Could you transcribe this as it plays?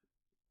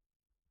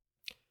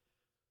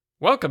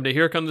Welcome to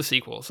Here Come the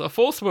Sequels, a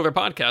full spoiler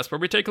podcast where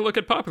we take a look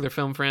at popular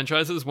film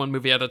franchises one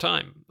movie at a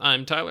time.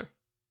 I'm Tyler.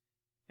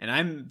 And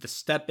I'm the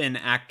step-in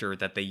actor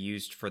that they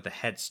used for the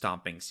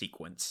head-stomping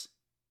sequence.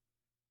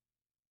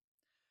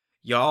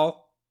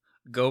 Y'all,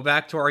 go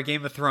back to our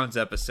Game of Thrones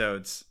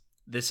episodes.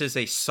 This is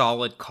a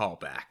solid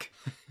callback.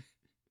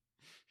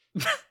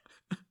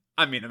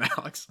 I'm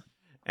Alex.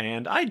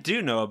 And I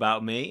do know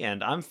about me,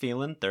 and I'm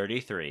feeling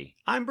 33.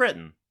 I'm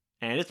Britton,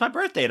 and it's my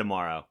birthday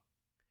tomorrow.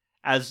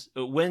 As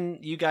when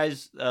you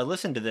guys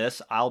listen to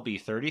this, I'll be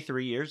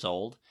 33 years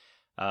old.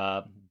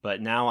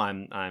 But now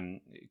I'm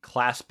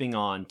clasping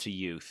on to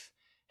youth,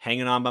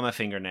 hanging on by my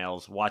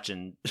fingernails,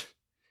 watching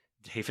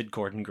David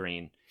Gordon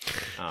Green,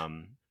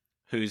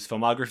 whose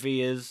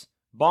filmography is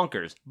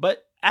bonkers,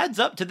 but adds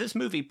up to this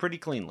movie pretty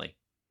cleanly.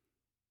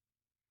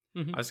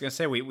 I was going to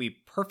say, we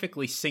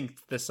perfectly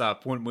synced this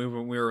up when we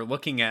were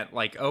looking at,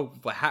 like,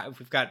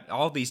 we've got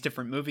all these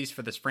different movies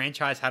for this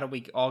franchise. How do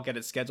we all get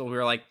it scheduled? We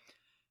were like,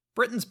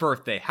 Britain's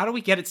birthday. How do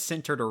we get it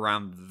centered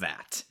around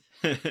that?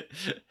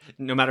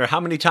 No matter how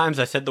many times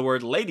I said the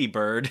word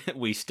Ladybird,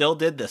 we still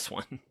did this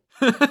one.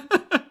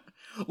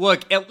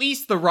 Look, at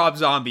least the Rob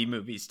Zombie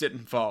movies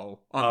didn't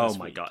fall on this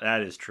my week. God,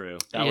 that is true.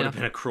 That would have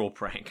been a cruel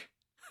prank.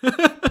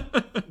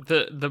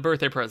 The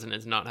birthday present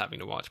is not having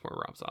to watch more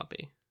Rob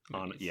Zombie.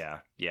 Yeah.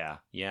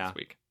 This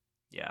week.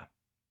 Yeah.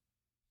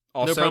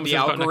 Also, No the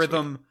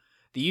algorithm,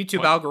 the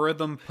YouTube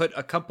algorithm put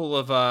a couple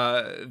of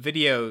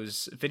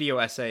video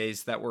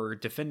essays that were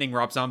defending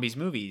Rob Zombie's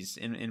movies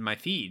in my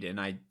feed, and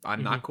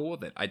I'm not cool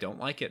with it. I don't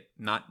like it.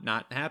 Not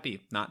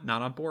happy. Not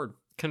on board.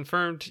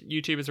 Confirmed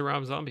YouTube is a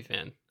Rob Zombie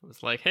fan. It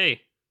was like,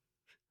 hey,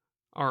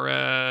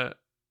 our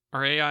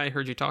AI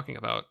heard you talking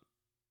about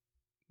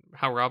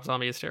how Rob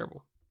Zombie is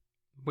terrible.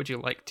 Would you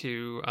like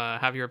to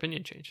have your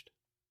opinion changed?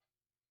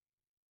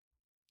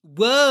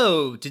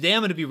 Whoa! Today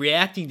I'm going to be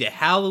reacting to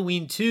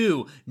Halloween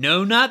 2.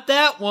 No, not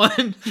that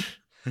one.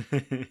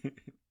 Okay.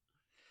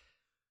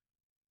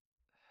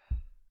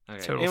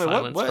 Total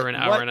silence for an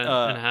hour and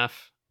a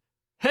half.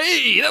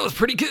 Hey, that was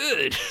pretty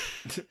good.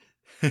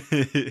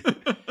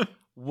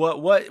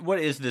 What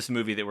is this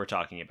movie that we're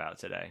talking about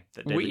today?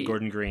 That David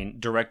Gordon Green,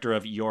 director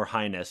of Your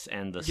Highness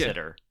and The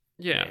Sitter.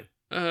 Yeah.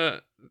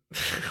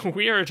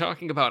 We are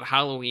talking about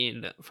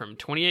Halloween from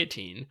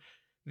 2018.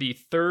 The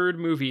third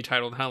movie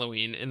titled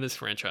Halloween in this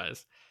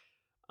franchise.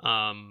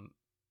 Yeah.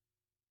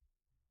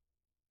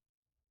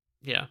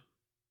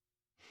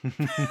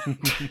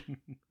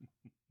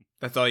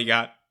 That's all you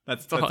got?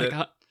 That's all I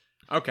got.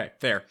 Okay,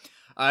 fair.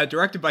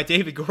 Directed by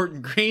David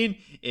Gordon Green,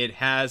 it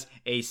has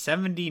a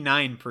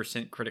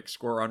 79% critic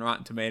score on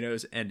Rotten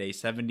Tomatoes and a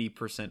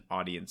 70%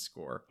 audience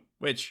score,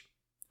 which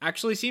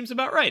actually seems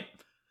about right.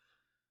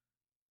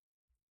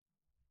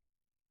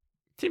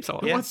 Seems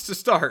solid. Who wants to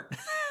start?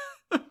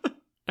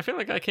 I feel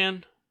like I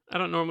can. I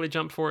don't normally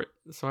jump for it,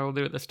 so I will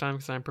do it this time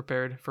because I'm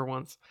prepared for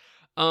once.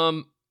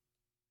 My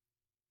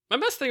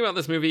best thing about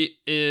this movie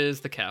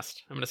is the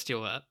cast. I'm going to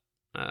steal that.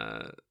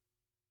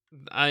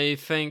 I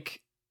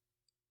think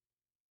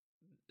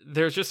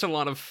there's just a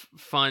lot of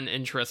fun,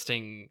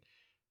 interesting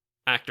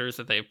actors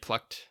that they've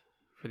plucked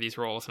for these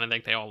roles, and I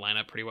think they all line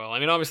up pretty well. I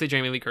mean, obviously,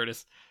 Jamie Lee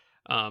Curtis.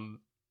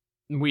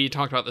 We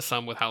talked about this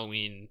some with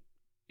Halloween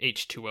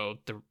H2O,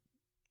 the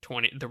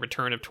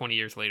return of 20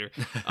 years later.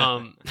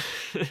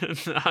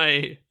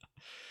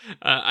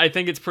 I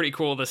think it's pretty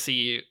cool to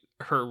see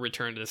her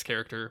return to this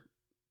character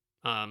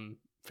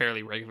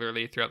fairly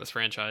regularly throughout this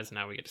franchise. And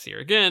now we get to see her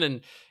again,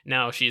 and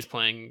now she's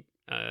playing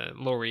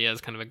Laurie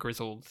as kind of a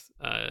grizzled,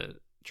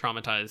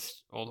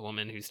 traumatized old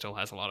woman who still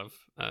has a lot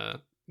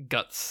of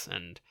guts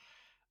and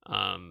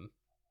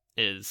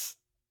has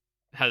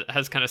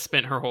kind of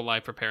spent her whole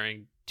life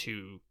preparing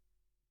to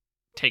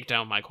take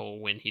down Michael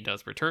when he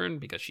does return,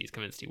 because she's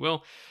convinced he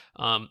will.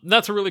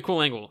 That's a really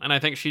cool angle, and I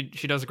think she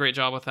does a great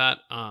job with that.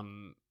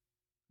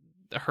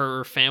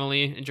 Her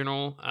family in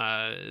general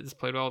is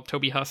played well.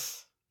 Toby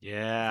Huss,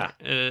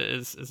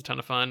 is a ton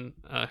of fun.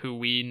 Who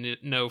we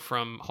know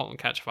from *Halt and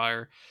Catch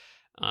Fire*.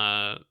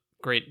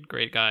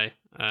 Great guy.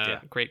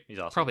 Great. He's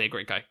awesome. Probably a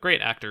great guy.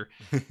 Great actor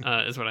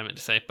is what I meant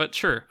to say. But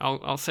sure,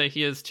 I'll say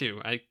he is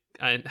too. I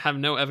have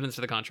no evidence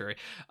to the contrary.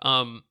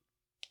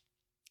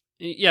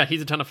 Yeah,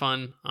 he's a ton of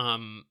fun. I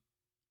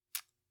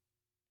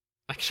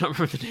can't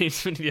remember the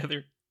names of the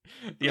other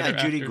Judy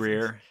actors.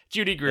 Greer.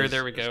 Judy Greer,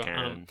 there we go.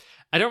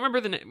 I don't remember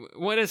the name.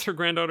 What is her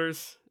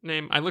granddaughter's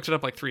name? I looked it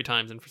up like 3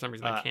 times, and for some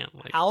reason I can't.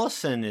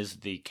 Allison is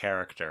the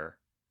character.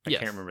 I Yes.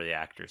 can't remember the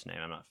actor's name.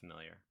 I'm not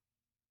familiar.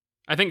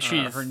 I think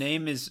she's her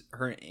name is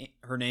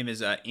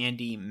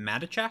Andy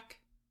Matichak.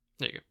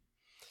 There you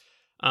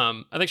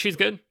go. I think she's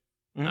good.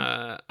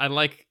 Mm-hmm. I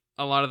like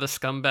a lot of the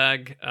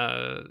scumbag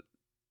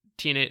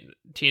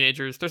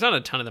teenagers. There's not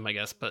a ton of them, I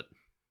guess, but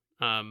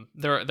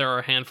there are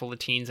a handful of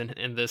teens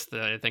in this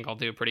that I think I'll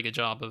do a pretty good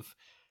job of.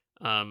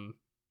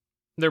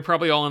 They're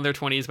probably all in their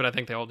 20s, but I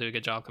think they all do a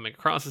good job coming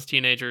across as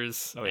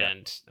teenagers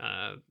and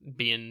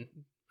being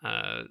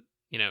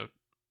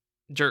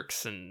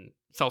jerks and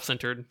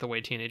self-centered the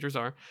way teenagers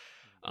are.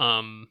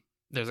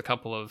 There's a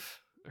couple of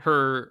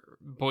her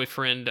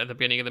boyfriend at the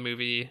beginning of the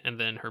movie, and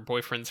then her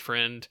boyfriend's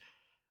friend.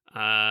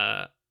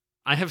 I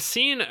have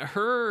seen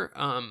her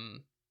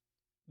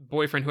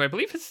boyfriend, who I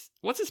believe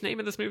what's his name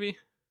in this movie?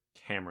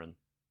 Cameron.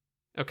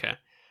 Okay.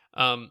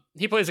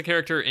 He plays a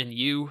character in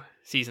You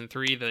season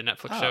 3, the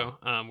Netflix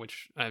show,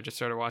 which I've just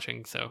started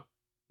watching. So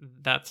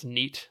that's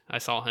neat. I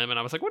saw him and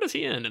I was like, what is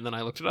he in? And then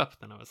I looked it up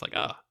and I was like,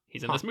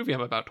 he's in this movie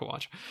I'm about to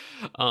watch.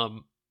 I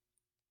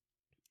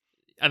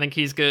think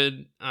he's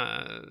good.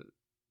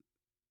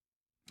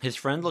 His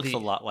friend looks a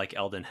lot like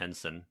Eldon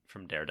Henson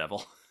from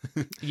Daredevil.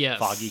 Yes.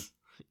 Foggy.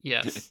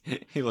 Yes.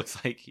 He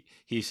looks like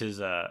he's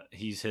the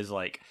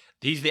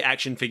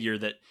action figure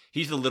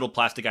he's the little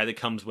plastic guy that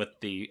comes with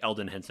the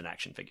Eldon Henson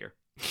action figure.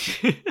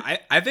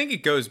 I think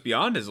it goes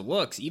beyond his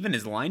looks, even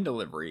his line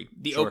delivery.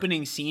 The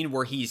opening scene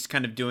where he's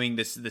kind of doing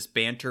this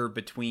banter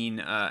between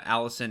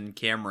Allison and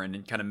Cameron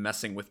and kind of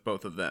messing with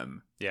both of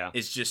them. Yeah.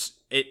 It's just,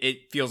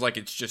 it feels like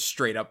it's just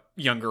straight up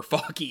younger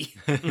Foggy.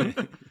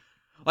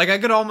 Like, I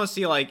could almost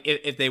see, like,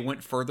 if they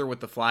went further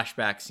with the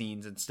flashback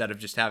scenes instead of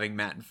just having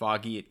Matt and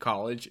Foggy at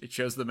college, it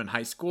shows them in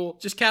high school.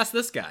 Just cast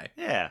this guy.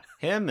 Yeah,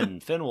 him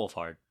and Finn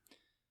Wolfhard.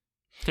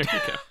 There you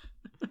go.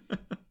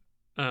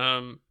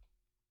 I'm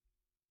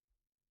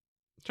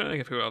trying to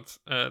think of who else.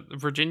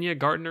 Virginia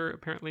Gardner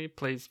apparently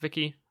plays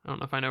Vicky. I don't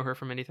know if I know her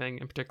from anything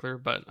in particular,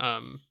 but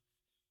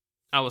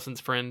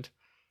Allison's friend.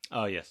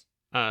 Oh, yes.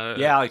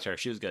 Yeah, I liked her.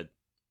 She was good.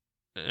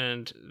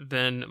 And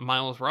then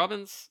Miles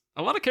Robbins.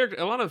 A lot of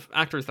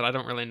actors that I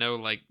don't really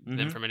know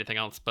them from anything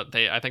else, but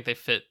I think they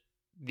fit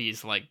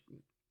these like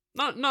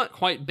not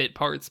quite bit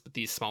parts, but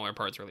these smaller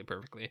parts really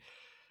perfectly.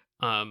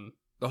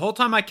 The whole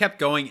time I kept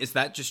going, is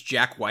that just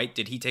Jack White?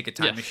 Did he take a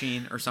time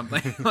machine or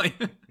something?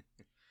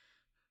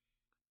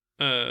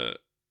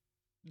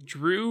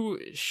 Drew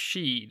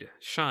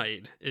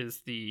Scheid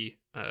is the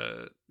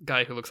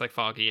guy who looks like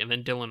Foggy, and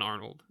then Dylan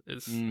Arnold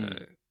is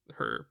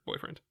her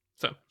boyfriend.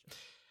 So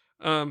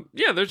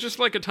there's just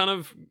like a ton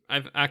of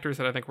actors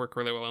that I think work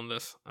really well in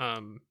this.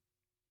 And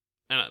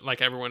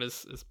like everyone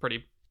is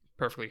pretty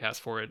perfectly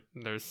cast for it.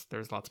 There's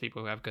lots of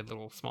people who have good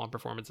little small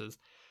performances.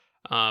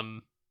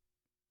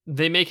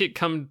 They make it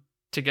come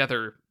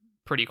together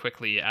pretty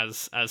quickly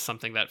as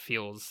something that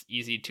feels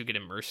easy to get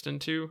immersed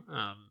into.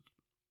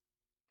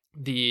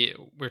 We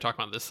were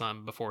talking about this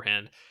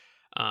beforehand.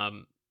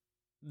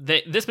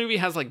 This movie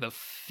has like the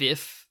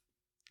 5th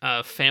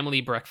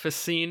family breakfast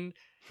scene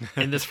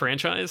in this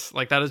franchise.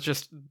 Like that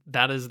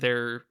is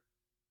their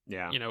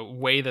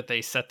way that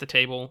they set the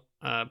table,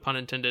 pun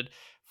intended,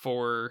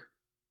 for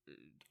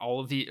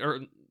all of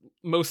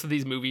most of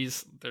these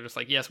movies. They're just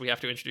like, yes, we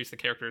have to introduce the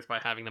characters by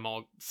having them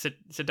all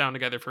sit down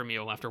together for a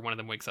meal after one of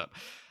them wakes up.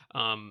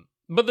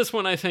 But this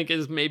one I think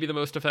is maybe the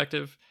most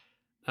effective.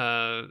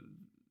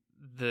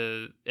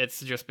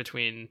 It's just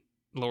between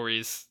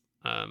Laurie's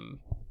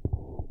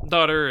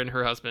daughter and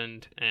her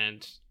husband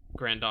and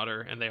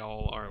granddaughter, and they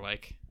all are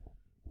like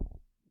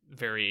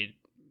very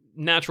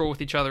natural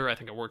with each other. I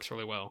think it works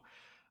really well.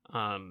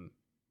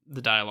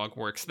 The dialogue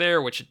works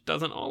there, which it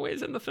doesn't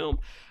always in the film,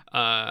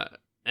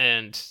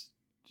 and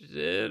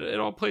it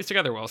all plays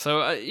together well.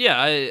 So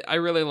I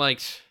really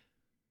liked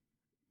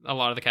a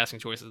lot of the casting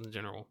choices in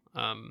general,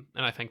 and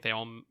I think they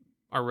all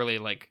are really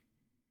like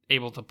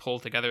able to pull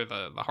together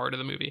the heart of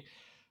the movie,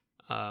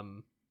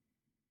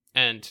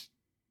 and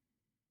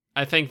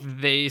I think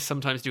they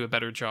sometimes do a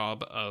better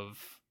job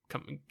of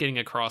getting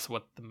across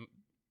what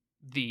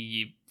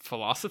the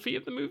philosophy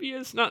of the movie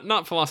is.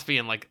 Not philosophy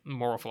and like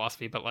moral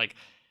philosophy, but like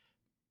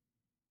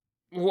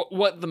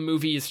what the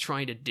movie is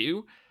trying to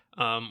do,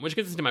 which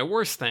gets into my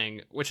worst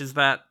thing, which is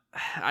that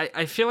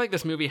I feel like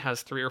this movie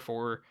has 3 or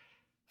 4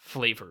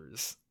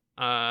 flavors.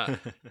 I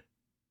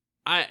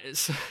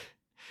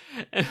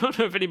don't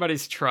know if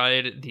anybody's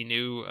tried the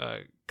new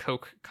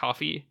Coke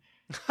coffee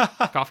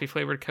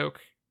flavored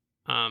Coke.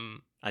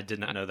 I did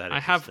not know that. I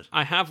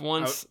have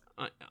once.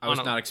 I was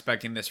not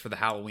expecting this for the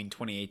Halloween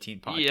 2018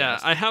 podcast. Yeah,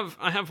 I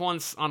have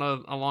once on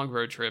a long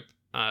road trip.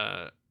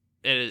 I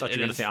thought you were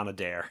going to say on a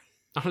dare.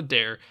 On a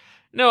dare.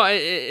 No,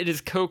 it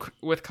is Coke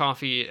with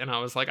coffee, and I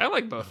was like, I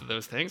like both of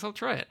those things. I'll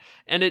try it.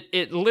 And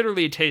it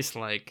literally tastes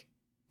like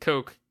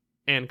Coke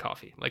and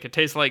coffee. Like it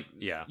tastes like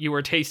you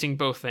were tasting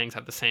both things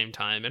at the same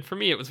time. And for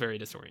me, it was very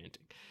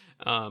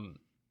disorienting.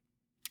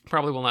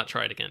 Probably will not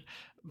try it again.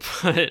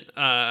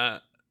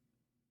 But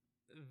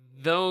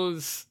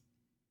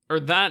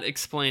that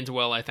explains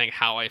well, I think,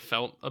 how I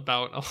felt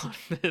about a lot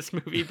of this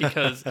movie,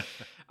 because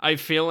I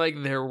feel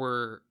like there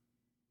were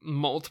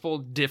multiple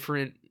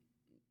different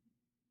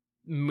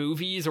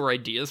movies or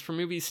ideas for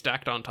movies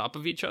stacked on top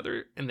of each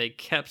other, and they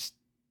kept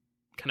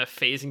kind of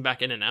phasing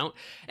back in and out.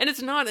 And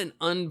it's not an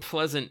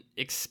unpleasant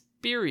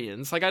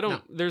experience. Like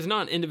there's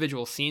not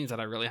individual scenes that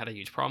I really had a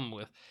huge problem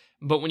with,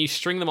 but when you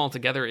string them all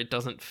together, it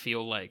doesn't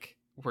feel like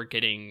we're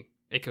getting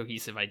a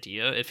cohesive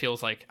idea. It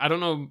feels like, I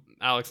don't know,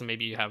 Alex, and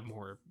maybe you have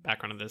more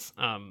background on this.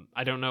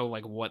 I don't know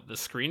like what the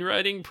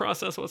screenwriting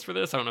process was for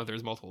this. I don't know if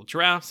there's multiple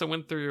drafts that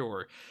went through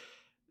or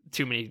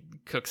too many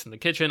cooks in the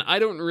kitchen. I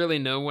don't really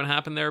know what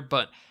happened there,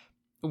 but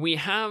we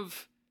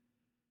have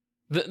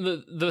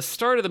the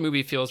start of the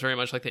movie feels very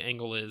much like the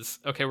angle is,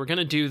 okay, we're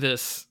gonna do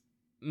this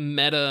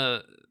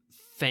meta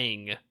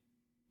thing,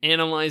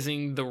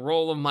 analyzing the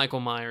role of Michael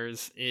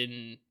Myers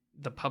in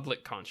the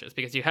public conscious,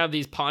 because you have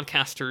these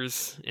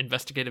podcasters,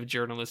 investigative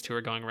journalists who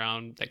are going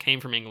around that came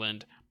from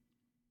England.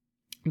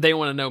 They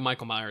want to know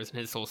Michael Myers and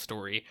his whole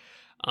story.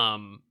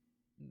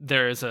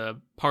 There's a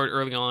part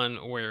early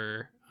on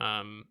where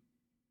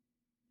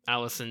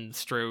Alison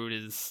Strode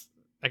is,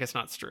 I guess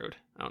not Strode,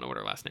 I don't know what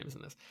her last name is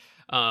in this.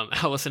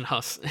 Alison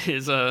Huss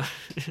is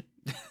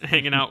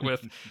hanging out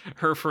with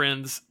her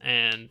friends,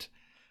 and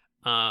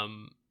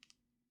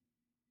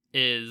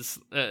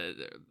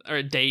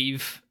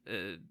Dave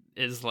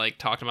is like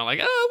talking about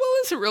like, oh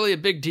well, is it really a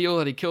big deal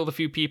that he killed a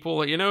few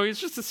people? You know, he's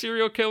just a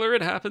serial killer.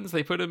 It happens.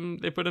 They put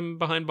him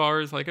behind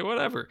bars, like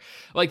whatever.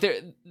 Like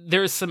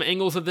there's some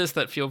angles of this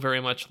that feel very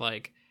much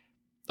like,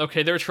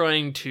 okay, they're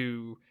trying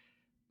to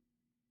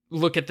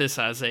look at this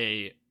as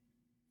a,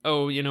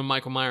 oh, you know,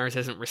 Michael Myers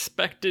isn't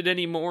respected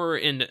anymore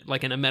in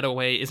a meta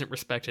way, isn't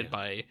respected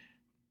by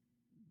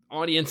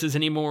audiences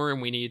anymore,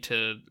 and we need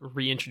to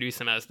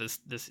reintroduce him as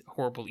this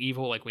horrible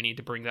evil. Like, we need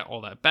to bring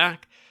all that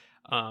back.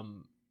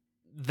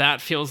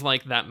 That feels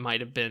like that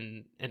might have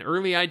been an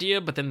early idea,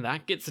 but then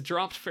that gets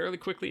dropped fairly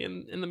quickly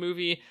in the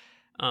movie.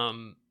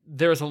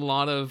 There's a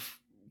lot of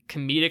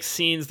comedic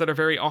scenes that are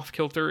very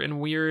off-kilter and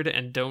weird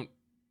and don't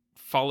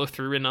follow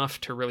through enough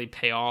to really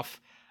pay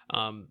off.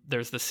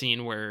 There's the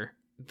scene where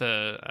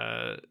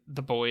the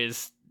boy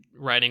is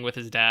riding with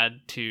his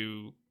dad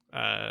to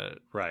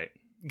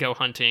go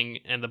hunting,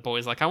 and the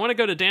boy's like, I want to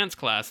go to dance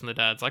class, and the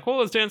dad's like, well,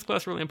 is dance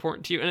class really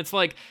important to you? And it's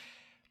like,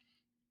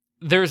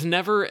 there's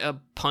never a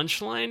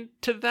punchline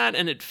to that,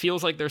 and it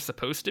feels like there's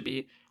supposed to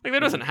be. Like, there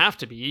doesn't have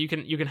to be. You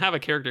can have a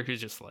character who's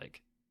just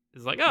like,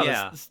 is like,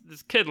 oh,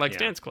 this kid likes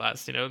dance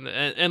class, you know,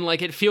 and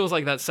like, it feels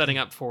like that's setting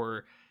up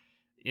for,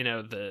 you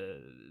know,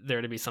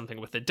 there to be something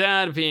with the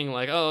dad being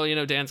like, oh, you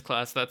know, dance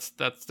class,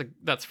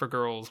 that's for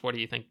girls. What do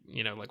you think?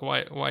 You know, like,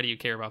 why do you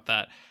care about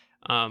that?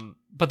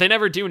 But they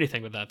never do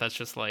anything with that. That's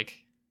just like,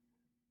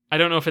 I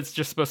don't know if it's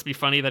just supposed to be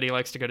funny that he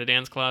likes to go to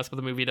dance class, but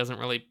the movie doesn't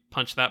really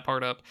punch that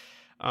part up.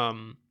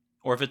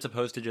 Or if it's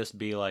supposed to just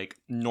be like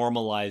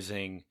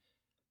normalizing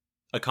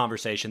a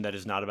conversation that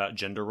is not about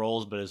gender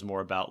roles, but is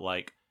more about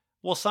like,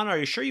 well, son, are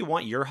you sure you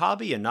want your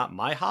hobby and not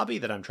my hobby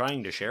that I'm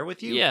trying to share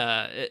with you?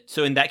 Yeah.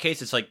 So in that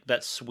case, it's like,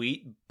 that's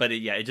sweet, but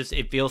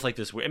it feels like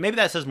this weird. Maybe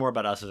that says more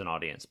about us as an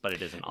audience, but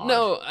it isn't odd.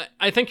 No,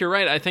 I think you're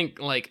right. I think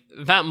like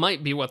that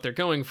might be what they're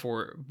going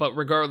for, but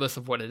regardless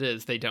of what it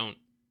is, they don't.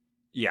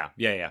 Yeah.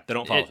 They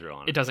don't follow through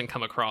on it. It doesn't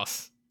come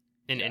across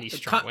in any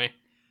strong way.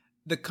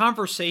 The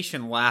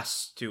conversation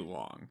lasts too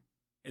long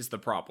is the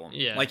problem.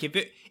 Yeah. Like if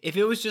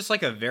it was just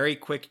like a very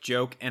quick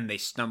joke and they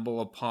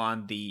stumble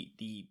upon the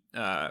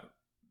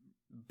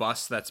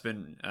bus that's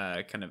been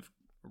kind of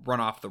run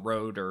off the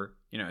road, or,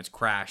 you know, it's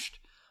crashed,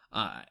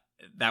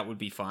 that would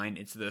be fine.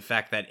 It's the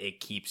fact that it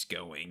keeps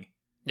going.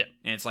 Yeah.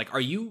 And it's like, are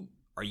you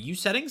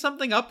setting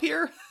something up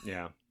here?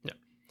 Yeah.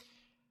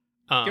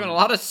 Giving a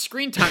lot of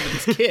screen time to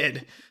this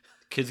kid.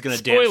 Kid's gonna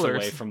dance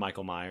away from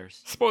Michael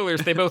Myers.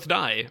 Spoilers, they both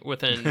die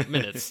within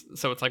minutes.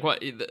 So it's like,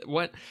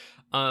 what?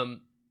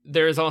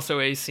 There is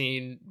also a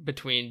scene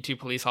between two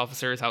police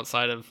officers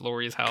outside of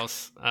Laurie's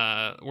house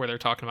where they're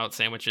talking about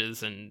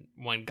sandwiches, and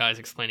one guy's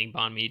explaining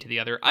banh mi to the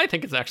other. I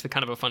think it's actually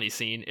kind of a funny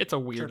scene. It's a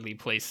weirdly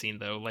placed scene,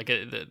 though. Like,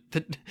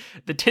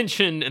 the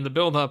tension and the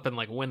build-up and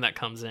like when that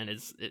comes in,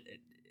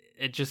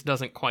 it just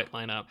doesn't quite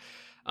line up.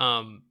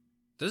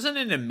 Doesn't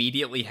it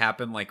immediately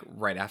happen like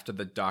right after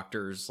the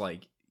doctor's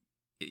like,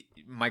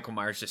 Michael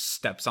Myers just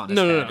steps on his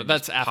head? No,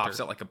 that's after. Pops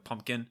it like a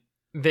pumpkin.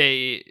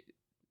 The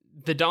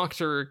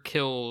doctor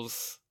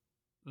kills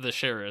the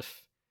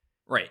sheriff,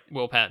 right?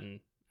 Will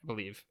Patton, I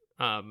believe.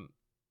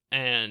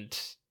 And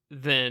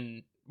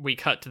then we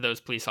cut to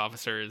those police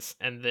officers,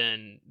 and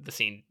then the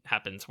scene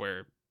happens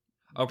where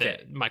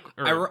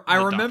I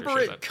remember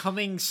it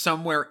coming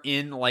somewhere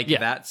in like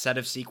that set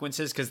of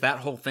sequences, because that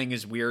whole thing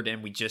is weird,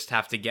 and we just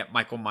have to get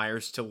Michael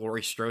Myers to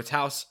Laurie Strode's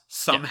house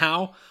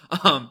somehow.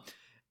 Yeah.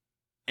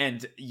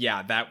 And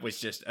yeah, that was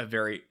just a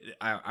very...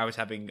 I was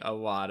having a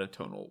lot of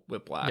tonal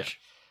whiplash.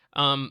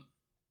 Yeah.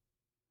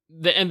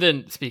 And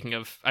then, speaking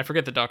of... I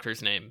forget the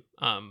doctor's name.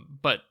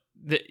 But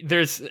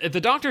there's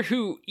the doctor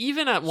who,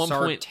 even at one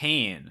point...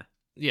 Sartain.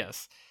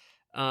 Yes.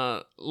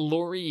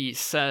 Laurie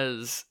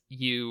says,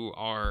 you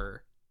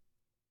are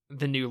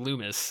the new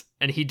Loomis.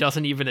 And he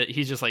doesn't even...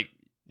 He's just like...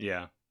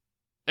 Yeah.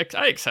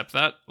 I accept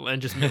that. And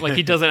just, like,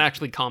 he doesn't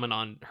actually comment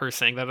on her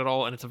saying that at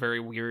all. And it's a very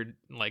weird,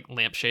 like,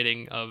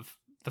 lampshading of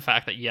the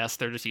fact that, yes,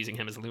 they're just using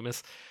him as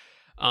Loomis.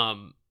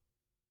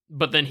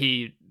 But then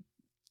he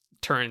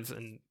turns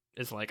and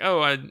is like,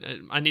 oh,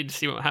 I need to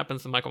see what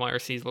happens when Michael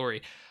Myers sees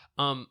Laurie.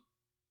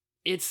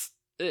 It's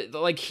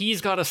like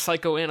he's got a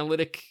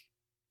psychoanalytic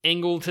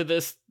angle to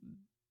this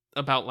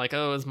about like,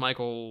 oh, is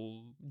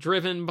Michael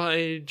driven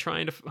by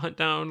trying to hunt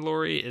down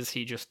Laurie? Is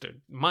he just a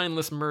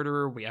mindless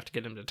murderer? We have to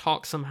get him to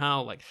talk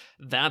somehow. Like,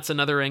 that's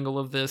another angle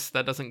of this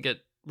that doesn't get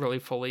really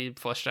fully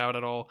fleshed out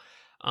at all.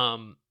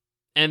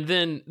 And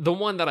then the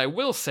one that I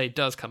will say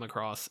does come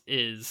across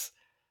is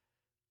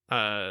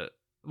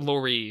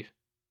Laurie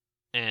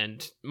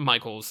and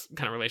Michael's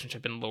kind of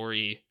relationship, and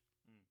Laurie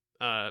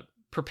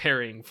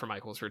preparing for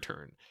Michael's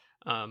return.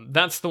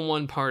 That's the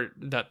one part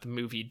that the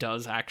movie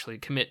does actually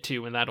commit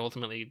to, and that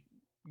ultimately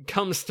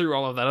comes through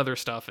all of that other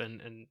stuff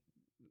and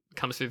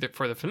comes through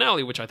for the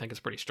finale, which I think is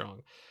pretty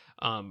strong.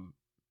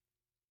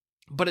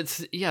 But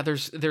it's, yeah,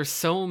 there's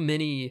so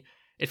many,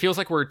 it feels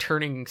like we're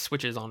turning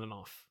switches on and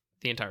off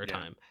the entire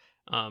time,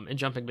 and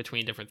jumping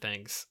between different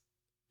things.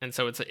 And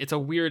so it's a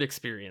weird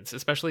experience,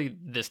 especially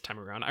this time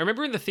around. I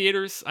remember in the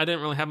theaters, I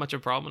didn't really have much of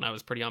a problem. I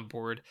was pretty on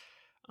board.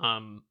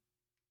 I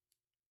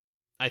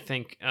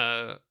think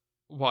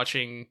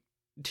watching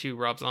 2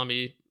 Rob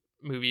Zombie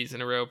movies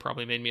in a row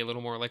probably made me a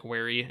little more like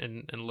wary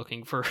and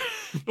looking for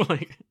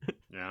like,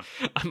 yeah,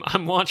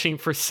 I'm watching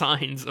for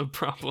signs of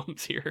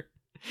problems here.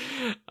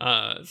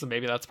 So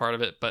maybe that's part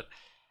of it, but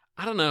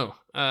I don't know.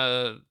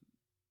 I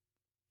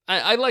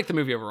like the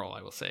movie overall,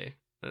 I will say.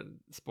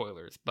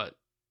 Spoilers, but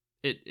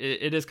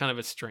it is kind of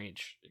a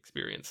strange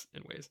experience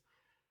in ways.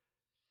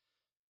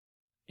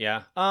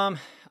 Yeah.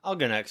 I'll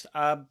go next.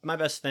 My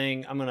best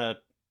thing, I'm gonna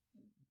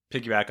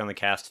piggyback on the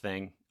cast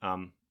thing.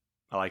 I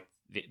like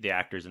the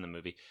actors in the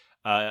movie.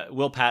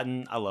 Will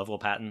Patton, I love Will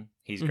Patton.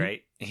 He's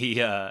great.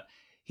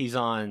 He's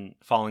on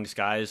Falling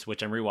Skies,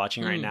 which I'm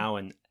rewatching right now,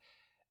 and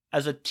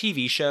as a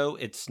TV show,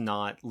 it's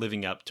not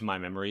living up to my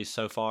memories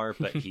so far,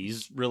 but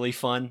he's really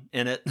fun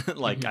in it.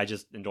 Like, I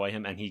just enjoy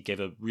him, and he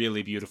gave a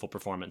really beautiful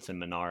performance in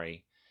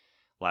Minari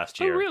last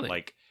year. Oh, really?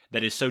 Like,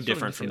 that is so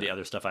different from the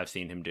other stuff I've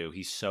seen him do.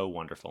 He's so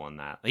wonderful in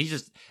that.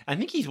 I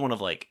think he's one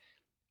of, like,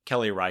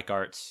 Kelly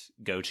Reichardt's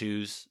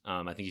go-tos.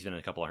 I think he's been in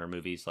a couple of her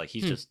movies. Like,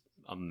 he's just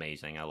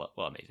amazing.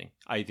 Amazing.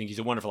 I think he's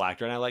a wonderful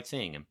actor, and I like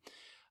seeing him.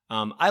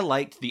 I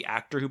liked the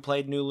actor who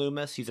played New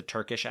Loomis. He's a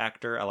Turkish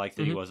actor. I like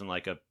that he wasn't,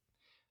 like, a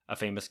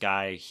famous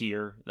guy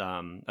here.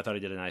 I thought he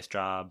did a nice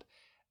job.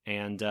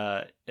 And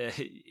in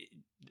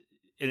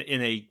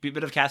a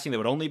bit of casting that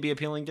would only be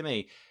appealing to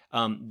me,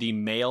 the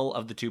male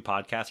of the 2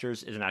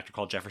 podcasters is an actor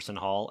called Jefferson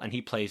Hall, and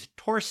he plays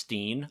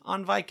Torstein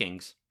on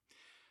Vikings.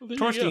 Well,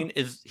 Torstein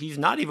he's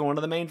not even one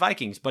of the main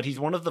Vikings, but he's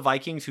one of the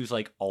Vikings who's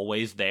like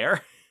always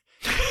there.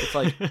 It's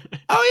like,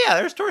 oh yeah,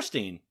 there's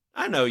Torstein.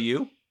 I know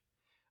you.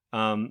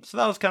 So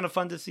that was kind of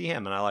fun to see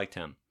him, and I liked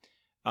him.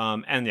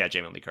 And yeah,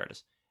 Jamie Lee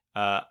Curtis.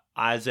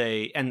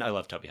 And I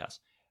love Toby Huss.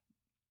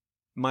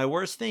 My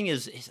worst thing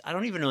is I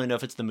don't even really know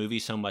if it's the movie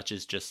so much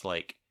as just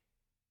like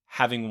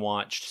having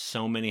watched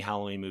so many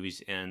Halloween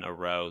movies in a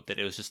row that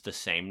it was just the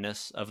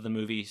sameness of the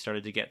movie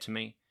started to get to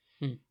me.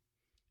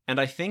 And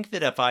I think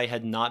that if I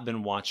had not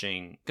been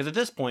watching, because at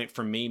this point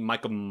for me,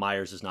 Michael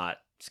Myers is not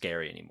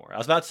scary anymore. I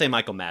was about to say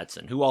Michael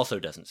Madsen, who also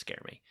doesn't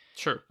scare me.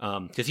 Sure.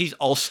 Because he's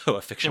also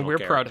a fictional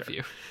character. And we're character. proud of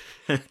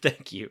you.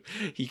 Thank you.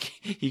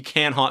 He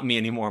can't haunt me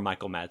anymore,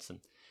 Michael Madsen.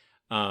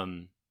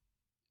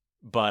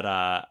 But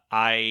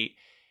I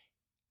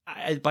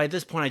by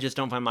this point I just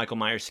don't find Michael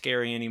Myers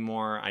scary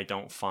anymore. I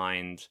don't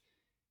find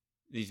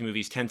these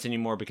movies tense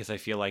anymore because I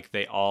feel like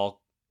they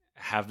all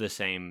have the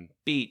same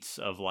beats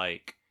of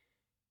like,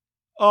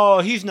 oh,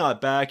 he's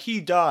not back, he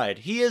died,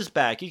 he is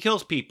back, he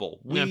kills people,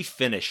 we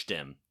finished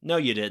him. No,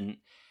 you didn't.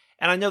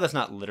 And I know that's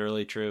not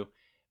literally true,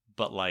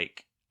 but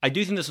like I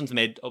do think this one's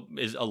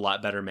is a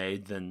lot better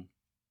made than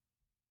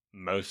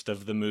most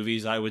of the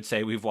movies I would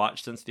say we've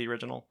watched since the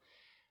original.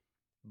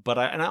 But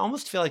I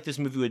almost feel like this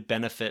movie would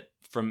benefit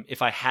from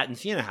if I hadn't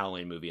seen a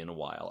Halloween movie in a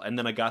while. And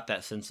then I got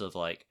that sense of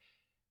like,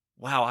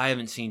 wow, I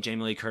haven't seen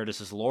Jamie Lee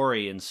Curtis as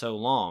Laurie in so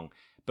long.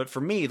 But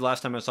for me, the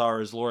last time I saw her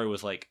as Laurie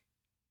was like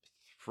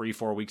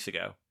 3-4 weeks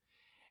ago.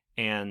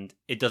 And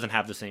it doesn't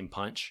have the same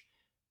punch.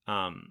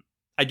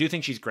 I do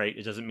think she's great.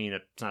 It doesn't mean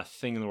it's not a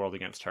thing in the world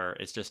against her.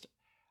 It's just,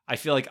 I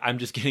feel like I'm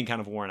just getting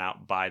kind of worn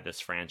out by this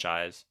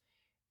franchise.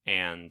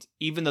 And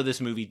even though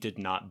this movie did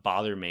not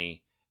bother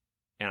me,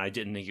 and I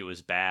didn't think it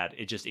was bad,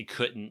 it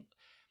couldn't,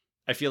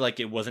 I feel like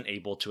it wasn't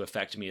able to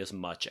affect me as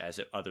much as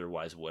it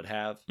otherwise would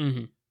have.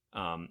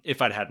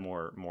 If I'd had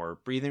more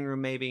breathing room,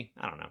 maybe.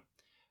 I don't know.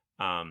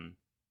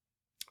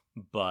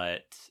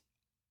 But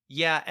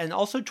yeah, and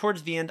also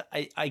towards the end,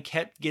 I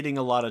kept getting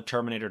a lot of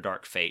Terminator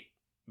Dark Fate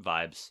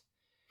vibes.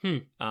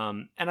 And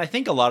I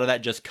think a lot of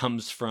that just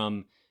comes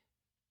from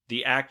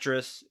the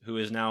actress, who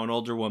is now an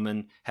older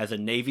woman, has a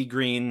navy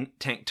green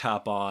tank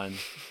top on,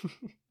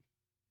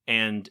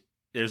 and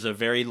there's a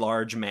very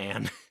large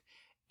man,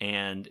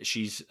 and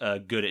she's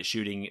good at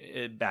shooting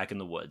back in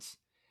the woods.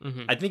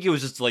 I think it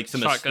was just like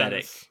some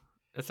aesthetic,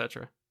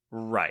 etc.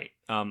 Right.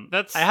 I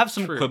have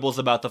some quibbles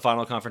about the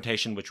final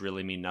confrontation, which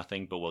really mean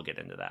nothing, but we'll get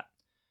into that.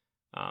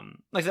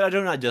 Like I said, I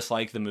do not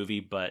dislike the movie,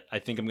 but I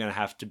think I'm going to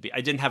have to be...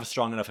 I didn't have a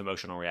strong enough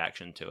emotional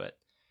reaction to it.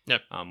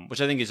 Yep. Which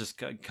I think is just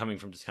coming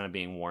from just kind of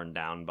being worn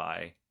down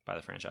by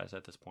the franchise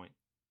at this point.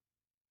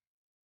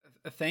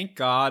 Thank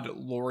God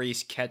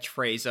Laurie's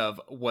catchphrase of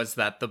 "was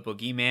that the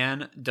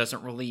boogeyman"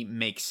 doesn't really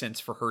make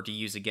sense for her to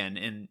use again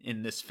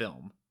in this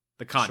film.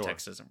 The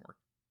context doesn't work.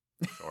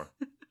 Sure.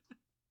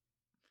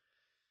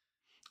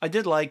 I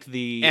did like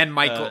the and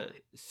Michael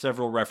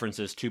several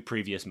references to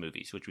previous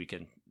movies, which we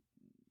can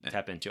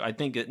tap into. I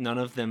think that none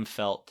of them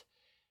felt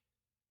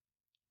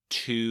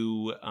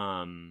too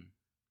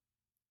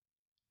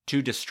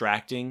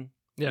distracting.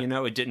 Yeah. You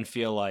know, it didn't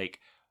feel like,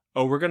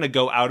 oh, we're going to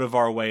go out of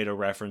our way to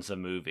reference a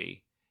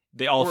movie.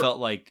 They all felt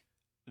like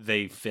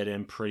they fit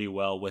in pretty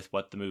well with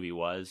what the movie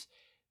was.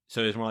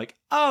 So it was more like,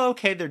 oh,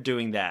 okay, they're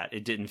doing that.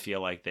 It didn't feel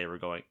like they were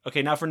going,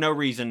 okay, now for no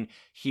reason,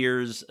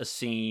 here's a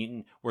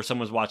scene where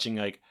someone's watching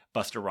like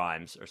Busta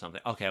Rhymes or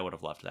something. Okay, I would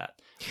have loved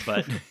that.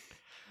 But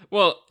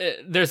well,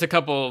 there's a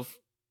couple of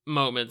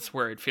moments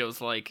where it feels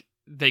like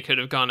they could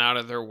have gone out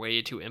of their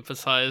way to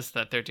emphasize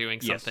that they're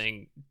doing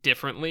something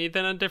differently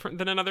than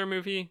another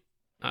movie.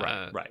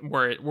 Right.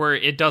 Where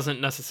it doesn't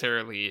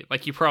necessarily,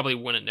 like, you probably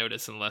wouldn't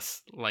notice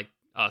unless, like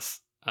us,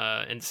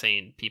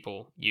 insane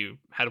people, you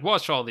had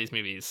watched all these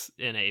movies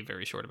in a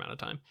very short amount of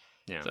time.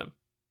 Yeah. So.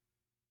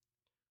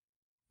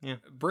 Yeah.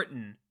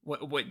 Britain,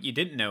 what you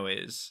didn't know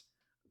is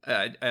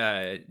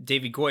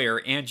David Goyer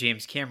and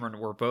James Cameron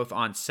were both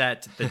on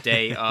set the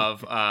day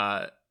of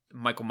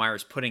Michael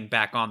Myers putting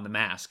back on the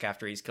mask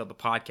after he's killed the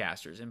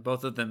podcasters, and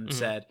both of them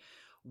said,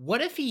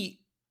 what if he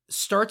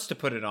starts to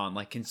put it on,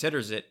 like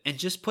considers it, and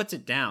just puts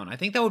it down? I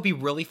think that would be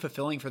really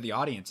fulfilling for the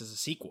audience as a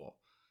sequel.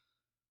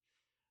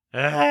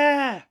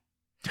 I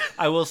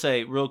will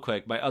say real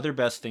quick, my other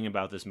best thing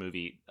about this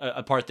movie,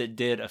 a part that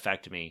did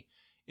affect me,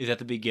 is at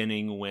the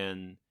beginning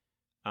when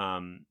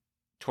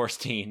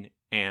Torstein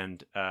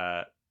and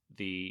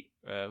the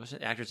what's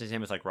the actor's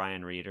name, is like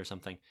Ryan Reed or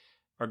something,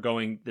 are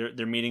going,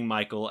 they're meeting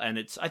Michael, and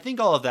it's, I think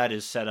all of that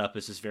is set up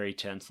as this very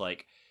tense,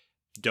 like,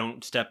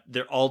 don't step,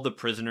 they're all the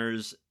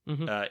prisoners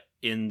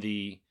in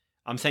the,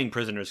 I'm saying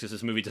prisoners because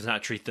this movie does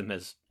not treat them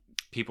as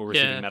people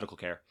receiving medical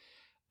care,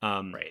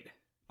 right,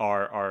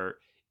 are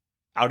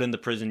out in the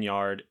prison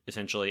yard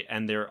essentially,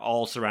 and they're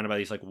all surrounded by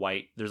these like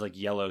white, there's like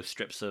yellow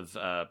strips of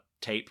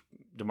tape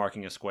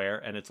demarking a square,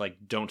 and it's like,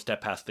 don't step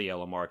past the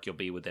yellow mark, you'll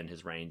be within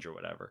his range or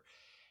whatever.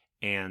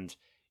 And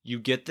you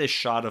get this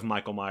shot of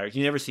Michael Myers,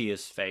 you never see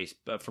his face,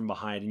 but from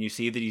behind, and you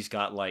see that he's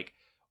got like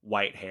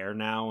white hair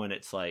now, and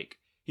it's like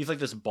he's like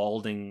this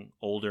balding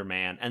older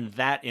man, and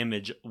that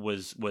image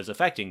was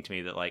affecting to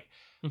me, that like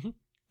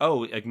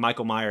oh, like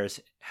Michael Myers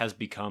has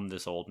become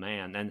this old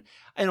man. And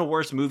in a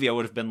worse movie, I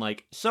would have been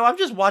like, so I'm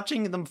just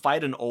watching them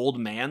fight an old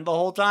man the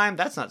whole time?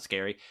 That's not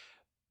scary.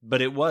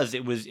 But it was,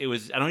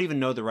 I don't even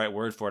know the right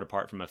word for it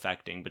apart from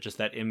affecting, but just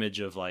that image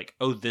of like,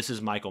 oh, this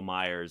is Michael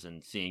Myers,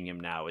 and seeing him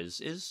now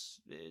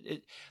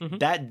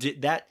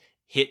that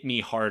hit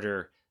me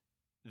harder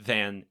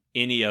than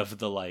any of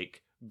the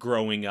like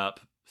growing up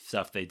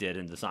stuff they did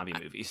in the zombie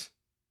movies.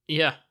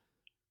 Yeah.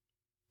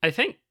 I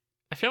feel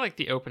like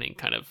the opening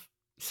kind of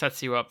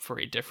sets you up for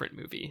a different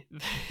movie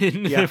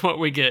than what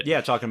we get. Yeah,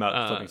 talking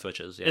about flipping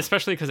switches. Yeah.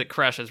 Especially because it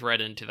crashes right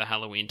into the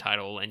Halloween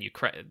title, and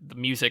the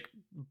music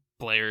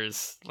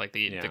blares like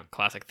the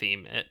classic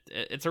theme.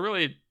 It's a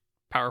really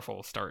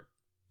powerful start.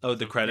 Oh,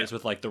 the credits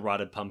with like the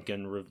rotted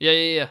pumpkin.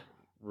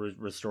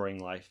 Restoring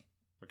life,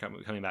 or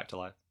coming back to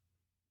life.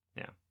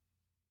 Yeah.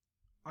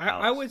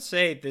 I would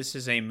say this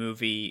is a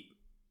movie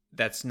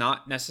that's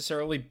not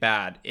necessarily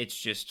bad. It's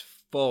just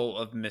full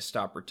of missed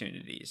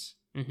opportunities.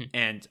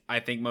 And I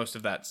think most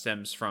of that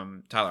stems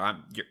from Tyler.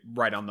 You're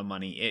right on the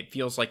money. It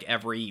feels like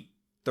every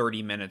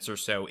 30 minutes or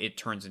so, it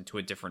turns into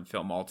a different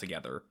film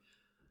altogether.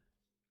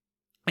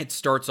 It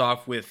starts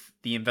off with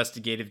the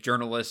investigative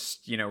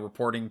journalist,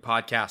 reporting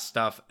podcast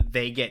stuff.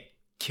 They get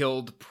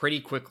killed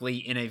pretty quickly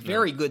in a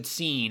very good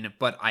scene,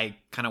 but I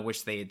kind of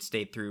wish they had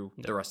stayed through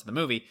the rest of the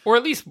movie. Or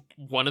at least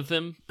one of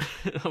them.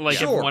 If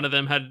one of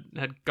them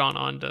had gone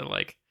on to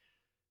like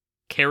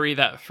carry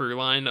that through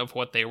line of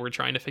what they were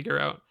trying to figure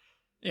out.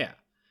 Yeah.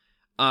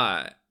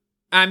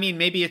 I mean,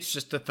 maybe it's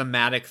just a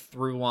thematic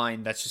through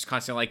line that's just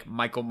constantly like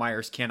Michael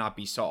Myers cannot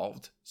be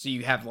solved. So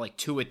you have like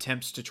two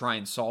attempts to try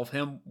and solve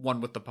him,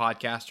 one with the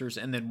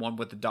podcasters and then one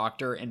with the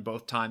doctor, and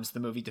both times the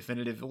movie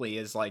definitively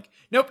is like,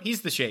 nope,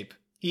 he's the Shape.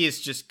 He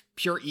is just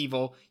pure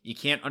evil. You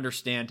can't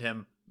understand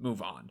him.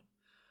 Move on.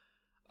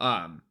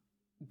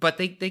 But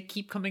they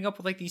keep coming up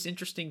with like these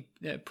interesting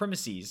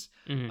premises,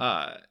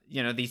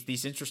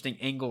 these interesting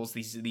angles,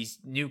 these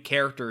new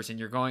characters, and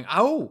you're going,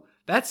 oh,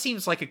 that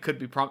seems like it could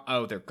be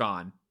oh, they're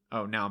gone.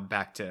 Oh, now I'm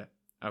back to,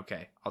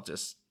 okay, I'll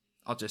just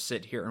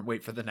sit here and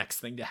wait for the next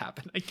thing to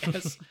happen, I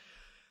guess.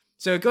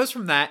 So it goes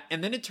from that,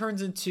 and then it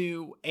turns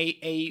into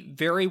a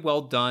very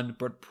well done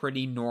but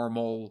pretty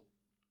normal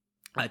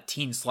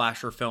teen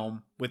slasher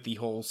film, with the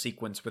whole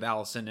sequence with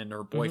Allison and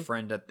her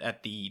boyfriend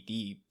at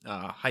the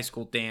high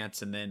school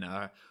dance, and then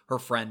her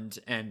friend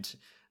and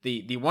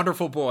the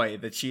wonderful boy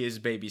that she is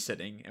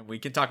babysitting. And we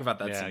can talk about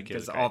that scene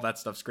because all that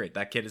stuff's great.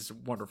 That kid is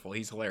wonderful.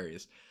 He's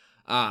hilarious.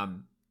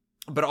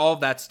 But all of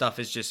that stuff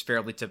is just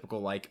fairly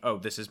typical, like, oh,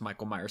 this is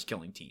Michael Myers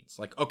killing teens.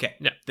 Like, okay,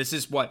 this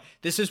is what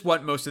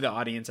most of the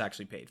audience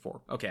actually paid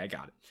for. Okay, I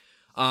got it.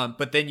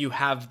 But then you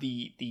have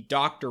the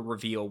doctor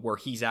reveal where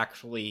he's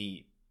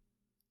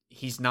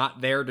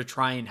not there to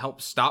try and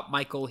help stop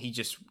Michael.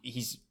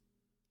 He's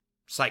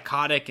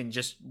psychotic and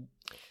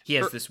he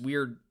has this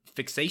weird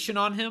fixation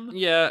on him.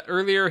 Yeah,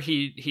 earlier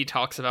he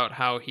talks about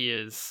how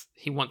he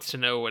wants to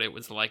know what it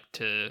was like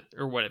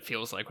or what it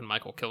feels like when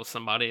Michael kills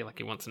somebody. Like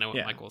he wants to know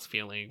what Michael's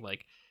feeling.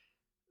 Like,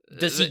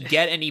 does he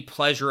get any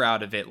pleasure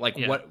out of it? Like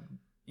yeah.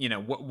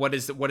 what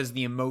is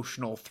the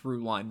emotional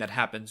through line that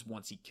happens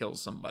once he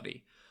kills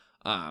somebody?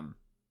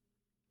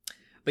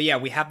 But yeah,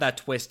 we have that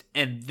twist,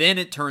 and then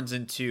it turns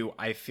into,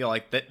 I feel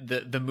like,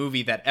 the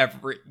movie that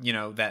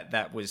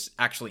that was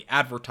actually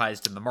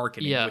advertised in the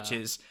marketing, which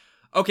is,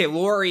 okay,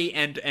 Laurie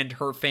and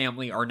her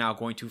family are now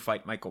going to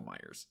fight Michael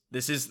Myers.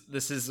 This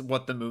is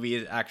what the movie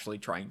is actually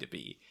trying to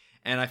be.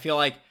 And I feel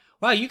like,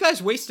 wow, you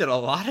guys wasted a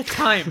lot of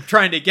time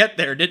trying to get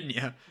there, didn't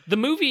you? The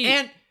movie,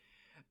 and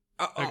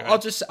I'll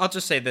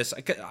just say this.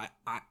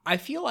 I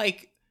feel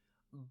like,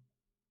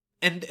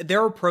 and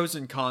there are pros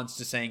and cons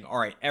to saying, all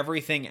right,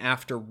 everything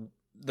after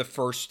the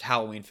first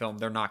Halloween film,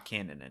 they're not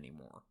canon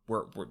anymore.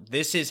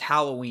 This is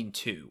Halloween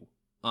 2,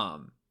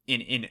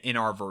 in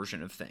our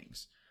version of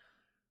things.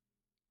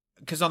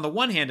 Because on the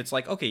one hand, it's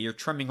like, okay, you're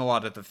trimming a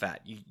lot of the fat.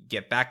 You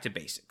get back to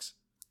basics.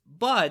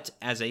 But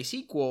as a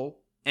sequel,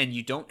 and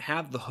you don't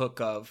have the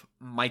hook of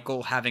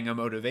Michael having a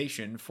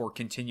motivation for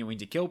continuing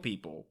to kill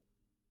people,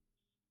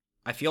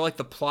 I feel like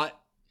the plot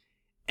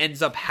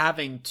ends up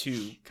having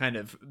to kind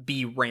of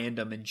be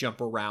random and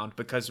jump around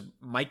because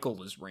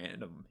Michael is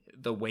random.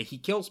 The way he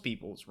kills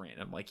people is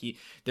random. Like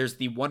there's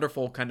the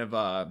wonderful kind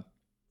of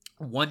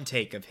one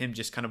take of him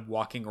just kind of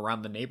walking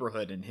around the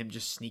neighborhood and him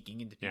just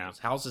sneaking into people's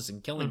houses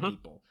and killing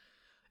people.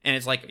 And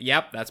it's like,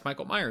 yep, that's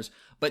Michael Myers.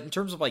 But in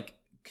terms of like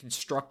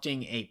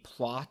constructing a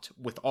plot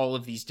with all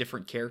of these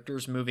different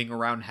characters moving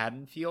around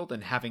Haddonfield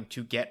and having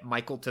to get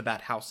Michael to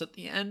that house at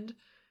the end,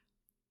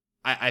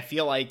 I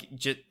feel like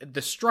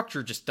the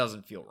structure just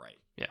doesn't feel right.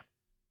 Yeah.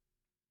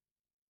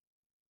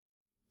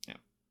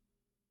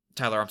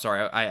 Tyler, I'm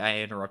sorry, I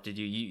interrupted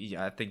you.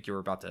 I think you were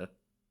about to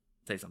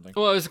say something.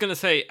 Well, I was gonna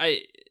say,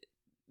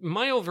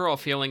 my overall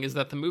feeling is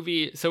that the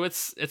movie, so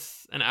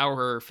it's an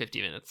hour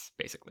 50 minutes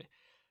basically,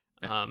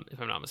 if I'm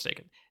not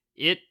mistaken.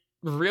 It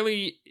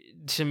really,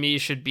 to me,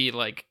 should be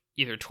like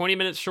either 20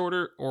 minutes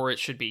shorter or it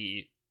should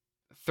be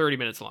 30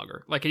 minutes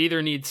longer. Like, it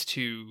either needs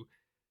to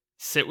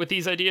sit with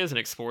these ideas and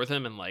explore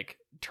them and like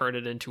turn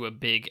it into a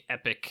big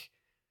epic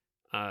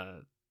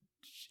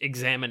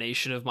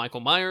examination of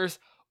Michael Myers,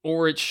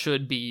 or it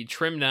should be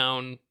trimmed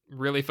down,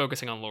 really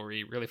focusing on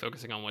Laurie, really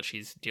focusing on what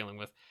she's dealing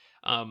with.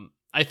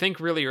 I think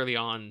really early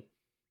on,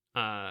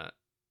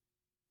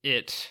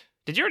 did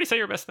you already say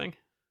your best thing?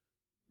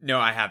 No,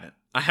 I haven't.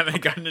 I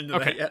haven't gotten into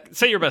that yet.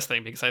 Say your best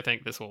thing, because I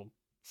think this will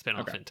spin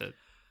off into...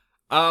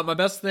 my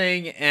best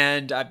thing,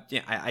 and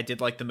I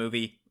did like the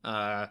movie.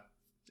 I'll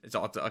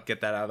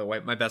get that out of the way.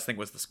 My best thing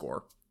was the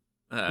score.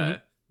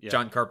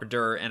 John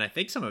Carpenter, and I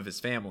think some of his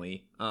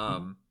family,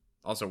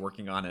 also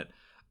working on it.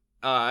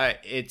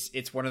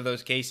 It's one of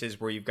those cases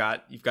where you've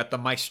got the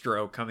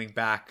maestro coming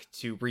back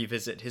to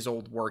revisit his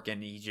old work,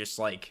 and he just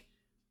like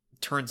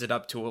turns it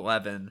up to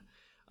 11,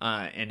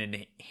 and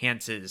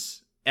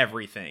enhances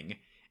everything.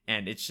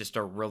 And it's just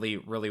a really,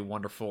 really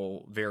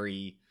wonderful,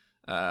 very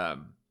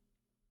suspenseful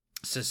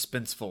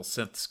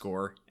synth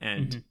score,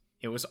 and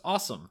it was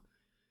awesome.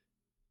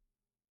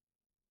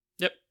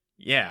 Yep.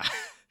 Yeah.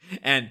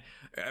 And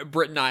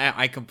Britton,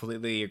 I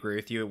completely agree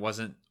with you. It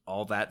wasn't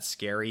all that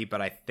scary,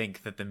 but I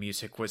think that the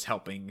music was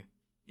helping.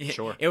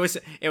 Sure. It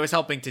was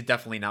helping to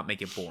definitely not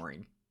make it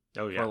boring.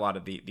 Oh yeah. For a lot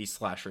of these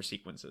slasher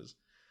sequences.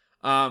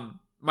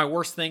 My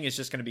worst thing is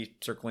just going to be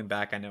circling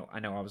back. I know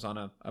I was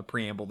on a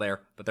preamble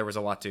there, but there was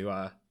a lot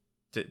to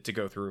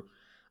go through.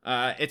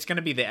 It's going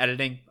to be the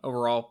editing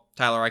overall.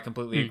 Tyler, I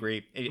completely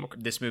agree.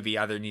 This movie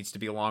either needs to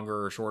be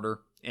longer or shorter,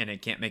 and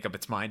it can't make up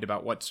its mind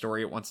about what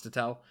story it wants to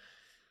tell.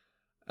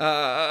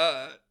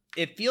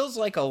 It feels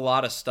like a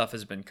lot of stuff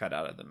has been cut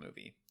out of the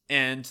movie.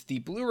 And the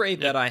Blu-ray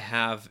that I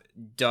have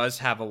does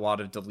have a lot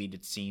of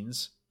deleted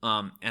scenes.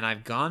 And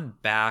I've gone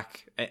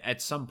back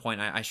at some point.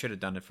 I should have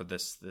done it for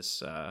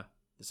this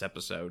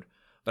episode,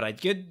 but I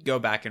did go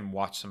back and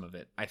watch some of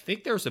it. I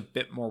think there's a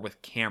bit more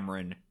with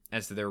Cameron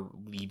as they're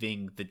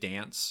leaving the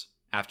dance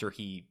after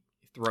he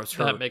throws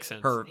her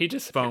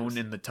phone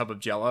in the tub of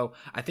Jello.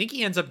 I think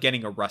he ends up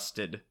getting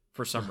arrested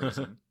for some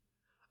reason.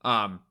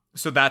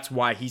 So that's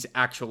why he's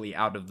actually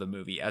out of the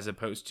movie, as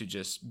opposed to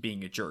just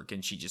being a jerk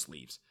and she just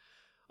leaves.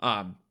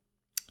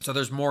 So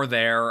there's more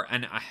there,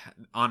 and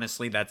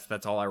honestly,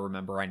 that's all I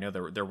remember. I know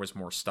there was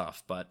more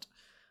stuff, but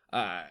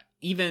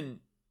even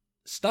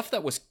stuff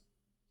that was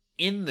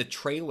in the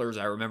trailers,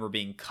 I remember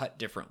being cut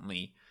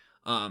differently.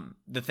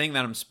 The thing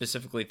that I'm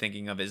specifically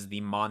thinking of is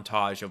the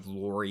montage of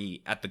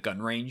Laurie at the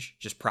gun range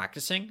just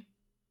practicing.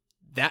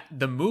 That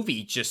the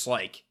movie just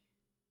like,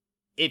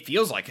 it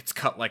feels like it's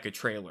cut like a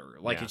trailer.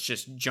 Like it's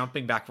just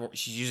jumping back.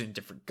 She's using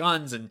different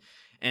guns and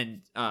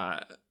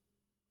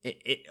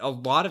a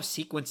lot of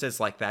sequences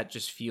like that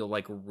just feel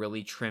like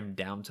really trimmed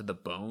down to the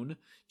bone,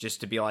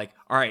 just to be like,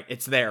 all right,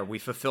 it's there. We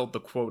fulfilled the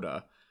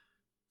quota.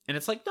 And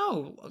it's like,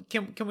 no,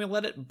 can we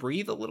let it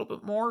breathe a little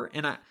bit more?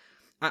 And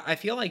I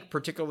feel like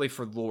particularly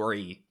for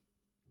Laurie,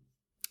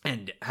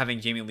 and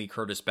having Jamie Lee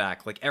Curtis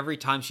back, like every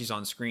time she's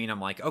on screen,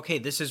 I'm like, okay,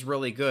 this is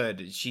really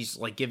good. She's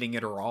like giving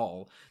it her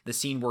all. The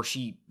scene where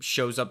she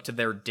shows up to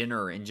their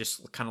dinner and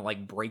just kind of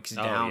like breaks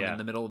down in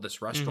the middle of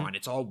this restaurant.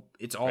 Mm-hmm.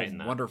 It's all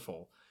right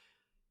wonderful.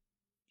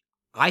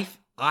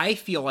 I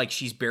feel like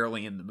she's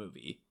barely in the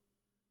movie.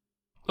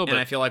 And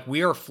I feel like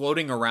we are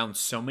floating around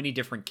so many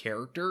different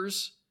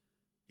characters.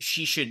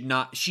 She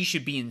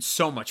should be in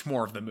so much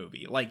more of the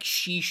movie. Like,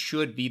 she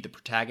should be the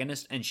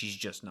protagonist, and she's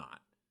just not.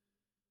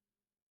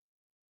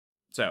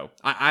 So,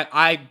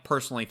 I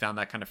personally found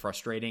that kind of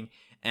frustrating,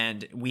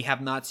 and we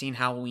have not seen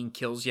Halloween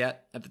Kills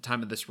yet at the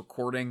time of this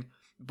recording,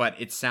 but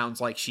it sounds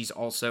like she's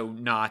also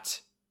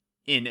not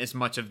in as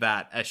much of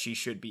that as she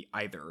should be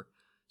either.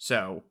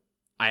 So,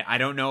 I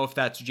don't know if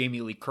that's Jamie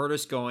Lee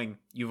Curtis going,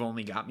 you've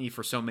only got me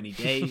for so many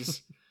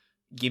days,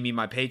 give me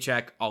my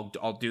paycheck,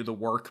 I'll do the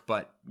work,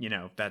 but, you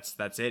know, that's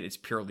it, it's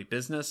purely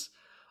business,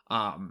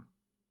 or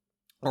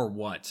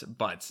what,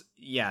 but,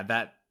 yeah,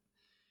 that...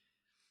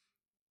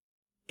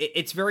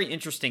 It's very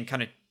interesting,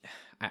 kind of.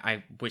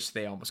 I wish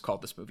they almost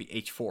called this movie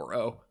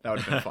H2O. That would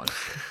have been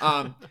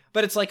fun.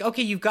 But it's like,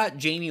 okay, you've got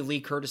Jamie Lee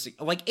Curtis.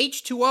 Like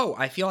H2O,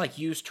 I feel like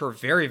used her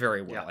very,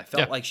 very well. Yeah. I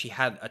felt like she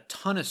had a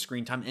ton of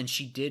screen time, and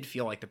she did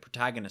feel like the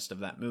protagonist of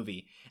that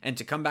movie. And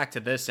to come back to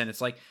this, and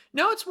it's like,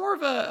 no, it's more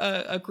of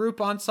a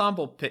group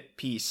ensemble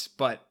piece.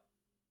 But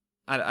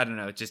I don't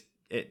know,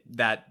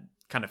 that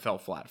kind of fell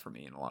flat for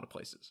me in a lot of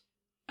places.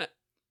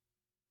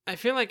 I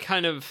feel like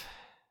kind of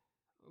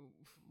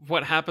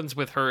what happens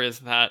with her is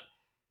that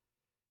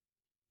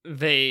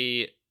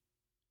they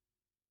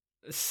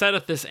set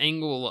up this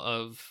angle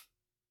of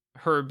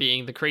her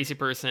being the crazy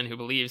person who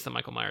believes that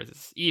Michael Myers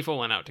is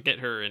evil and out to get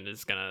her and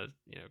is gonna,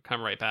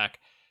 come right back.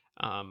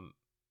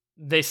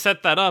 They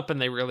set that up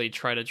and they really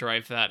try to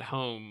drive that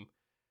home,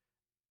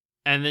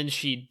 and then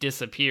she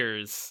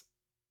disappears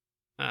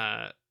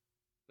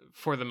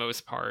for the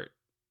most part.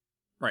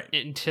 Right.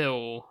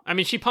 Until, I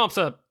mean, she pops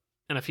up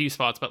in a few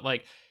spots, but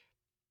like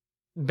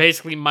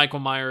basically Michael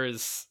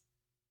Myers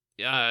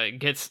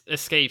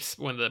escapes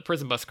when the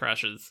prison bus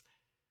crashes,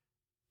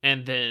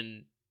 and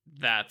then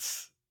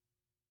that's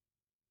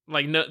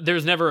like, no,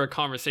 there's never a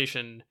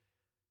conversation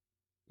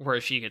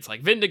where she gets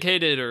like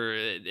vindicated, or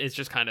it's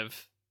just kind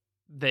of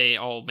they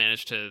all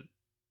manage to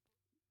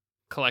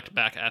collect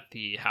back at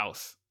the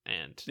house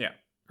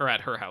or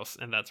at her house,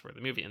 and that's where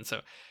the movie ends.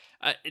 So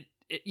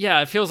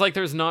it feels like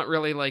there's not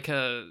really like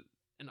an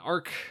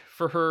arc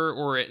for her,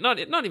 or not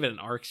even an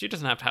arc. She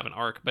doesn't have to have an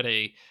arc, but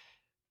a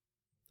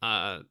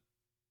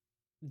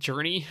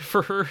journey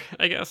for her,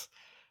 I guess.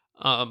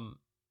 And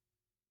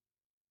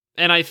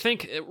I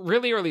think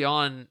really early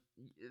on,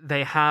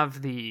 they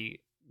have the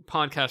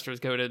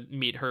podcasters go to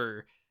meet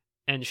her,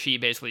 and she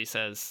basically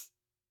says,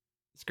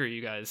 "Screw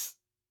you guys.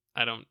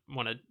 I don't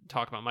want to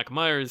talk about Michael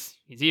Myers.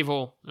 He's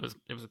evil.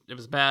 It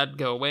was bad.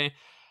 Go away."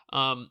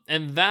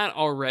 And that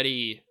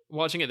already,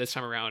 watching it this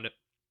time around,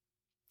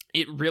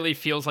 it really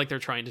feels like they're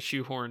trying to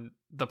shoehorn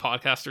the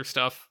podcaster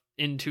stuff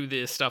into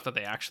the stuff that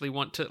they actually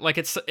want to. Like,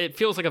 it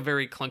feels like a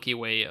very clunky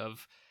way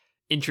of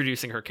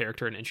introducing her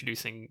character and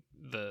introducing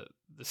the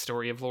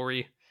story of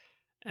Laurie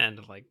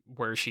and like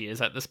where she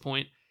is at this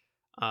point.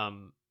 I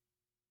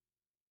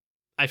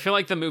feel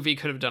like the movie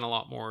could have done a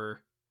lot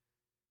more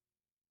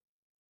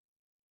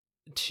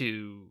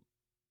to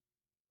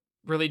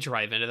really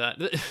drive into that.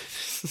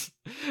 This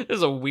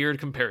is a weird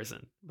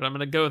comparison, but I'm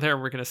going to go there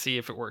and we're going to see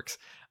if it works.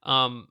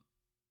 I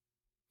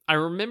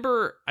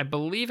remember, I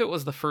believe it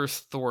was the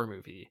first Thor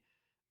movie,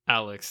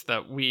 Alex,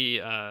 that we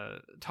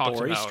talked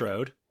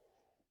about.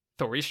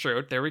 Laurie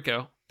Strode. There we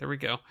go.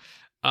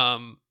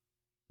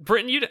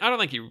 Britton, I don't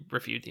think you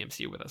reviewed the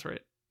MCU with us,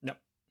 right? No.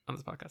 On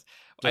this podcast.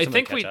 Just I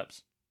think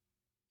catch-ups.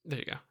 There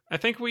you go. I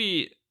think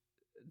we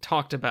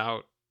talked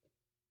about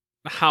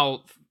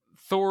how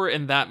Thor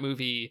in that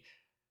movie,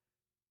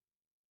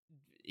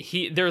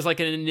 there's like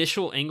an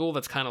initial angle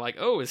that's kind of like,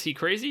 oh, is he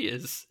crazy?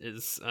 Is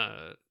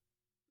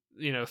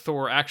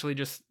Thor actually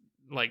just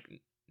like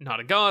not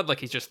a god? Like,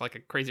 he's just like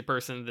a crazy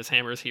person. This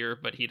hammer's here,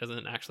 but he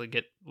doesn't actually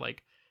get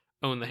like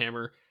own the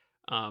hammer.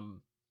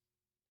 And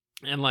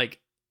like,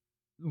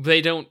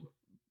 they don't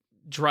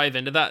drive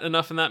into that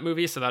enough in that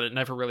movie so that it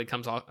never really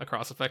comes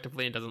across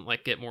effectively and doesn't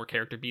like get more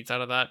character beats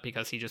out of that,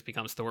 because he just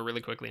becomes Thor really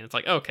quickly. And it's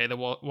like, okay, then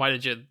why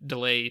did you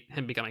delay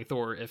him becoming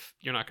Thor if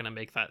you're not going to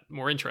make that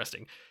more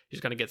interesting? He's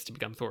going to get to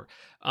become Thor.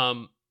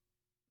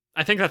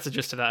 I think that's the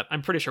gist of that.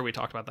 I'm pretty sure we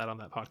talked about that on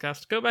that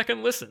podcast. Go back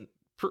and listen.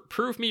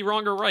 Prove me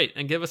wrong or right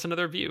and give us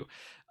another view.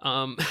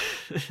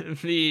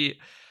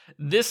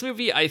 This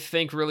movie, I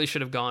think, really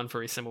should have gone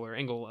for a similar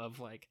angle of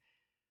like,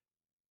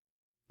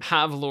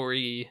 have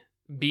Laurie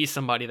be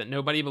somebody that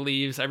nobody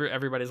believes.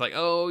 Everybody's like,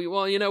 oh,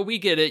 well, we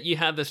get it. You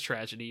had this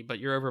tragedy, but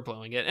you're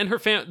overblowing it. And her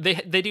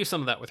they do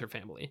some of that with her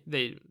family.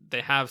 They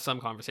have some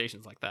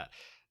conversations like that.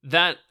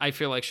 That I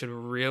feel like should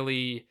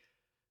really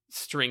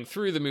string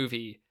through the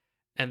movie,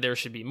 and there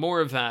should be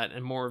more of that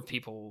and more of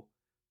people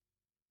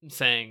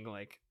saying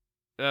like,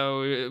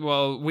 oh,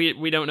 well,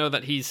 we don't know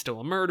that he's still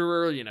a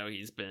murderer. You know,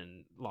 he's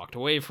been locked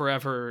away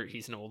forever.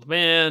 He's an old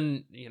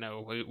man. You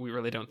know, we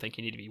really don't think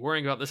you need to be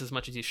worrying about this as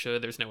much as you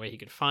should. There's no way he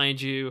could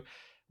find you.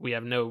 We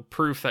have no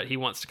proof that he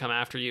wants to come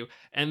after you.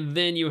 And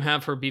then you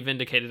have her be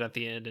vindicated at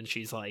the end, and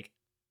she's like,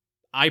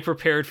 I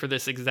prepared for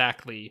this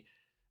exactly.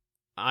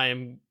 I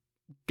am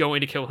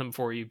going to kill him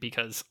for you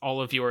because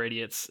all of you are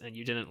idiots and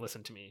you didn't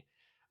listen to me.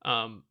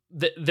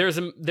 There's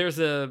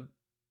a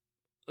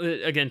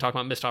again, talking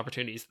about missed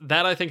opportunities,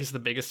 that I think is the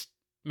biggest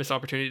missed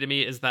opportunity to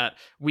me, is that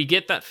we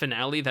get that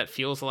finale that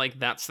feels like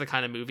that's the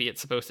kind of movie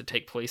it's supposed to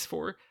take place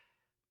for,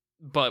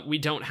 but we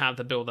don't have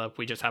the build up.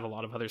 We just have a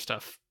lot of other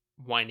stuff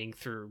winding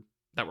through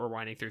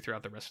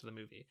throughout the rest of the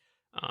movie.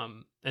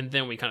 And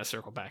then we kind of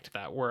circle back to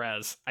that.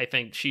 Whereas I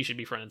think she should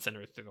be front and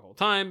center through the whole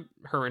time,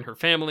 her and her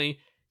family.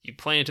 You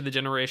play into the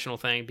generational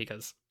thing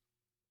because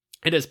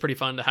it is pretty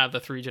fun to have the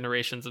 3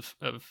 generations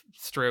of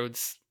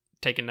Strodes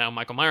taking down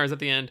Michael Myers at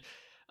the end.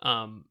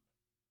 I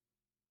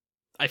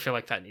feel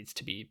like that needs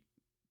to be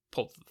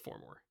pulled to the fore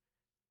more.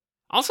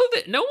 Also,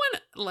 that no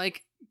one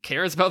like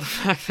cares about the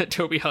fact that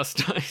Toby Huss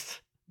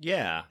dies.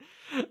 Yeah.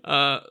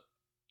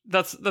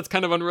 That's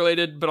kind of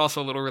unrelated, but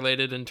also a little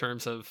related in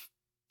terms of,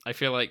 I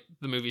feel like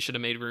the movie should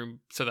have made room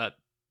so that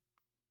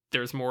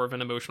there's more of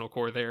an emotional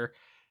core there.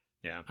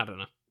 Yeah. I don't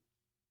know.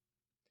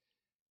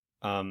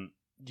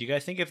 Do you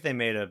guys think if they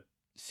made a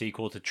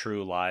sequel to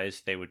True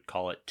Lies, they would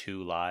call it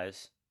Two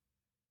Lies?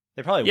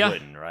 They probably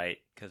wouldn't, right?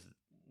 Because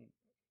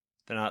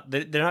they're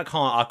not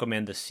calling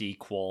Aquaman the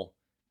sequel.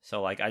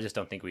 So like, I just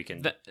don't think we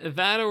can.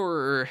 That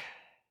or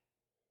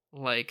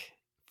like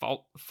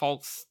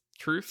false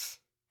truths.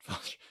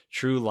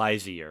 True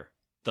Liesier.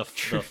 The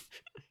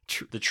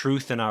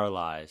truth in our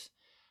lies.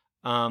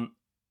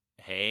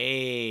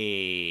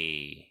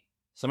 Hey,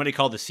 somebody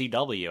called the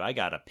CW. I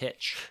got a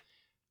pitch.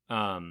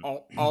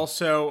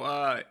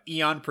 Also,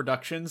 Eon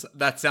Productions.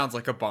 That sounds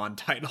like a Bond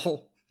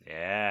title.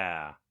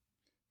 Yeah,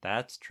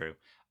 that's true.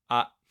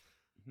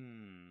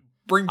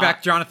 Bring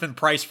back Jonathan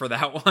Pryce for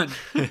that one.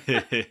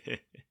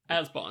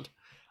 As Bond.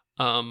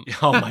 Oh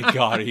my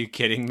god, are you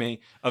kidding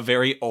me? A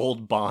very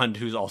old Bond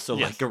who's also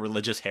like a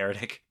religious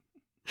heretic.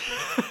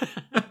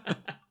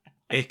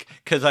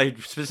 Because I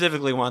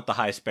specifically want the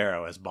High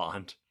Sparrow as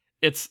Bond.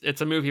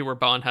 It's a movie where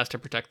Bond has to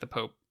protect the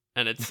Pope,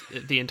 and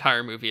the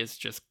entire movie is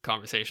just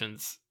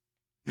conversations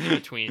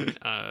between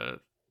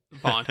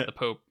Bond and the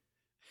Pope,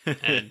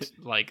 and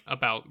like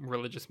about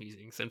religious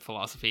musings and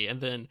philosophy.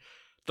 And then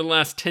the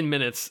last 10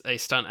 minutes, a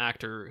stunt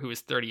actor who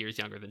is 30 years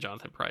younger than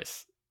Jonathan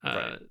Pryce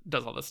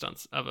does all the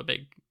stunts of a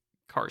big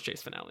car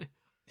chase finale.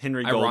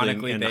 Henry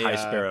Golding in High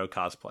Sparrow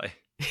cosplay.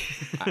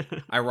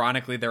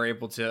 Ironically, they're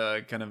able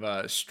to kind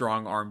of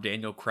strong arm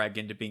Daniel Craig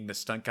into being the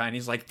stunt guy, and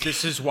he's like,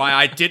 "This is why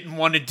I didn't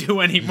want to do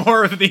any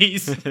more of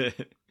these."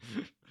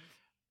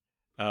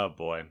 Oh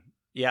boy,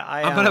 yeah,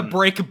 I'm gonna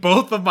break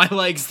both of my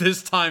legs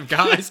this time,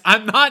 guys.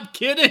 I'm not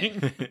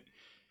kidding.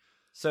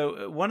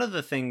 So one of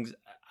the things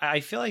I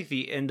feel like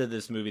the end of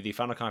this movie, the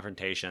final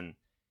confrontation,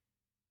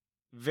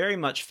 very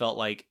much felt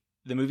like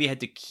the movie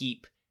had to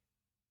keep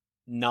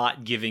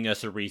not giving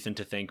us a reason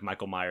to think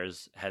Michael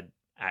Myers had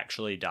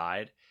actually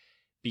died,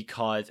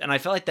 because, and I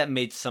felt like that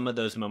made some of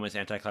those moments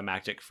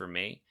anticlimactic for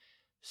me.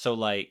 So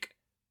like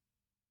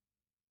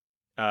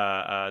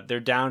they're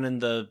down in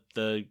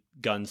the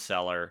gun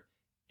cellar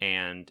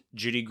and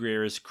Judy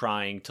Greer is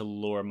crying to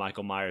lure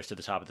Michael Myers to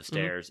the top of the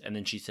stairs, and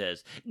then she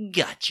says,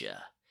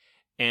 "Gotcha,"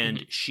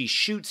 and she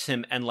shoots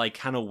him and like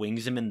kind of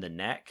wings him in the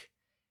neck,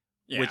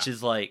 which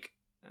is like,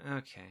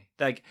 okay,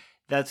 like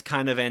that's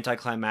kind of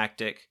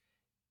anticlimactic.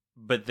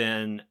 But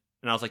then,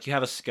 and I was like, you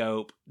have a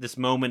scope. This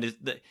moment is,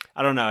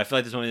 I don't know. I feel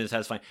like this moment is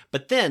satisfying.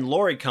 But then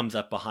Laurie comes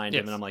up behind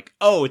him, and I'm like,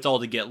 oh, it's all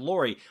to get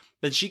Laurie.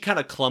 But she kind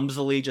of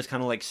clumsily just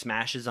kind of like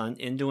smashes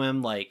into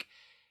him. Like,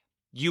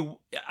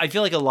 I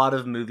feel like a lot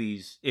of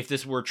movies, if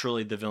this were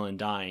truly the villain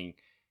dying,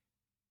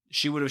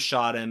 she would have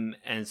shot him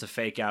and it's a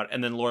fake out.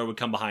 And then Laurie would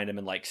come behind him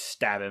and like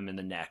stab him in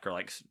the neck or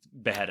like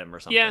behead him or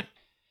something. Yeah.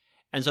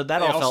 And so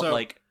that all felt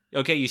like,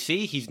 okay, you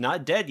see, he's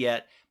not dead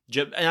yet.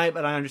 But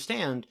I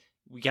understand.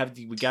 We got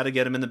to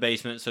get him in the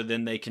basement so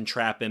then they can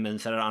trap him and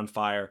set it on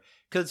fire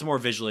because it's more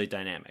visually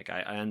dynamic.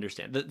 I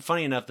understand.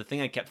 Funny enough, the thing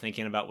I kept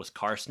thinking about was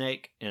Car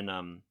Snake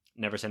in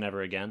Never Say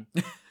Never Again,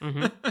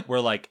 where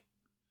like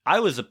I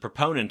was a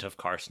proponent of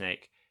Car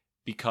Snake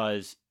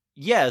because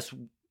yes,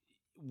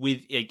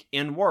 with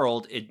in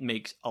world it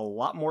makes a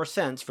lot more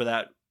sense for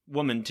that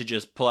woman to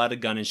just pull out a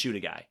gun and shoot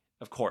a guy,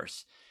 of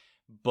course,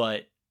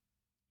 but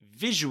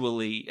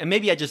visually, and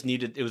maybe I just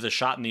needed, it was a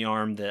shot in the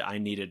arm that I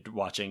needed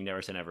watching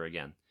Never Say Never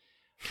Again.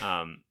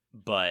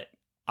 But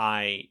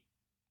I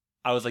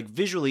was like,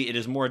 visually it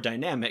is more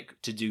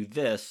dynamic to do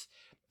this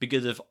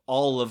because of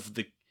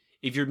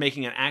if you're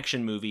making an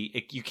action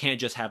movie, you can't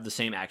just have the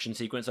same action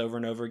sequence over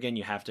and over again.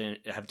 You have to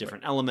have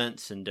different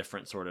elements and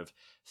different sort of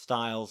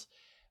styles.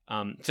 So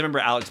I remember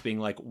Alex being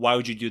like, why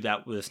would you do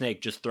that with a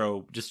snake? Just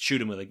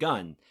shoot him with a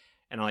gun.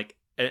 And I'm like,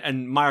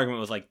 and my argument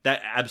was like,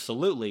 that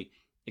absolutely,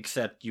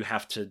 except you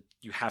have to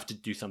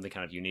do something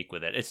kind of unique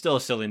with it. It's still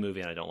a silly movie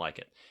and I don't like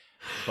it.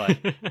 But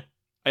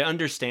I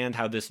understand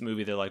how this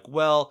movie, they're like,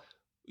 well,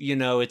 you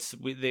know,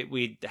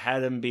 we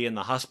had him be in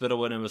the hospital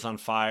when it was on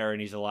fire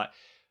and he's alive.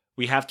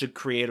 We have to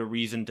create a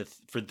reason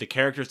for the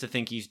characters to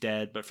think he's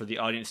dead, but for the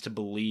audience to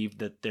believe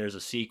that there's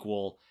a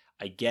sequel.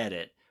 I get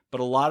it.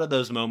 But a lot of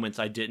those moments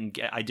I didn't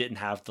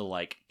have the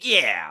like,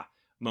 yeah,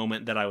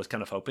 moment that I was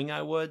kind of hoping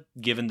I would,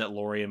 given that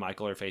Laurie and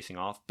Michael are facing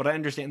off. But I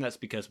understand that's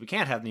because we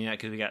can't have them yet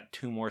because we got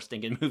 2 more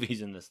stinking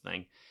movies in this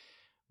thing.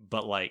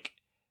 But like,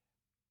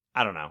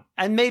 I don't know.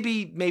 And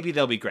maybe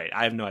they'll be great.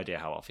 I have no idea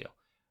how I'll feel.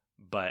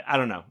 But I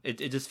don't know.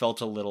 It just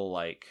felt a little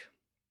like,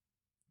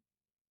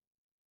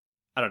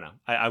 I don't know.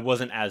 I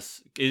wasn't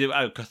as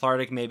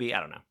cathartic, maybe.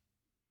 I don't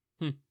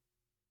know.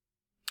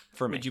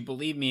 For me. Would you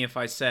believe me if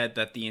I said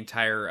that the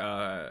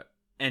entire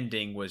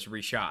ending was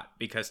reshot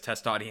because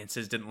test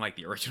audiences didn't like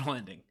the original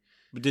ending?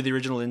 But did the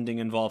original ending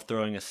involve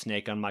throwing a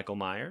snake on Michael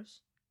Myers?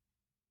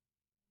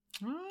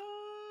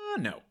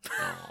 No.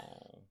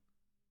 Oh.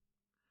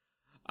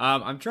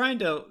 I'm trying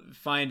to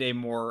find a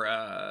more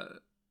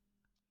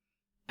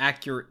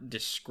accurate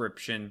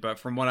description, but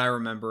from what I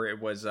remember, it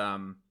was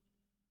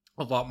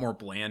a lot more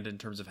bland in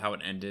terms of how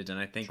it ended, and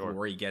I think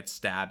Laurie gets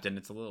stabbed, and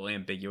it's a little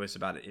ambiguous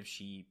about it if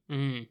she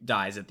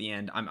dies at the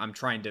end. I'm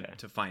trying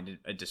to find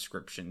a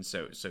description,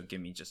 so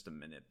give me just a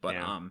minute. But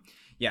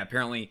yeah,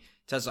 apparently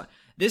Tesla.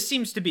 This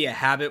seems to be a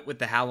habit with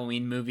the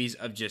Halloween movies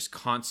of just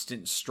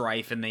constant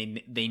strife, and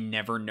they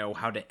never know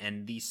how to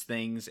end these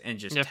things, and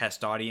just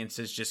test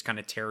audiences just kind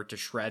of tear it to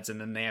shreds,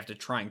 and then they have to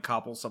try and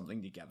cobble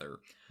something together.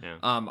 Yeah.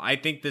 I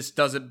think this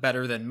does it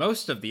better than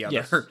most of the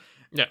other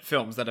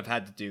films that have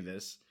had to do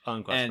this.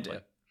 Unquestionably.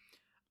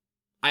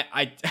 And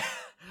I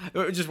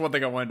just one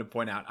thing I wanted to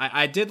point out.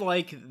 I did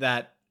like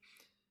that.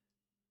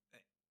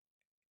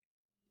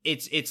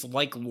 It's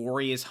like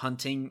Laurie is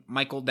hunting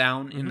Michael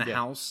down in the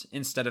house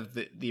instead of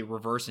the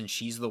reverse, and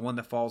she's the one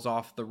that falls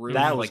off the roof.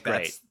 That was like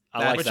great.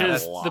 Which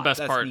is the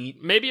best part,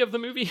 maybe, of the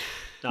movie.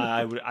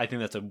 I think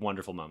that's a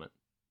wonderful moment.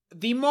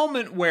 The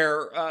moment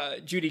where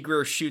Judy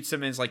Greer shoots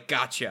him and is like,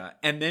 gotcha,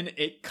 and then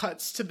it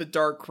cuts to the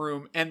dark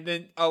room, and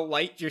then a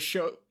light just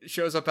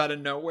shows up out of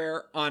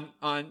nowhere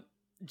on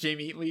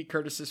Jamie Lee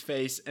Curtis's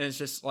face, and it's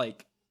just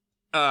like,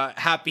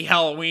 happy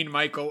Halloween,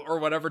 Michael, or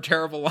whatever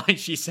terrible line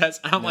she says.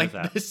 I'm like,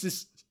 this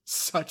is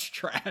such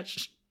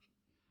trash.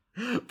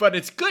 But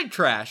it's good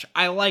trash.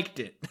 I liked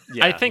it.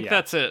 Yeah, I think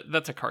that's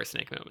a car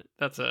snake moment.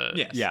 That's a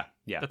yes.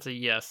 Yeah. That's a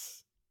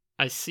yes.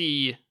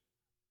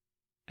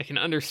 I can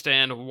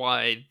understand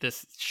why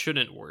this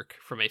shouldn't work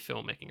from a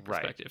filmmaking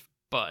perspective,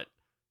 but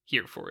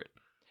here for it.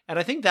 And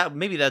I think that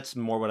maybe that's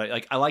more what I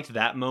like. I liked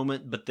that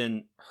moment, but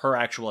then her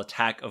actual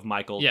attack of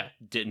Michael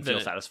didn't feel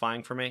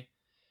satisfying for me.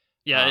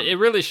 Yeah, it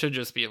really should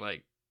just be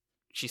like,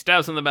 she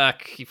stabs him in the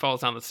back, he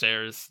falls down the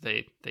stairs,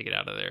 they get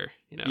out of there,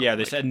 you know. Yeah,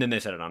 and then they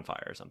set it on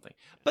fire or something.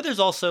 But there's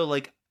also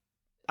like,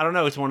 I don't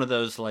know, it's one of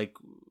those like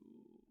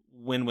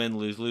win-win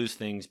lose-lose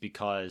things,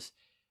 because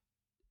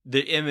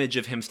the image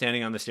of him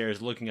standing on the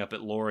stairs looking up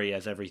at Laurie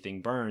as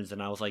everything burns,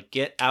 and I was like,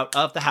 get out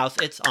of the house,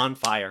 it's on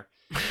fire.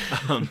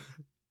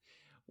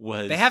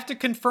 They have to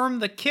confirm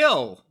the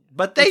kill.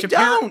 But they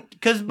don't,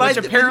 because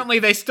apparently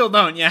they still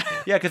don't. Yeah,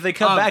 because they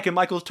come back and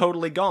Michael's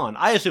totally gone.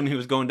 I assume he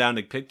was going down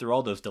to pick through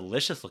all those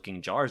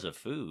delicious-looking jars of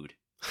food.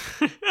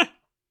 How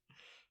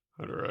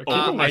do I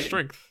keep my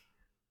strength?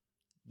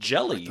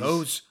 Jellies.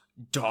 Those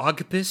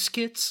dog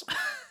biscuits.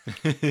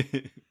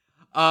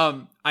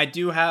 I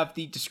do have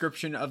the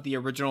description of the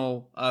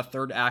original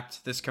third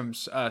act. This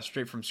comes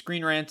straight from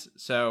Screen Rant,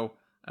 so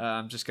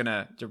I'm just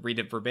gonna read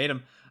it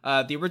verbatim.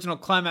 The original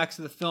climax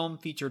of the film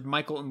featured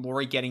Michael and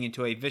Laurie getting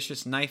into a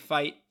vicious knife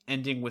fight,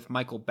 ending with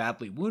Michael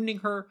badly wounding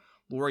her.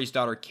 Laurie's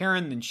daughter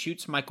Karen then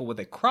shoots Michael with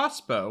a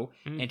crossbow,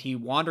 and he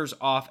wanders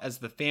off as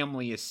the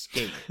family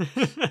escape,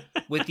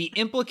 with the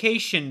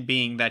implication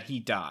being that he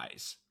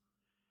dies.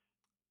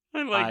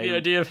 I like the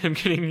idea of him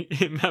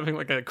having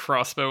like a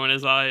crossbow in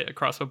his eye, a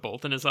crossbow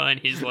bolt in his eye, and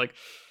he's like,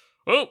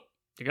 "Oh,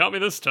 you got me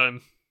this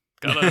time.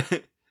 Gonna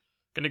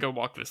go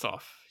walk this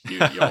off.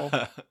 You'll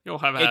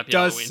have a happy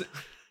Halloween."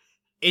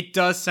 It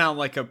does sound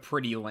like a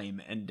pretty lame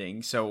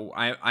ending, so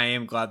I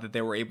am glad that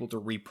they were able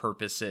to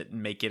repurpose it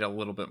and make it a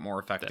little bit more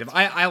effective.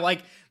 I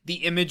like the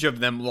image of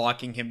them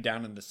locking him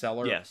down in the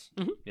cellar. Yes.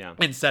 Mm-hmm. Yeah.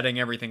 And setting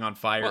everything on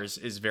fire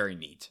is very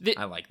neat.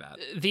 I like that.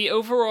 The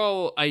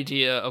overall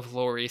idea of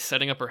Laurie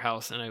setting up her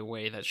house in a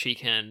way that she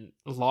can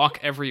lock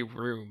every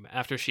room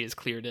after she has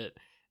cleared it,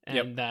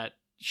 and that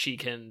she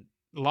can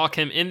lock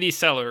him in the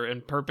cellar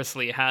and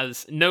purposely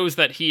knows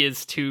that he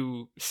is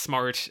too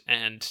smart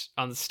and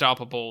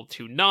unstoppable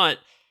to not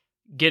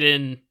get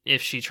in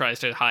if she tries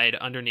to hide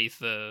underneath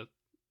the,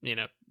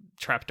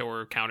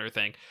 trapdoor counter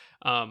thing.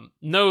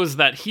 Knows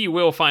that he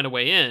will find a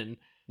way in.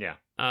 Yeah.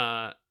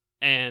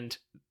 And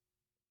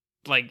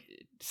like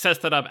sets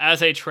that up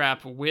as a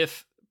trap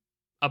with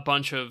a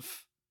bunch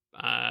of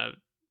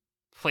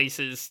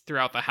places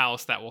throughout the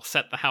house that will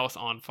set the house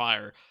on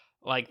fire.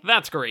 Like,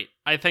 that's great.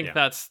 I think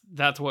that's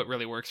what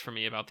really works for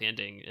me about the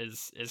ending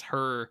is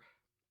her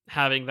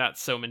having that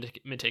so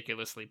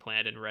meticulously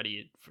planned and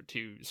ready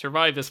to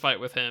survive this fight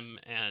with him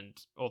and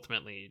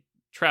ultimately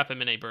trap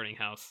him in a burning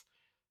house,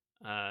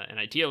 and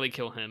ideally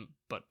kill him,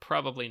 but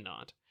probably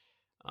not.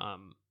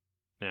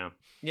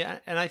 Yeah,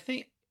 and I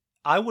think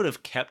I would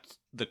have kept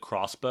the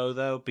crossbow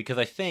though, because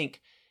I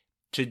think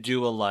to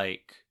do a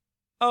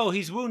oh,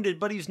 he's wounded,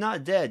 but he's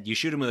not dead. You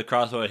shoot him with a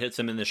crossbow, it hits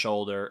him in the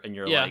shoulder, and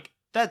you're like,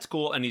 that's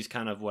cool, and he's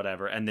kind of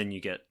whatever, and then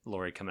you get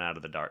Laurie coming out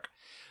of the dark.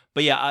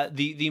 But yeah,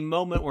 the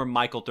moment where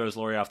Michael throws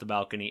Laurie off the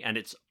balcony, and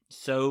it's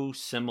so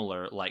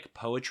similar, like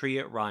poetry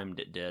it rhymed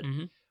it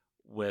did,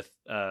 with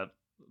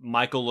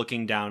Michael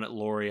looking down at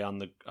Laurie on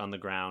the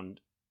ground,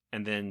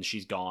 and then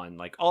she's gone.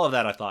 Like all of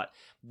that, I thought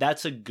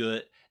that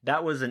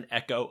was an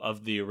echo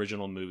of the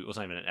original movie. It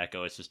wasn't even an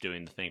echo; it's just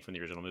doing the thing from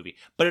the original movie,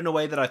 but in a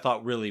way that I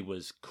thought really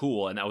was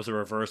cool, and that was a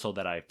reversal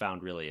that I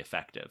found really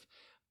effective.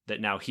 That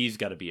now he's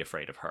got to be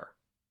afraid of her.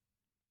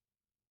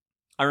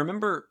 I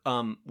remember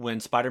when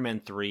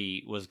Spider-Man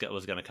 3 was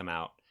going to come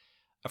out,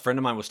 a friend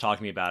of mine was talking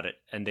to me about it,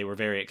 and they were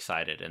very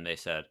excited, and they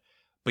said,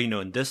 but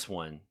in this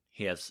one,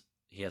 he has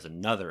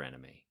another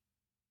enemy,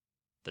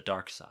 the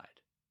dark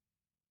side,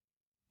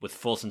 with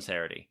full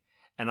sincerity.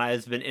 And I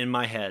has been in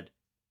my head,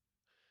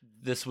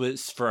 this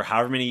was for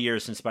however many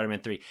years since Spider-Man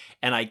 3,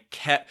 and I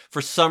kept,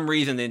 for some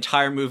reason, the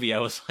entire movie, I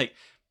was like,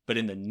 but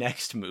in the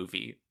next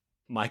movie,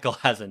 Michael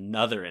has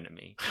another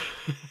enemy,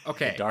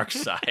 okay, the dark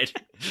side.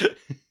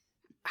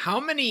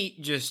 How many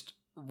just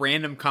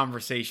random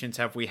conversations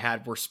have we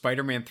had where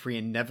Spider-Man 3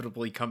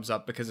 inevitably comes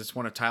up because it's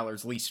one of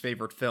Tyler's least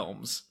favorite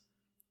films?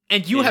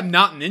 And you have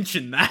not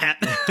mentioned that.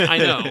 I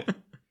know.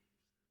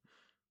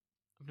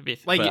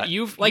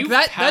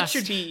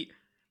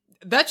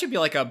 That should be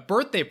like a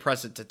birthday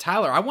present to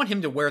Tyler. I want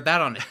him to wear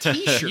that on a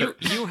t-shirt.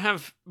 You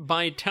have,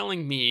 by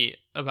telling me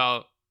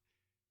about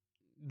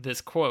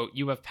this quote,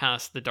 you have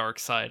passed the dark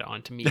side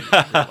onto me in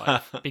real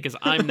life, because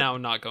I'm now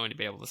not going to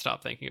be able to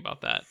stop thinking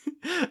about that.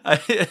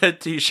 A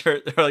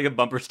t-shirt or like a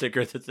bumper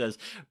sticker that says,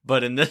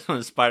 but in this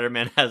one,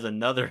 Spider-Man has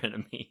another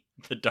enemy,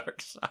 the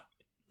dark side.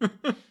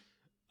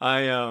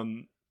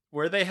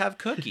 Where they have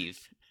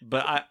cookies,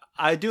 but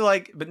I do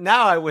like, but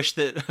now I wish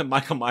that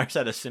Michael Myers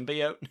had a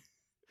symbiote.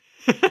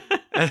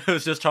 And it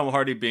was just Tom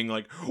Hardy being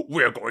like,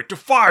 we're going to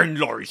find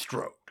Laurie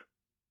Strode.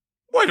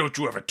 Why don't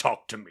you ever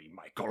talk to me,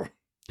 Michael?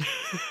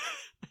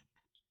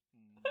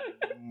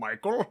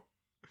 Michael?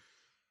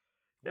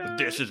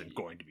 This isn't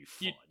going to be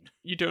fun.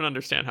 You don't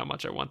understand how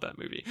much I want that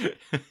movie.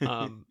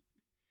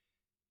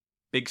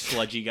 Big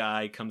sludgy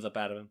guy comes up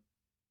out of him.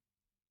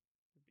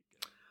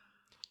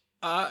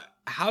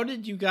 How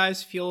did you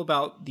guys feel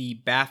about the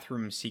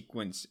bathroom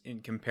sequence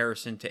in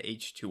comparison to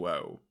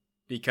H2O?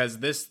 Because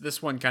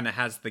this one kind of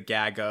has the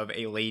gag of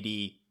a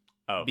lady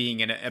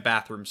being in a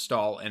bathroom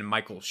stall and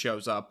Michael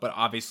shows up, but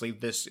obviously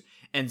this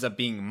ends up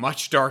being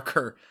much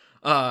darker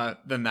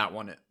than that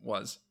one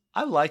was.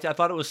 I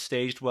thought it was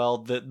staged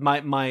well.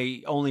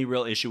 My only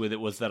real issue with it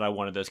was that I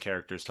wanted those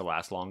characters to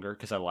last longer,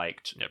 because I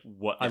liked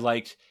I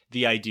liked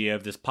the idea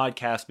of this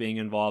podcast being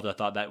involved. I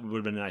thought that would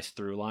have been a nice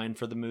through line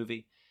for the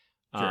movie.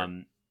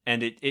 Sure.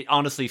 And it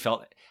honestly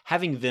felt,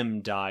 having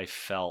them die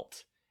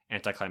felt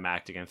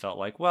anticlimactic and felt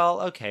like,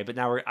 well, okay, but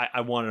now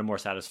I wanted a more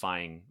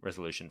satisfying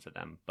resolution for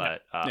them.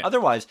 But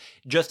otherwise,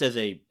 just as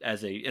a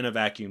in a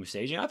vacuum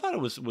staging, I thought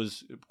it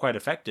was quite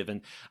effective,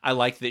 and I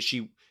liked that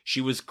she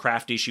was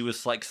crafty. She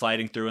was like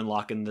sliding through and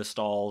locking the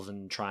stalls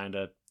and trying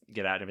to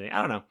get out and everything. I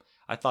don't know.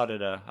 I thought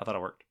it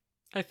worked.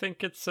 I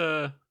think it's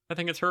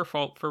her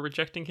fault for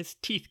rejecting his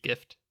teeth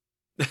gift.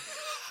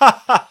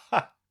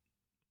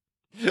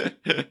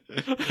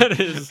 That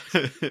is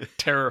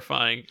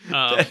terrifying.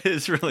 That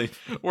is really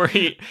where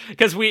he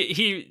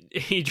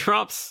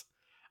drops.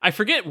 I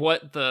forget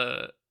what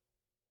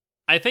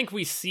I think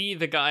we see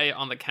the guy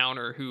on the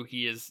counter who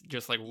he is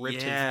just like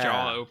ripped his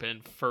jaw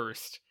open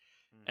first,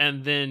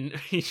 and then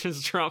he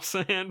just drops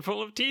a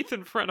handful of teeth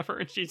in front of her,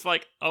 and she's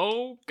like,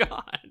 "Oh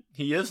God!"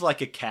 He is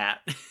like a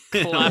cat.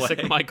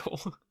 Classic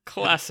Michael.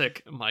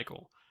 Classic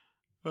Michael.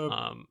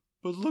 But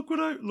look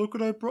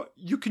what I brought.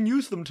 You can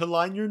use them to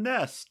line your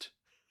nest.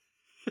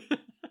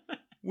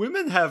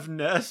 Women have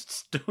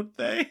nests, don't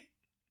they?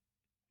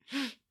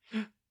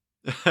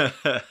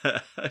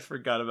 I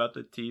forgot about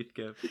the teeth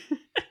gift. That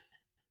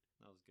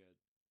was good.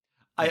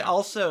 I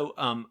also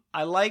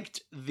I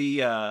liked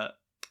the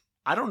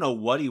I don't know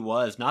what he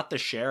was, not the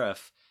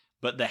sheriff,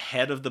 but the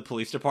head of the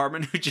police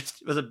department, who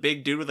just was a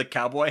big dude with a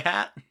cowboy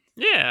hat.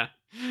 Yeah.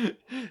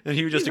 And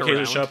he would just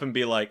occasionally show up and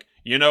be like,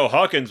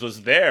 Hawkins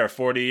was there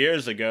 40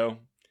 years ago.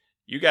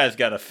 You guys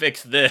gotta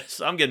fix this.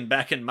 I'm getting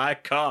back in my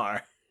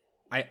car.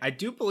 I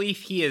do believe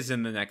he is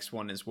in the next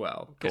one as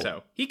well. Cool.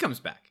 So he comes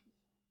back.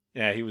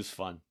 Yeah, he was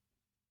fun.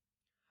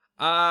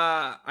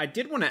 I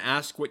did want to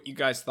ask what you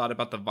guys thought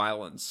about the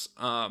violence.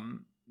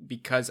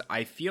 Because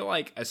I feel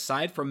like,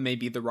 aside from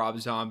maybe the Rob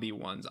Zombie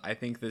ones, I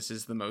think this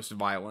is the most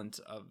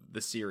violent of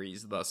the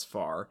series thus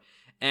far.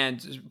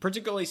 And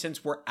particularly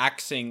since we're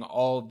axing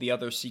all of the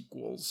other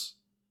sequels,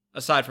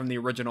 aside from the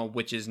original,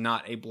 which is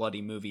not a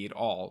bloody movie at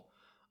all.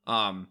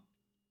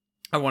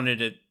 I wanted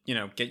to,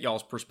 get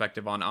y'all's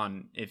perspective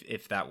on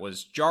if that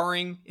was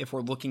jarring, if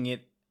we're looking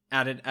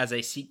at it as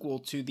a sequel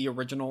to the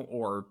original,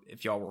 or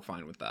if y'all were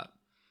fine with that.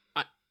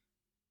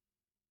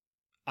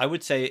 I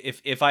would say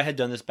if I had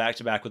done this back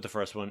to back with the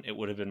first one, it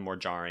would have been more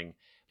jarring.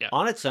 Yeah.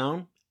 On its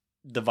own,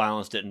 the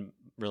violence didn't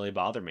really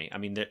bother me. I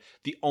mean,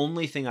 the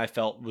only thing I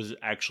felt was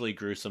actually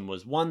gruesome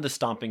was, one, the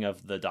stomping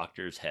of the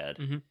doctor's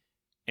head,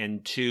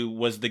 and two,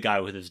 was the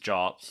guy with his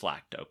jaw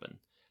slacked open.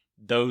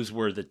 Those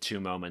were the two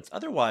moments.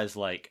 Otherwise,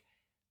 like,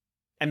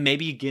 and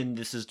maybe again,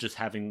 this is just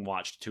having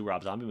watched 2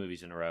 Rob Zombie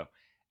movies in a row,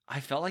 I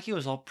felt like it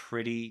was all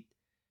pretty,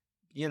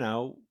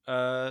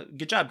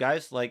 good job,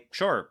 guys. Like,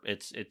 sure,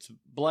 it's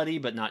bloody,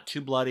 but not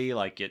too bloody.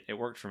 Like, it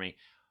worked for me.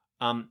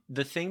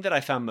 The thing that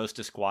I found most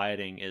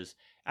disquieting is,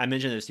 I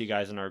mentioned this to you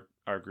guys in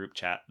our group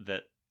chat,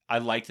 that I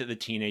liked that the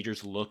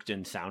teenagers looked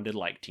and sounded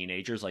like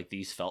teenagers. Like,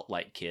 these felt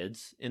like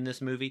kids in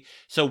this movie.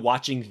 So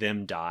watching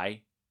them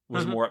die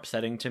was more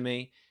upsetting to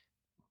me.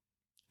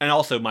 And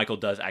also, Michael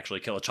does actually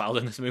kill a child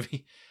in this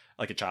movie,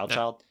 like a child.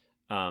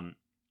 But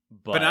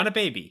not a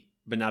baby.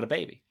 But not a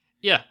baby.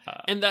 Yeah,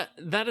 and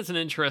that is an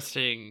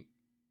interesting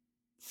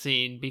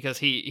scene, because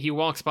he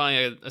walks by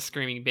a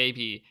screaming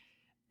baby,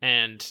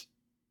 and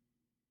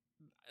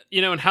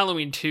in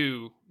Halloween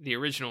 2, the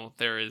original,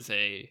 there is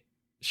a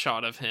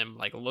shot of him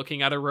like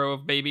looking at a row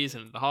of babies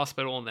in the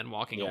hospital and then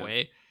walking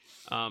away.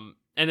 And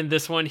in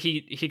this one,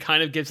 he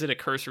kind of gives it a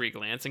cursory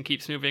glance and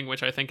keeps moving,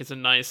 which I think is a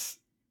nice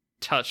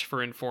touch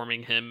for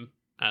informing him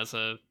as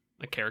a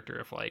character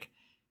of like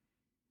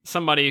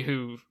somebody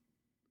who,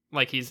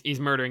 like, he's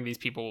murdering these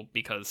people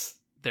because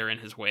they're in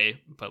his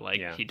way, but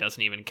like he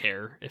doesn't even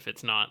care if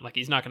it's not, like,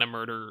 he's not going to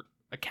murder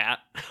a cat.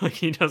 Like,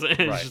 he doesn't.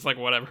 It's just like,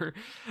 whatever.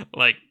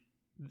 Like,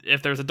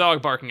 if there's a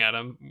dog barking at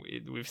him,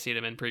 we've seen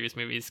him in previous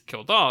movies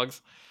kill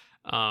dogs.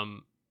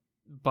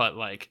 But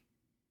like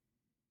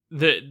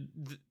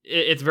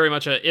it's very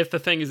much a, if the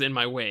thing is in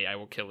my way, I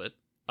will kill it.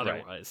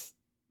 Otherwise,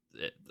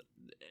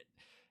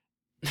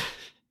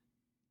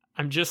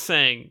 I'm just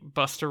saying,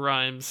 Busta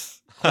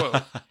Rhymes'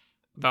 quote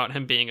about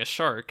him being a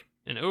shark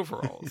in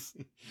overalls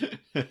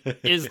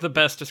is the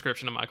best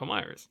description of Michael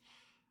Myers.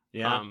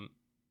 Yeah.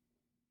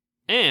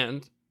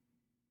 And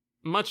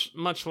much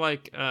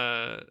like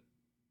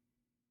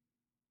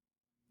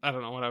I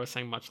don't know what I was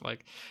saying, much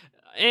like,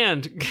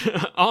 and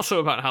also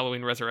about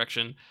Halloween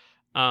Resurrection,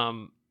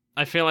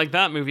 I feel like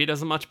that movie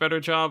does a much better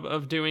job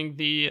of doing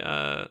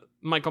the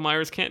Michael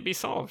Myers can't be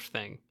solved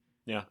thing.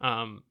 Yeah.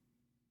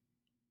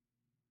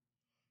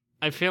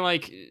 I feel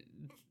like,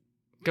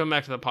 going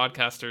back to the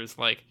podcasters,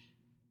 like,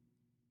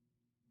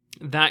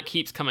 that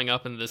keeps coming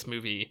up in this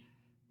movie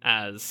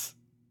as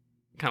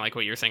kind of like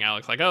what you're saying,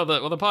 Alex. Like,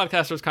 the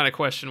podcasters kind of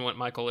question what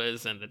Michael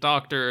is, and the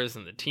doctors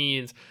and the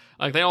teens,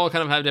 like, they all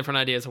kind of have different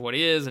ideas of what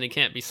he is, and he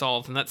can't be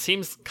solved. And that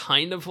seems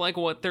kind of like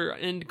what their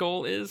end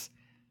goal is.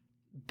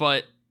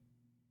 But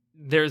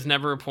there's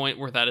never a point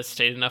where that is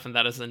stated enough, and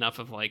that is enough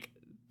of like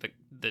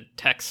the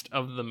text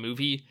of the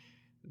movie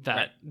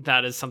that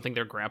is something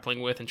they're grappling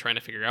with and trying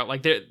to figure out.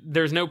 Like,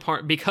 there's no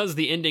part, because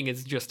the ending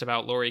is just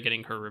about Laurie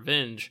getting her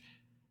revenge,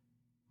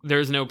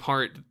 there's no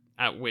part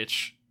at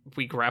which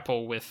we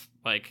grapple with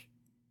like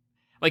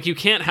you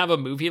can't have a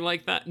movie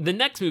like that. The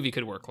next movie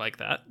could work like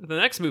that. The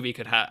next movie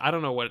could have, I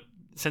don't know what,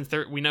 since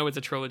we know it's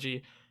a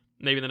trilogy,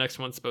 maybe the next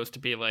one's supposed to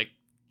be like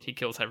he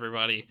kills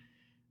everybody,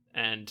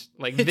 and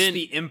like it's then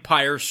the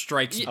Empire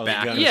Strikes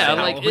Back. Yeah,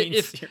 like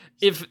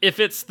if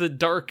it's the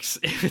dark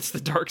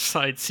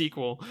side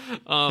sequel,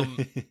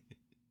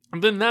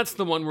 then that's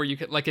the one where you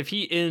could, like, if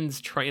he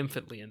ends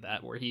triumphantly in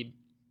that, where he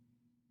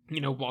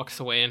walks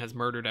away and has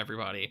murdered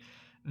everybody,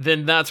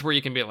 then that's where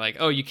you can be like,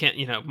 oh, you can't,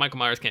 Michael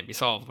Myers can't be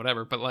solved,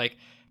 whatever. But like,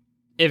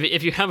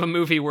 if you have a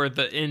movie where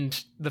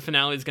the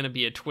finale is going to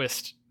be a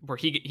twist where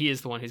he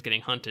is the one who's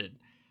getting hunted,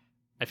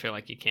 I feel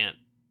like you can't.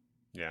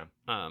 Yeah.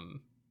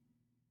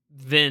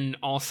 Then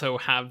also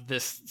have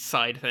this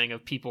side thing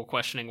of people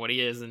questioning what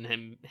he is, and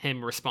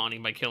him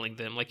responding by killing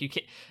them. Like, you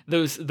can't.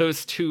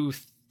 Those two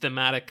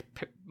thematic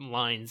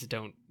lines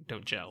don't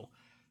gel.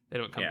 They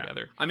don't come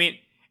together. I mean,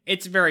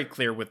 it's very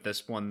clear with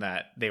this one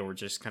that they were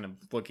just kind of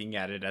looking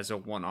at it as a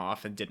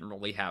one-off and didn't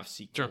really have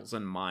sequels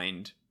in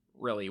mind,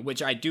 really,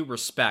 which I do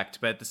respect,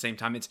 but at the same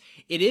time,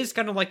 it is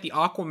kind of like the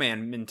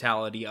Aquaman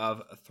mentality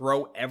of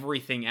throw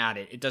everything at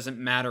it. It doesn't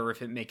matter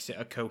if it makes it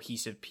a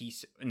cohesive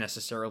piece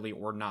necessarily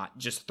or not.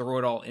 Just throw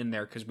it all in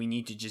there, because we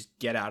need to just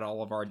get out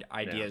all of our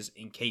ideas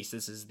in case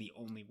this is the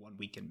only one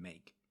we can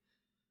make.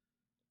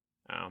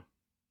 Oh.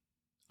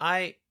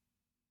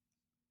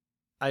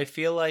 I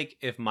feel like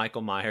if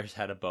Michael Myers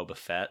had a Boba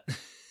Fett,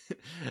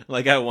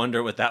 like, I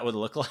wonder what that would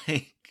look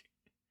like.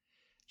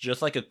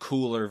 Just like a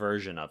cooler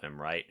version of him,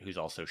 right? Who's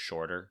also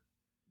shorter.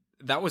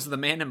 That was the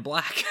Man in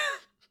Black.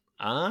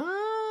 Yeah.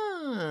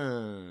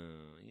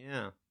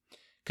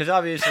 Because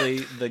obviously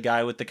the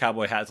guy with the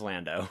cowboy hat's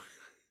Lando.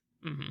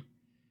 Mm-hmm.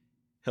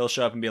 He'll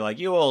show up and be like,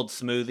 "You old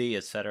smoothie,"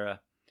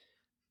 etc.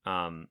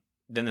 Then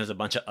there's a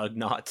bunch of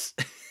Ugnaughts.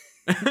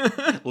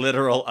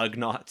 Literal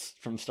Ugnaughts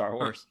from Star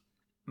Wars.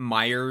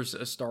 Myers,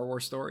 a Star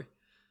Wars story.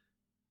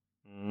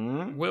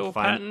 Will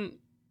Patton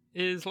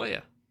is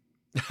Leia.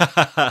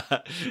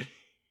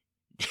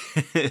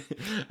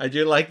 I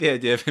do like the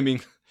idea of him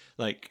being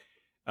like,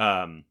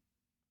 I don't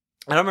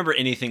remember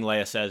anything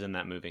Leia says in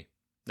that movie.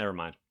 Never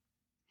mind.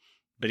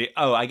 But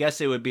I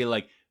guess it would be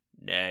like,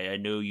 nah, I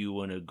know you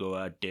want to go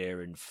out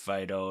there and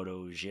fight all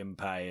those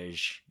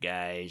Empires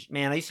guys.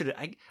 Man, I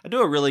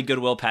do a really good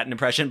Will Patton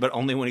impression, but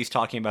only when he's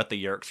talking about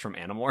the Yeerks from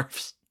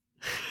Animorphs.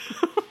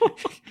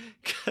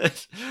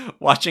 Because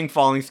watching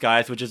Falling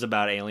Skies, which is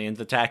about aliens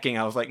attacking,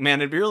 I was like,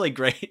 man, it'd be really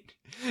great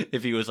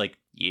if he was like,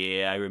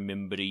 yeah, I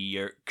remember the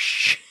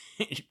Yeerks.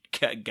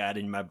 Got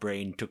in my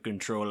brain, took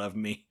control of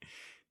me.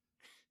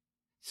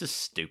 It's just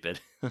stupid.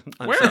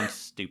 On some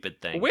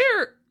stupid thing.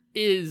 Where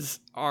is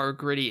our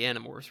gritty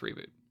Animorphs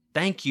reboot?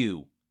 Thank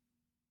you.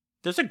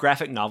 There's a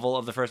graphic novel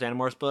of the first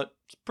Animorphs book.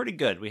 It's pretty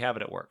good. We have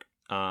it at work.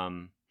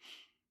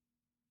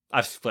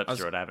 I've flipped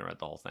through it. I haven't read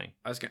the whole thing.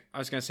 I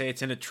was gonna say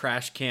it's in a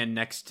trash can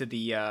next to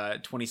the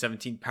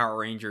 2017 Power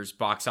Rangers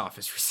box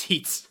office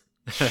receipts.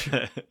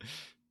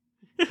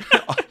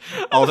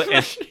 all the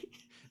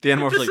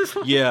Animorphs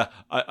like, yeah,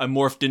 I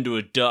morphed into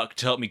a duck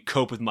to help me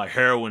cope with my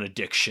heroin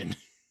addiction.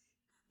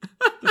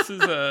 This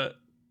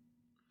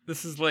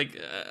is like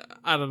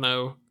I don't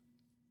know.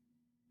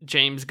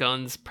 James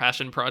Gunn's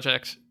passion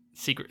project,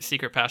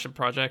 secret passion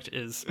project,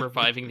 is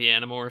reviving the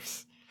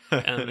Animorphs,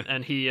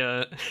 and he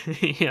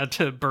had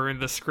to burn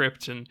the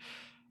script and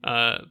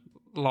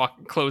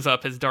close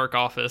up his dark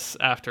office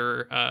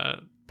after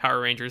Power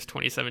Rangers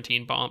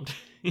 2017 bombed.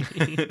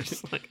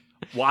 Just like,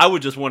 well, I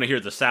would just want to hear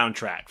the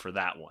soundtrack for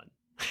that one,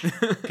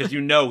 because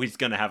he's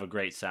going to have a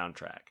great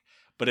soundtrack.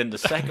 But in the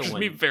second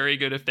one, it'd be very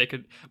good if they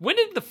could. When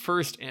did the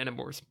first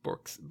Animorphs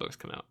books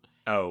come out?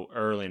 Oh,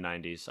 early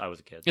 90s. I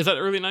was a kid. Is that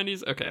early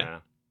 90s? Okay.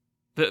 Yeah.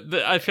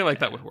 I feel like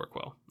that would work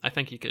well. I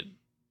think he could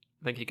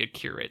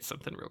curate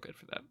something real good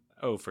for that.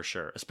 Oh, for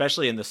sure.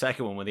 Especially in the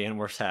second one when the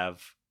Animorphs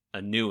have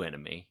a new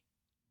enemy.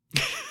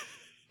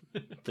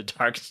 The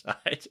dark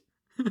side.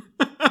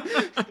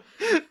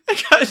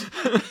 Guys,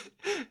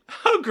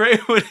 how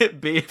great would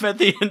it be if at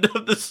the end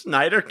of the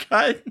Snyder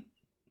Cut,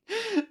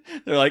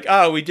 they're like,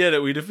 oh, we did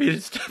it. We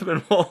defeated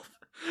Steppenwolf.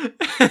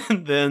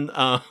 And then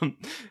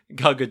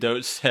Gal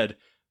Gadot said,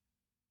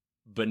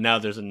 but now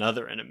there's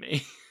another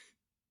enemy.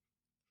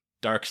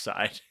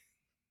 Darkseid.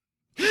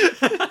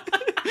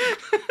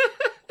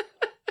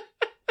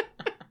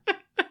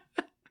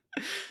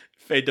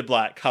 Fade to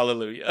black.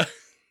 Hallelujah.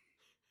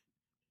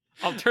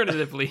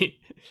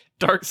 Alternatively,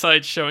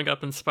 Darkseid showing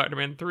up in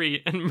Spider-Man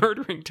 3 and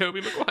murdering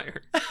Tobey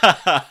Maguire.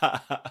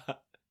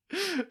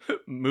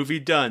 Movie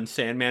done.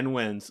 Sandman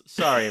wins.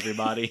 Sorry,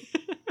 everybody.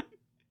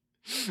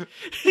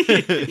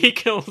 he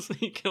kills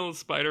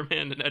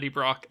Spider-Man and Eddie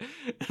Brock,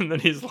 and then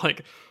he's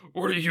like,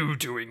 "What are you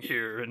doing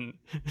here?" And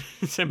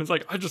Sandman's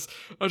like, "I just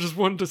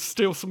wanted to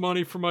steal some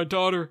money for my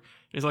daughter." And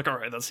he's like, "All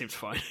right, that seems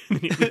fine." And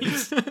he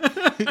leaves.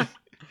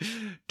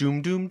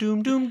 Doom doom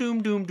doom doom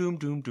doom doom doom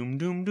doom doom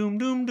doom doom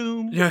doom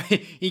doom. You know,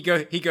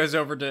 he goes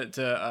over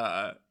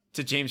to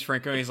James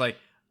Franco. And he's like,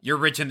 "You're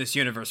rich in this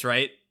universe,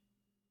 right?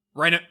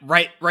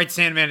 Write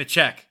Sandman a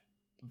check.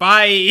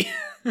 Bye."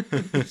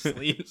 Just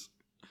leaves.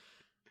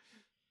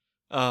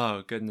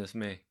 Oh, goodness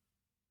me.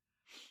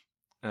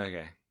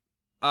 Okay.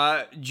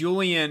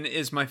 Julian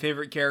is my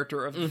favorite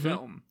character of the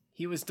film.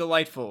 He was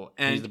delightful,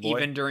 and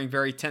even during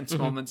very tense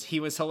moments,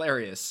 he was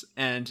hilarious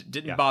and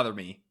didn't bother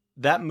me.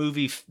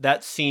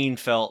 That scene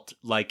felt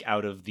like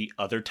out of the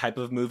other type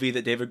of movie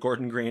that David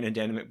Gordon Green and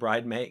Danny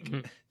McBride make,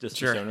 just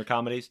the stoner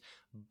comedies.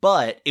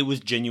 But it was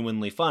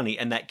genuinely funny,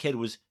 and that kid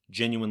was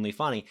genuinely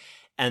funny.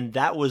 And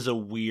that was a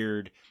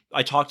weird...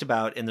 I talked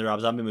about in the Rob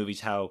Zombie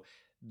movies how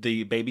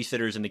the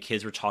babysitters and the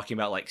kids were talking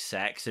about like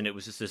sex, and it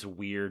was just this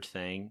weird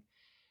thing.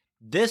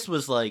 This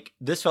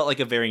felt like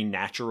a very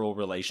natural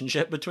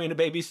relationship between a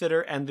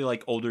babysitter and the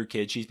like older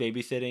kid she's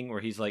babysitting, where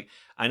he's like,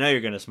 I know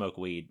you're going to smoke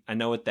weed. I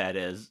know what that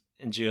is.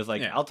 And she was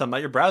like, I'll tell them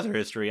about your browser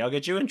history. I'll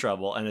get you in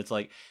trouble. And it's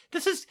like,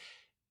 this is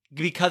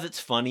because it's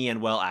funny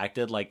and well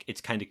acted. Like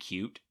it's kind of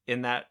cute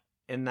in that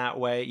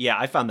way. Yeah.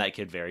 I found that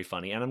kid very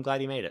funny, and I'm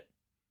glad he made it.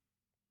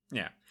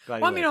 Yeah.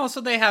 Well, I mean,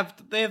 also they have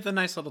the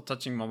nice little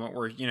touching moment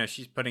where, you know,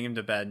 she's putting him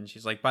to bed and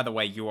she's like, by the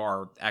way, you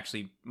are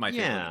actually my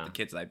favorite of the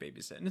kids that I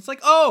babysit. And it's like,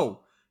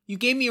 oh, you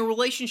gave me a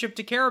relationship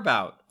to care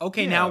about.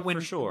 Okay, now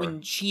when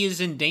she is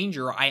in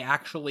danger,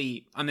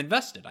 I'm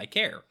invested. I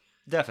care.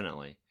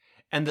 Definitely.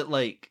 And that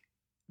like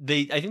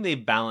I think they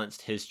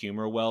balanced his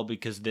humor well,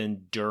 because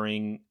then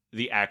during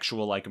the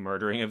actual like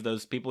murdering of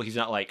those people, he's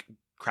not like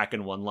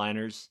cracking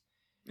one-liners.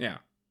 Yeah.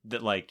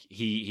 That like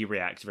he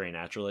reacts very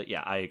naturally.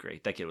 Yeah, I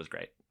agree. That kid was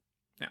great.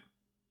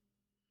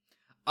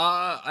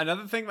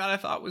 Another thing that I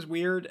thought was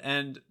weird,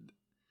 and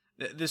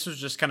this was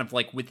just kind of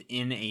like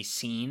within a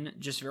scene,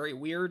 just very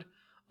weird.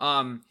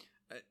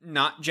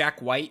 Not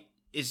Jack White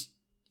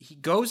he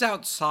goes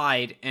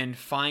outside and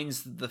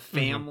finds the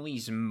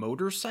family's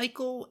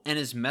motorcycle and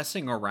is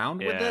messing around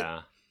with it.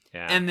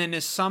 Yeah. And then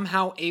is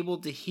somehow able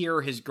to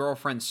hear his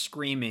girlfriend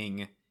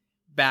screaming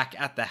back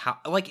at the house.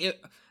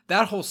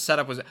 That whole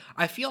setup was,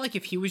 I feel like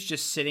if he was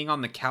just sitting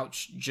on the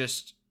couch,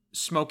 just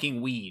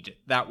smoking weed,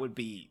 that would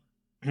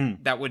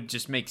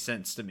just make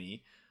sense to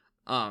me.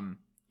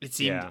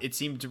 It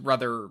seemed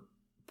rather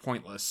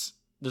pointless.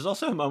 There's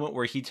also a moment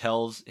where he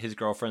tells his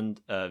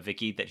girlfriend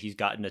Vicky that he's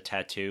gotten a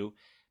tattoo,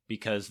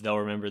 because they'll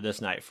remember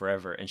this night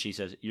forever. And she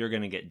says, you're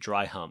going to get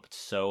dry humped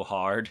so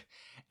hard.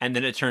 And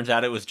then it turns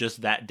out it was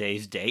just that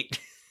day's date.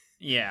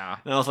 Yeah.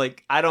 And I was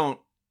like, I don't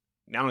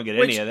get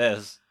any of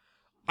this.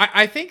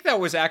 I think that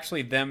was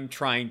actually them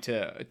trying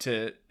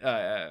to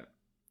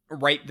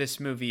write this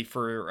movie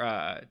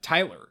for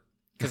Tyler.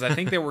 Because I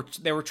think they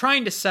were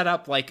trying to set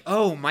up like,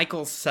 oh,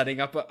 Michael's setting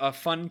up a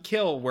fun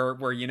kill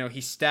where you know,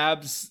 he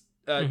stabs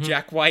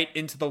Jack White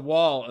into the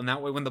wall, and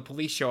that way when the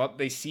police show up,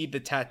 they see the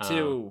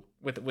tattoo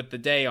with the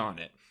day on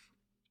it.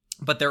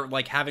 But they're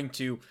like having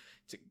to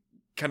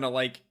kind of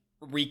like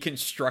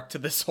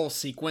reconstruct this whole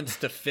sequence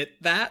to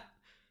fit that.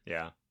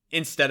 Yeah.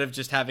 Instead of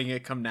just having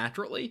it come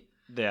naturally.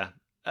 Yeah.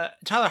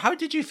 Tyler, how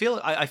did you feel?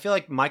 I feel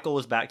like Michael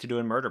was back to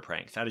doing murder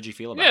pranks. How did you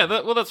feel about it?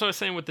 Yeah, well, that's what I was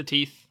saying with the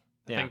teeth.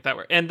 I think that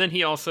worked. And then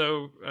he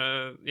also,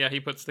 he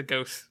puts the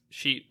ghost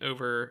sheet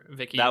over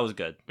Vicky. That was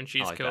good. When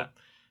she's killed.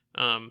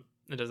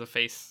 It does a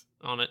face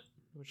on it,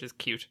 which is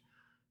cute.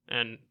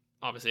 And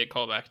obviously a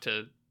callback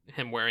to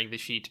him wearing the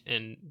sheet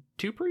in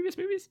 2 previous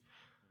movies.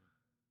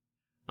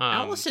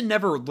 Allison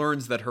never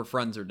learns that her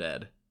friends are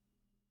dead.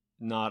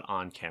 Not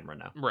on camera,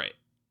 no. Right.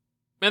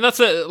 And that's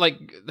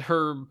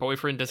her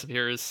boyfriend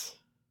disappears.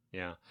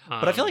 Yeah.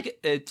 But I feel like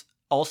it's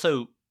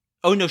also...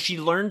 Oh, no, she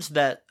learns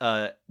that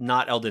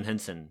not Eldon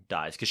Henson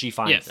dies because she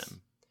finds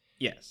him.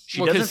 Yes.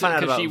 She doesn't find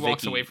out about she Vicky.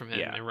 walks away from him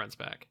and runs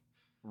back.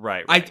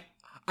 Right.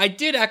 I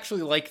did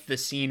actually like the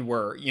scene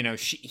where, you know,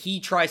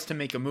 he tries to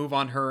make a move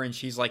on her and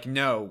she's like,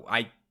 no,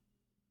 I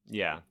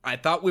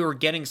thought we were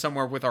getting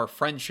somewhere with our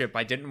friendship.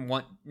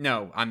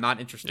 No, I'm not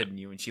interested in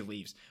you. And she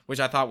leaves, which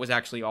I thought was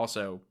actually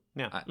also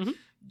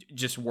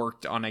just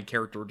worked on a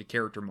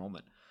character-to-character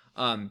moment.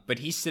 But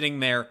he's sitting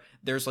there.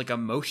 There's like a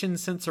motion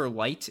sensor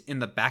light in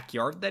the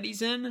backyard that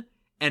he's in.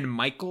 And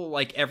Michael,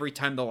 like every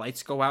time the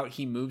lights go out,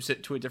 he moves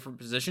it to a different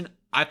position.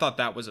 I thought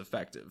that was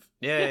effective.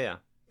 Yeah.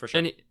 For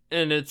sure.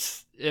 And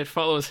it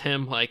follows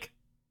him like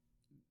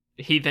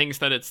he thinks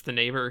that it's the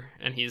neighbor,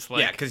 and he's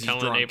like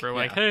telling the neighbor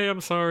like, "Hey, I'm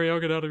sorry,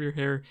 I'll get out of your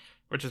hair,"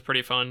 which is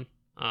pretty fun.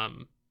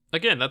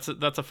 Again, that's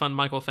a fun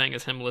Michael thing,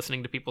 is him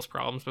listening to people's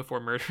problems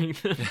before murdering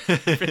them.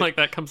 I feel like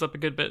that comes up a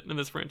good bit in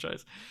this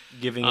franchise.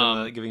 Giving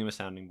him a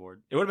sounding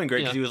board. It would have been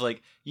great because he was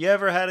like, "You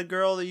ever had a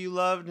girl that you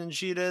loved and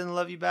she didn't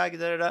love you back?"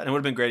 And it would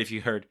have been great if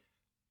you heard,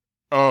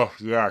 "Oh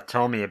yeah,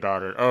 tell me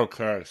about it."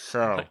 Okay,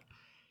 so like,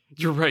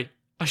 you're right.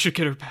 I should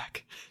get her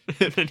back.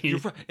 And then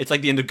it's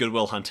like the end of Good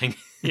Will Hunting.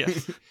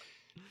 Yes.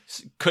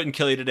 Couldn't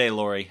kill you today,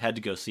 Lori. Had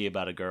to go see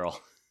about a girl.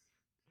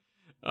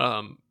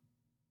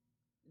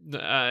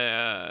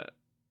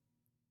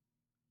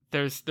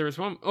 There's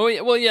one. Oh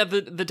yeah, well yeah.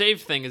 The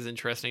Dave thing is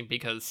interesting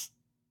because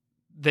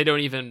they don't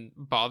even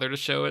bother to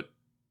show it.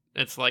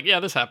 It's like, yeah,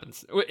 this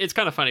happens. It's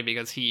kind of funny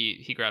because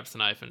he grabs the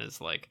knife and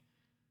is like,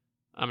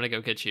 "I'm gonna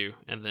go get you,"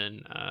 and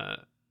then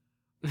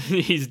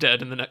he's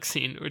dead in the next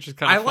scene, which is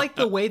kind of. I like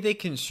the way they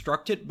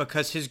construct it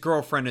because his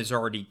girlfriend is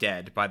already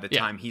dead by the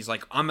time he's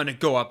like, "I'm gonna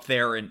go up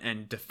there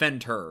and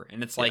defend her,"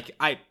 and it's like,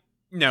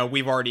 No,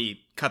 we've already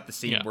cut the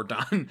scene. Yeah. We're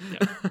done.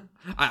 Yeah.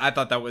 I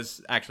thought that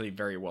was actually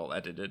very well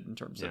edited in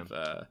terms of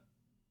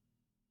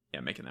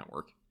making that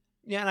work.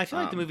 Yeah, and I feel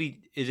like the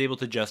movie is able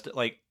to just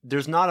like,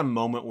 there's not a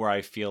moment where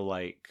I feel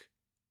like,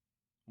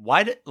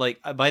 by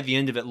the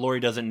end of it, Lori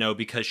doesn't know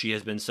because she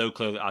has been so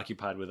clearly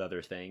occupied with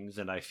other things,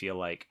 and I feel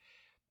like,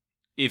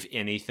 if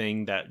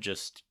anything, that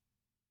just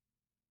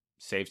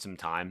saved some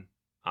time.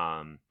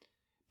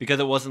 Because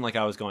it wasn't like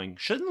I was going,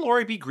 shouldn't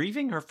Lori be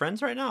grieving her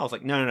friends right now? I was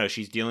like, no,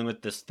 she's dealing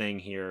with this thing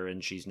here,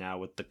 and she's now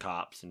with the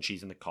cops, and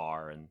she's in the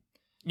car, and...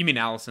 You mean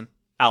Allison?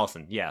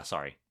 Allison, yeah,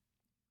 sorry.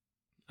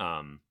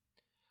 Michael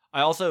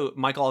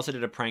also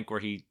did a prank where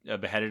he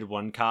beheaded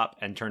one cop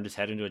and turned his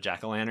head into a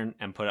jack-o'-lantern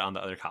and put it on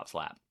the other cop's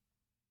lap.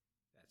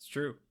 That's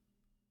true.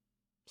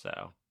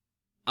 So...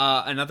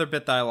 another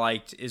bit that I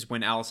liked is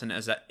when Allison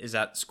is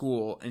at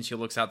school, and she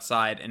looks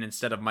outside, and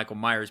instead of Michael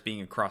Myers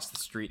being across the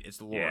street, it's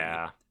Lori.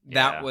 Yeah.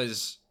 That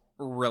was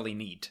really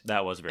neat.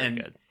 That was very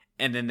good.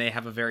 And then they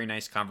have a very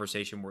nice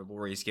conversation where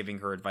Lori is giving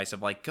her advice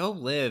of like, go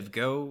live,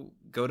 go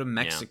to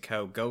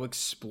Mexico, go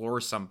explore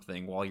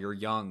something while you're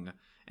young,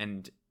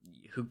 and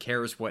who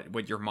cares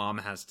what your mom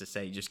has to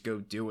say, just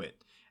go do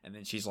it. And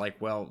then she's like,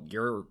 well,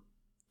 you're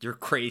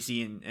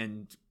crazy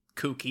and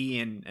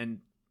kooky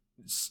and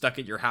stuck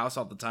at your house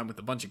all the time with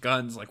a bunch of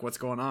guns, like what's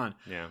going on?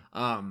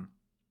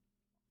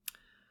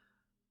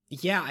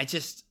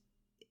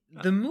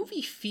 The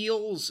movie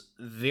feels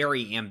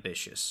very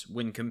ambitious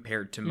when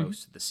compared to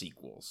most of the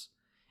sequels,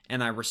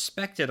 and I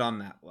respect it on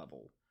that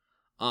level.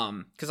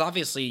 Because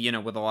obviously, you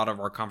know, with a lot of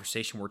our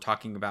conversation, we're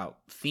talking about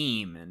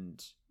theme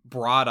and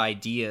broad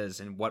ideas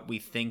and what we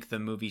think the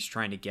movie's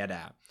trying to get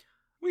at.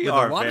 We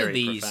are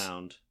very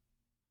profound.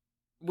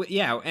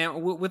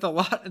 And with a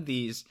lot of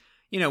these,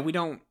 you know, we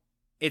don't.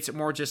 It's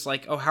more just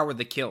like, oh, how are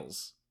the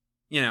kills?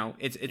 You know,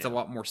 it's a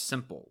lot more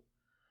simple.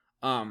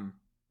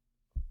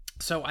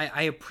 So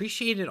I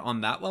appreciate it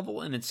on that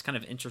level, and it's kind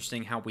of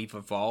interesting how we've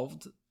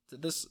evolved to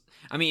this.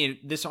 I mean,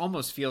 this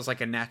almost feels like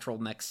a natural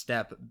next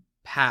step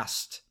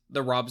past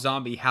the Rob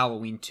Zombie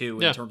Halloween 2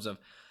 in terms of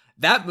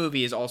That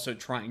movie is also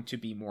trying to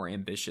be more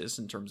ambitious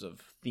in terms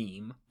of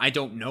theme. I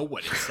don't know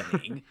what it's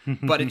saying,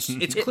 but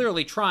it's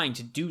clearly trying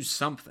to do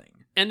something.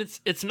 And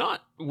it's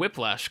not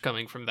whiplash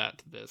coming from that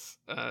to this.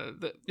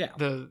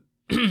 The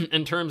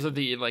in terms of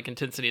the like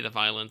intensity of the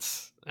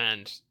violence,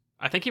 and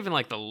I think even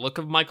like the look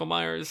of Michael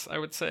Myers, I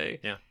would say.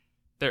 Yeah.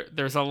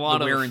 There's a lot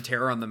the of wear and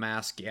tear on the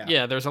mask, yeah.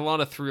 Yeah, there's a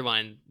lot of through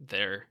line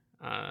there,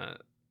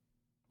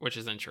 which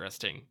is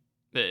interesting.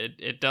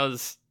 It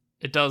does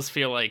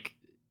feel like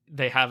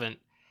they haven't,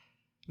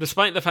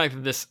 despite the fact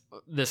that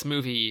this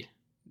movie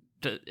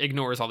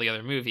ignores all the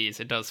other movies,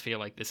 it does feel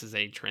like this is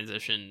a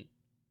transition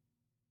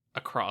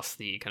across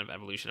the kind of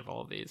evolution of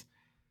all of these.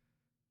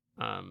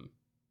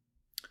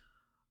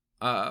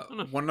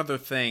 One other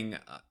thing,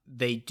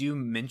 they do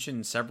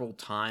mention several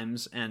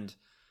times, and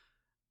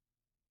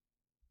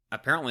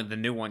apparently the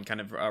new one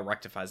kind of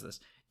rectifies this.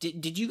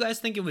 Did you guys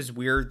think it was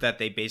weird that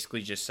they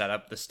basically just set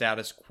up the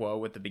status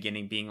quo at the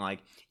beginning, being like,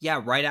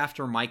 yeah, right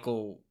after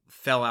Michael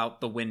fell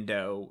out the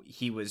window,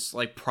 he was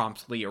like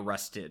promptly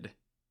arrested?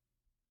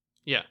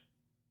 Yeah.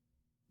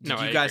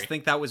 Did you guys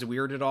think that was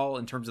weird at all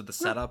in terms of the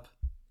setup?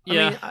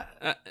 Yeah,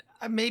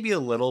 I maybe a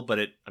little, but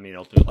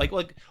ultimately,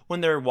 like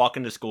when they're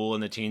walking to school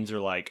and the teens are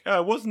like,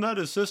 wasn't that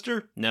his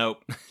sister?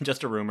 Nope,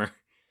 just a rumor.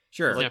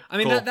 Sure. Yeah, I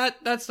mean, cool.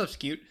 that stuff's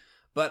cute,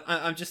 but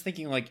I'm just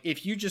thinking, like,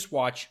 if you just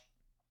watch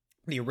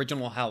the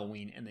original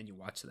Halloween and then you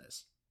watch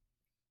this,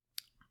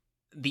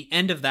 the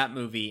end of that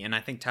movie, and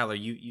I think, Tyler,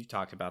 you've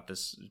talked about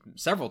this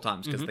several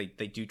times, because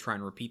they do try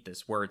and repeat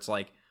this, where it's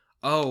like,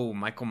 oh,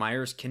 Michael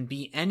Myers can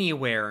be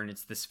anywhere, and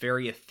it's this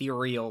very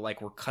ethereal,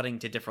 like, we're cutting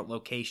to different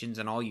locations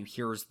and all you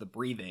hear is the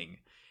breathing.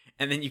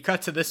 And then you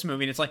cut to this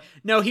movie and it's like,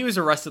 no, he was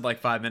arrested like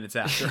 5 minutes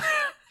after.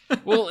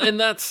 Well, and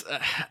that's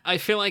I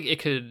feel like it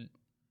could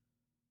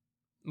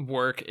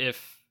work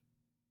if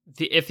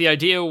the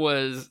idea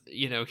was,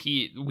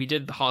 we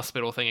did the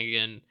hospital thing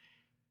again,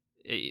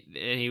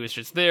 and he was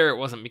just there. It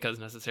wasn't because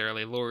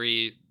necessarily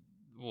Laurie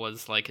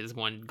was like his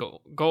one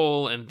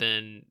goal, and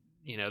then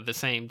the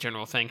same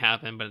general thing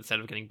happened, but instead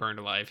of getting burned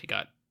alive, he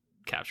got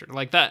captured.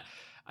 Like that,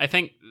 I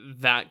think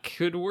that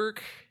could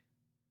work.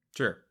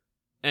 Sure.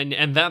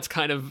 And that's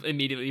kind of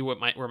immediately where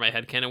my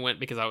headcanon went,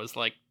 because I was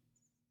like,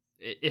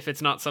 if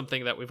it's not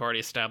something that we've already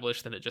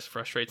established, then it just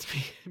frustrates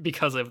me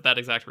because of that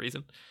exact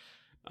reason.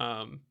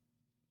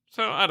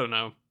 So I don't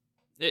know.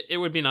 It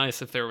would be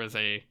nice if there was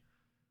a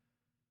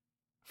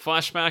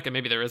flashback, and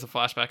maybe there is a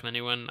flashback in the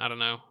new one. I don't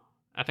know.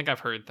 I think I've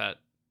heard that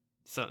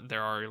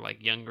there are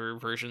like younger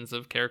versions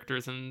of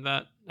characters in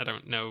that. I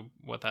don't know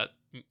what that.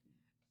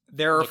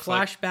 There are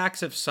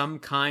flashbacks of some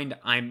kind.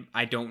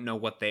 I don't know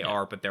what they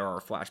are, but there are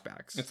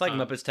flashbacks. It's like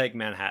Muppets Take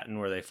Manhattan,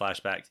 where they flash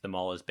back to them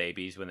all as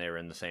babies when they were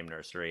in the same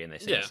nursery and they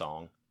sing a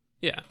song.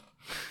 Yeah.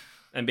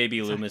 And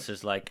Baby Loomis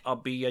is like, I'll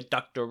be a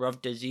doctor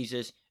of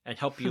diseases and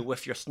help you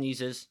with your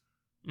sneezes.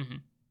 Mm-hmm.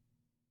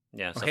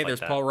 Yeah. Hey, there's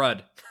Paul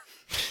Rudd.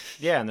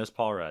 Yeah, and there's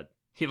Paul Rudd.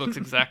 He looks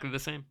exactly the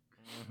same.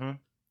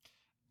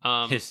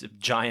 Mm-hmm. His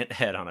giant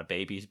head on a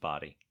baby's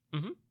body.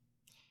 Mm-hmm.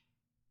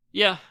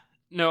 Yeah.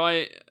 No,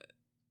 I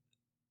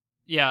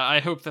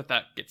hope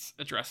that gets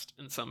addressed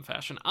in some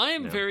fashion. I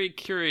am very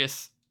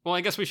curious. Well,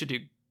 I guess we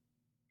should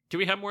do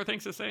we have more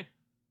things to say?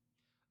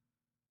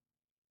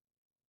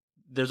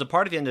 There's a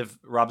part at the end of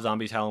Rob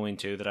Zombie's Halloween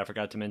 2 that I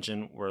forgot to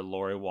mention, where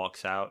Laurie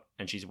walks out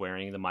and she's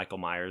wearing the Michael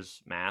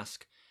Myers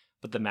mask,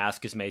 but the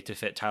mask is made to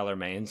fit Tyler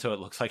Mane, so it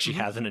looks like she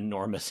has an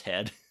enormous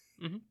head.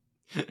 Mm-hmm.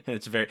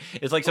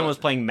 It's like someone was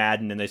playing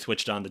Madden and they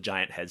switched on the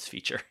giant heads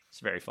feature. It's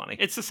very funny.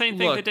 It's the same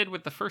thing they did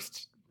with the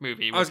first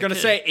movie. I was going to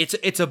say,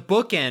 it's a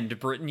bookend,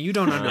 Britton. You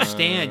don't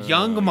understand.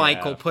 Young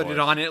Michael put it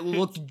on. It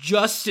looked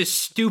just as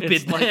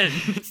stupid then.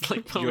 It's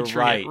like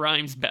poetry. It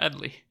rhymes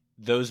badly.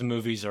 Those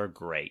movies are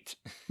great.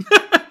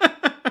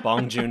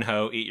 Bong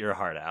Joon-ho, eat your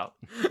heart out.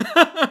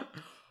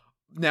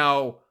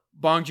 Now,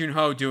 Bong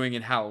Joon-ho doing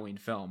a Halloween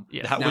film.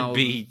 Yes. That would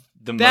be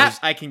the that most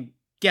I can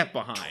get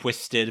behind.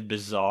 Twisted,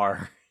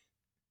 bizarre.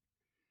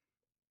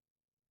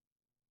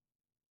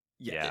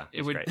 Yeah,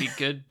 it would be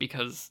good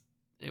because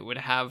it would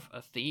have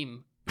a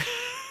theme.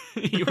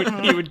 he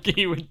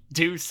would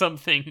do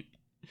something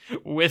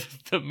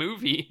with the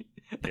movie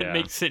that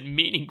makes it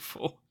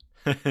meaningful.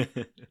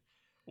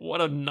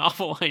 What a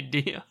novel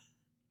idea.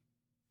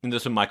 And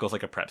this one, Michael's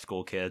like a prep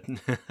school kid.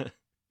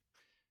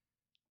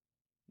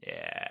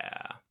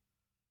 Yeah.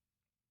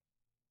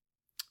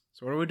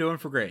 So what are we doing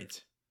for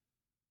grades?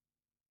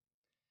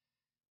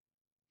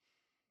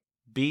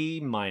 B-.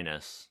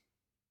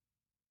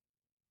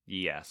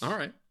 Yes. All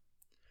right.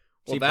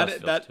 Well,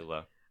 that too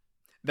low.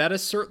 That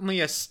is certainly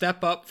a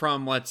step up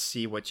from, let's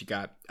see what you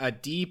got. A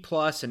D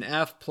plus, an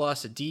F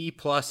plus, a D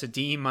plus, a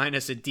D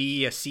minus, a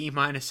D, a C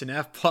minus, an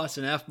F plus,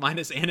 an F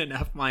minus, and an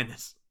F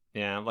minus.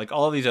 Yeah, like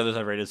all of these others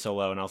I've rated so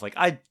low, and I was like,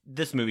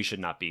 this movie should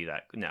not be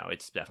that. No,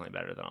 it's definitely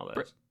better than all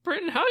those.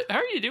 Britton, how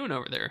are you doing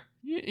over there?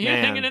 You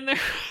hanging in there?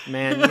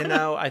 Man,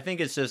 I think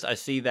it's just I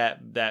see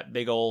that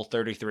big old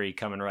 33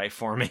 coming right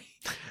for me.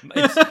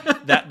 It's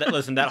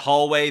listen, that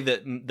hallway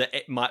that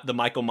the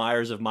Michael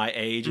Myers of my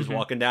age is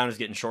walking down is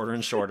getting shorter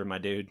and shorter, my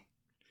dude.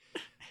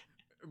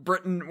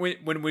 Britain,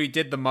 when we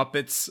did the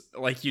Muppets,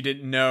 like you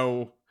didn't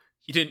know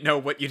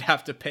what you'd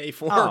have to pay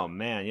for. Oh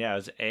man, yeah, it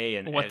was A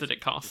and What did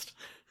it cost?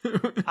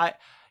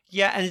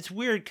 Yeah, and it's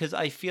weird because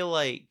I feel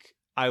like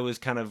I was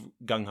kind of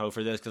gung ho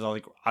for this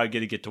because I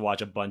get to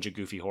watch a bunch of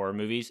goofy horror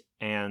movies,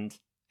 and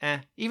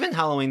even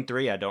Halloween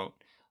 3 I don't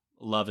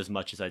love as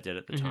much as I did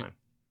at the time.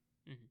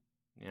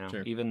 Mm-hmm. You know,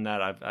 sure. Even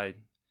that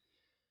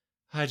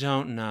I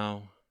don't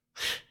know.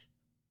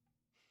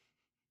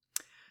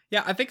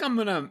 Yeah, I think I'm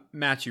gonna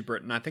match you,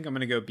 Britton. I think I'm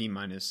gonna go B-,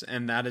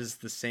 and that is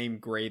the same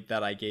grade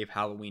that I gave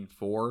Halloween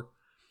 4.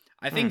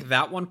 I think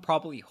that one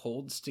probably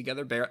holds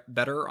together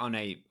better on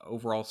a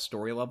overall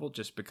story level,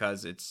 just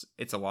because it's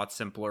a lot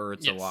simpler.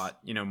 It's a lot,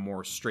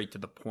 more straight to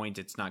the point.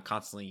 It's not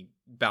constantly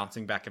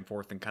bouncing back and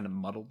forth and kind of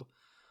muddled.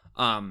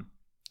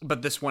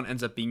 But this one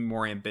ends up being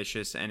more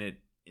ambitious, and it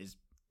is,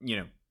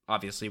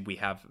 obviously we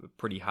have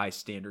pretty high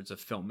standards of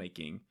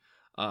filmmaking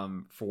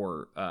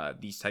for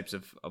these types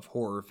of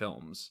horror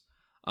films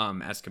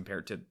as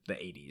compared to the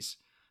 80s.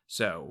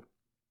 So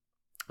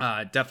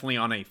definitely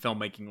on a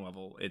filmmaking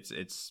level,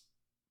 it's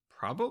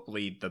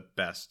probably the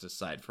best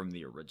aside from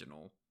the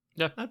original.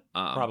 Yeah, I'd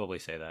probably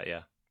say that,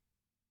 yeah.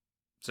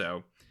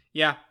 So,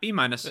 yeah, B-.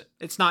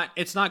 It's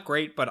not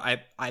great, but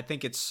I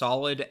think it's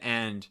solid,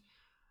 and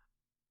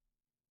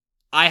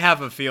I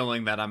have a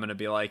feeling that I'm going to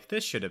be like,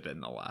 this should have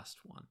been the last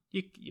one.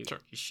 You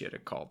should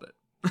have called it.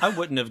 I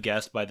wouldn't have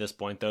guessed by this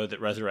point, though,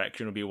 that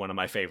Resurrection would be one of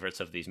my favorites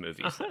of these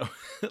movies.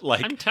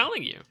 Like, I'm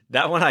telling you.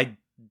 That one I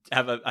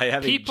have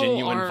a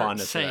genuine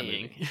fondness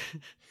saying.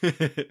 for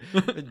that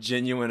movie. A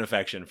genuine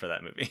affection for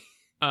that movie.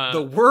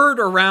 The word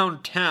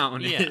around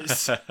town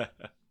is...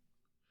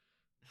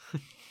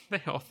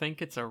 They all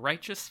think it's a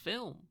righteous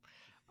film.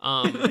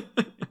 I'm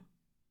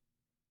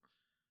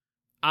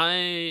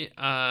going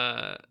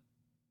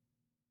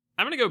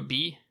to go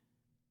B.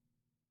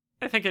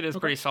 I think it is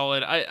pretty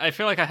solid. I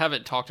feel like I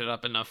haven't talked it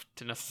up enough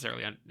to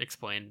necessarily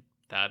explain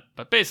that.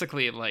 But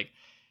basically, like,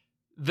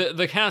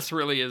 the cast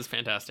really is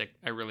fantastic.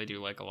 I really do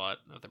like a lot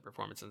of the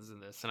performances in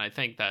this. And I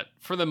think that,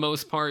 for the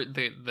most part,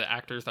 the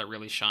actors that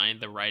really shine,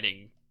 the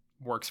writing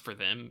works for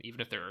them, even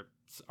if there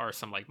are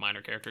some, like,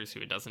 minor characters who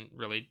it doesn't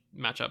really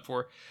match up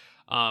for.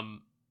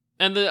 And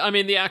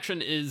the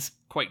action is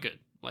quite good.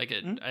 Like,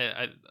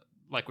 I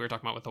like we were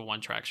talking about with the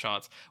one-track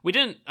shots. We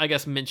didn't, I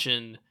guess,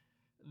 mention...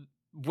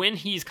 when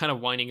he's kind of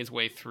winding his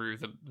way through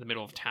the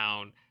middle of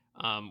town,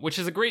 which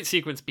is a great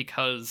sequence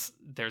because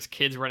there's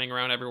kids running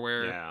around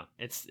everywhere. Yeah.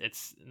 It's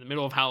in the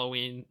middle of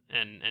Halloween,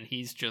 and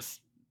he's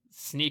just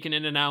sneaking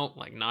in and out,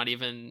 like not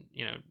even,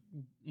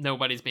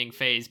 nobody's being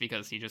fazed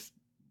because he just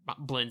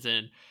blends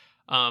in.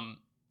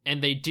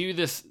 And they do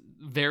this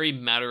very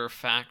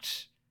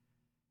matter-of-fact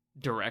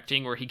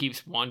directing where he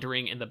keeps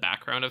wandering in the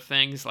background of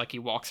things. Like he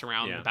walks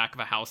around the back of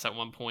a house at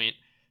one point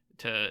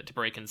to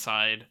break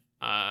inside.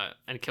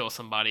 And kill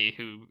somebody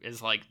who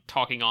is like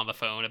talking on the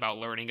phone about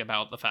learning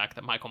about the fact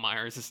that Michael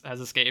Myers has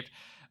escaped.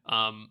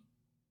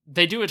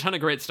 They do a ton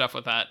of great stuff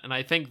with that, and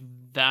I think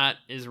that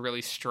is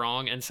really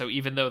strong. And so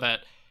even though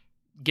that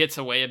gets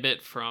away a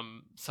bit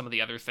from some of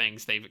the other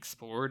things they've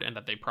explored and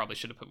that they probably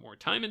should have put more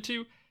time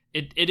into,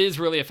 it is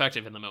really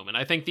effective in the moment.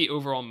 I think the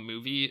overall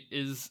movie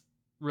is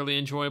really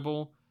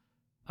enjoyable,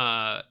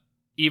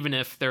 even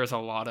if there's a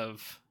lot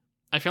of...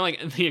 I feel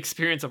like the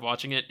experience of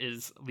watching it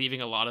is leaving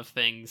a lot of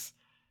things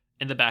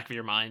in the back of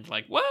your mind,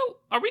 like,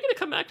 well, are we going to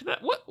come back to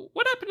that?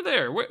 What happened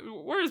there?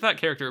 Where is that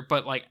character?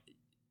 But like,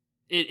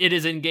 it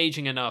is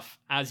engaging enough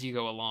as you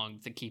go along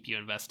to keep you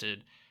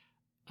invested,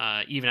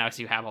 even as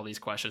you have all these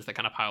questions that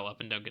kind of pile up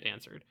and don't get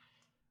answered.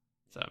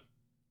 So,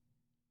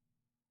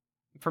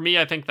 for me,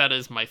 I think that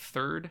is my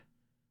third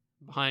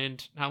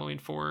behind Halloween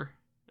 4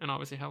 and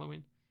obviously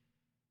Halloween.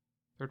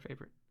 Third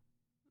favorite,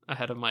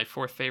 ahead of my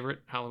fourth favorite,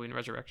 Halloween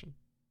Resurrection.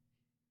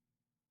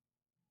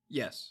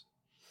 Yes.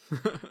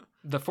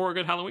 The 4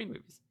 good Halloween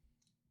movies.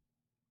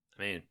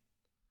 I mean,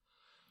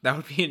 that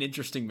would be an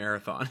interesting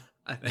marathon,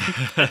 I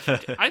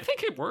think. I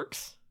think it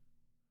works.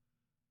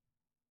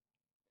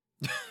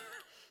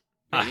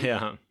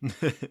 I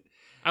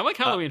like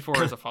Halloween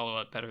 4 as a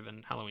follow-up better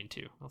than Halloween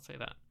 2. I'll say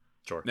that.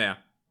 Sure. Yeah.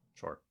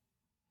 Sure.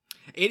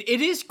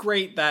 It is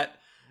great that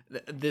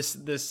this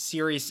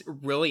series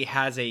really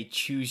has a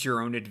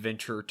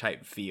choose-your-own-adventure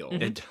type feel.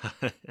 It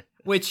does.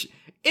 Which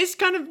is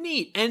kind of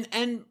neat.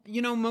 And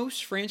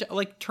most franchise,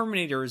 like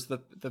Terminator is the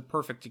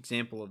perfect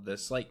example of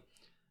this. Like,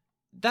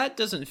 that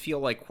doesn't feel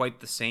like quite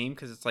the same,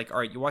 because it's like, all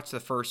right, you watch the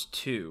first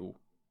 2,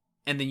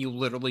 and then you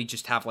literally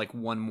just have like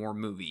one more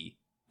movie,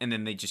 and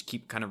then they just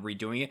keep kind of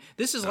redoing it.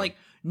 This is like,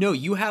 no,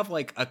 you have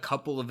like a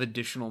couple of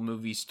additional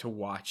movies to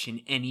watch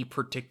in any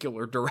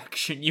particular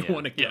direction you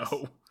want to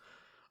go.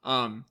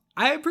 Yes.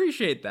 I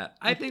appreciate that.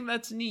 I think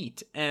that's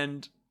neat.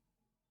 And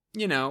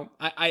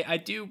I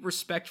do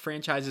respect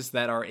franchises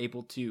that are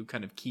able to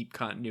kind of keep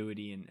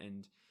continuity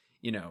and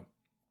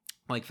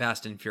like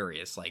Fast and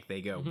Furious, like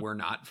they go, we're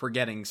not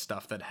forgetting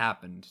stuff that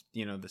happened,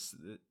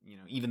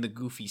 even the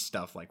goofy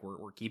stuff, like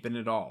we're keeping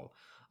it all.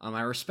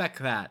 I respect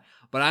that,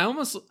 but I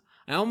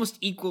almost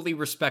equally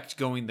respect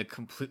going the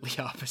completely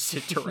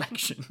opposite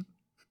direction.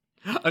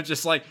 I'm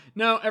just like,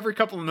 no, every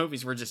couple of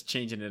movies we're just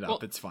changing it up. Well,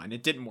 it's fine.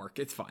 It didn't work.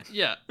 It's fine.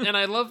 Yeah, and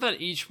I love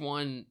that each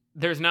one,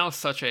 there's now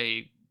such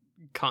a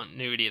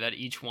continuity that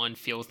each one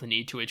feels the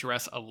need to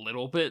address a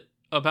little bit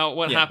about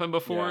what happened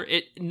before.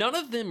 Yeah. None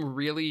of them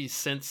really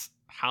since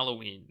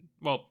Halloween,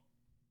 well,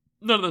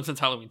 none of them since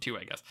Halloween 2,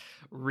 I guess,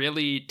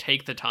 really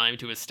take the time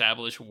to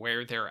establish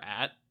where they're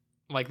at.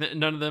 Like,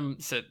 none of them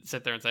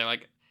sit there and say,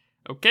 like,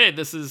 okay,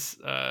 this is,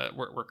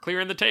 we're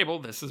clearing the table,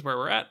 this is where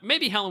we're at.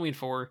 Maybe Halloween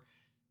 4,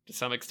 to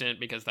some extent,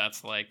 because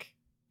that's like,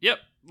 yep,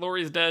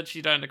 Laurie's dead,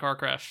 she died in a car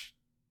crash,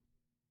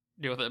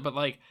 deal with it. But,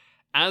 like,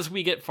 as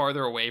we get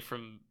farther away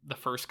from the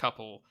first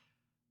couple,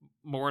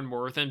 more and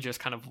more of them just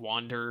kind of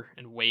wander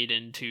and wade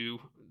into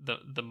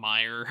the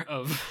mire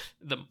of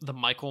the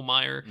Michael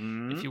mire,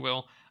 if you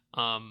will,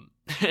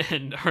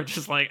 and are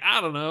just like,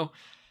 I don't know,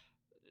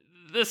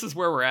 this is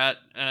where we're at,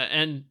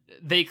 and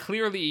they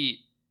clearly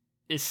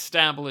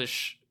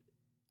establish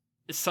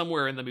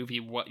somewhere in the movie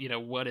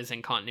what is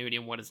in continuity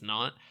and what is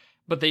not,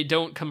 but they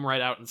don't come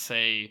right out and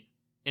say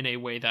in a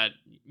way that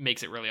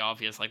makes it really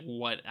obvious, like,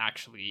 what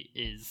actually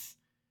is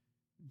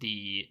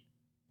the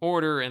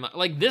order. And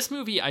like, this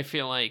movie, I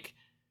feel like,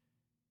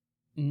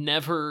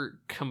 never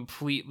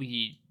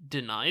completely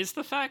denies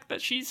the fact that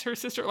she's her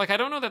sister. Like, I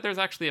don't know that there's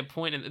actually a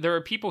point, and there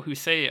are people who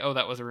say, oh,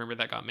 that was a rumor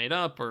that got made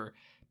up, or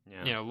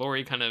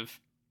Laurie kind of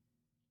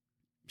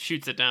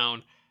shoots it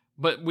down,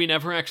 but we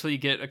never actually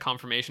get a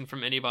confirmation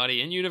from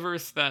anybody in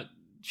universe that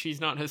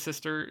she's not his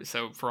sister.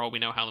 So for all we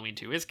know, Halloween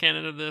 2 is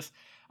canon of this.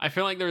 I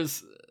feel like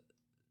there's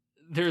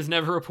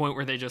never a point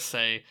where they just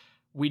say,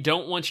 we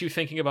don't want you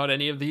thinking about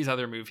any of these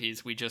other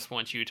movies, we just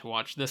want you to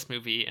watch this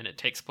movie, and it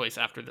takes place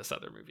after this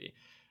other movie.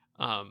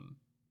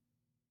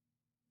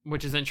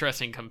 Which is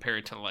interesting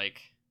compared to,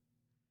 like,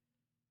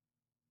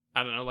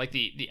 I don't know, like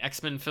the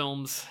X-Men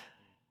films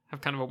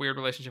have kind of a weird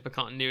relationship with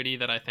continuity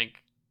that I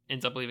think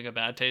ends up leaving a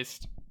bad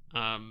taste.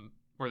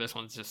 Where this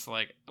one's just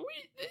like,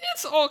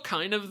 it's all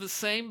kind of the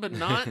same, but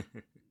not,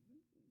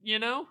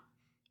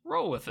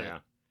 roll with it.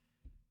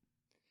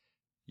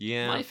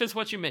 Yeah. Life is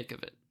what you make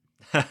of it.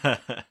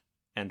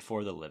 And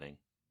for the living.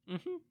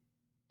 Mm-hmm.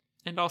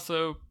 And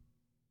also,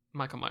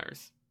 Michael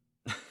Myers.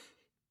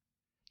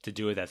 To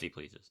do with as he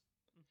pleases.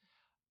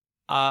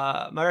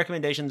 My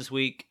recommendation this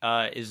week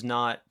is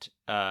not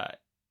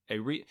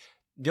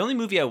the only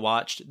movie I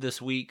watched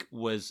this week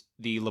was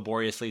the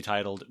laboriously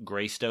titled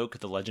Greystoke,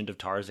 The Legend of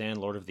Tarzan,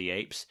 Lord of the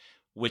Apes,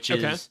 which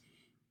is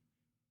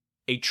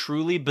a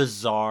truly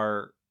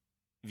bizarre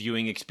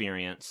viewing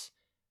experience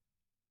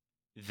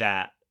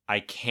that I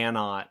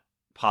cannot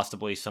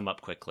possibly sum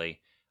up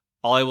quickly.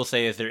 All I will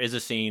say is there is a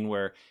scene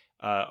where,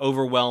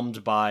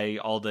 overwhelmed by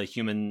all the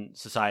human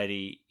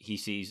society he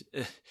sees,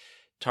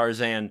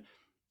 Tarzan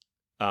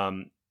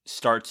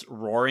starts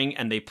roaring,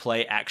 and they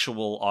play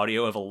actual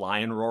audio of a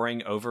lion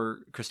roaring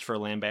over Christopher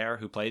Lambert,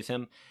 who plays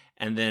him.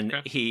 And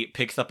then he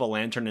picks up a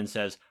lantern and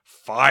says,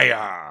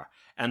 "Fire!"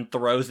 and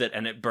throws it,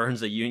 and it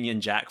burns a Union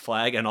Jack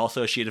flag and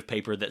also a sheet of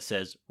paper that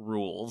says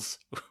 "Rules,"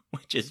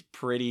 which is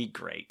pretty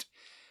great.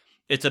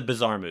 It's a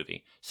bizarre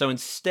movie. So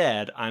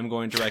instead, I'm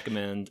going to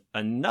recommend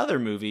another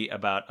movie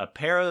about a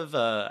pair of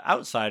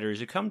outsiders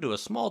who come to a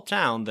small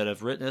town that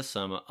have witnessed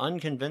some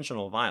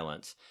unconventional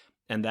violence,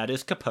 and that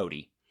is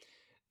Capote.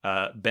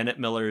 Bennett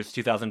Miller's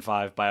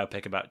 2005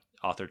 biopic about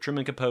author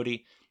Truman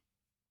Capote.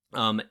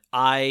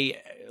 I,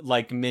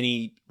 like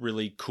many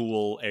really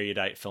cool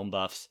erudite film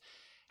buffs,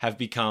 have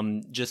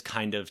become just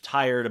kind of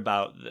tired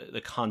about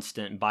the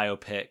constant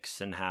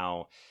biopics and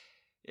how,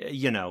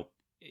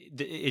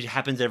 it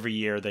happens every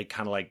year. They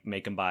kind of like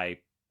make them by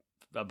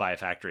a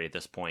factory at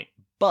this point.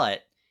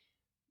 But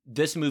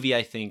this movie,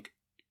 I think,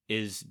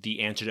 is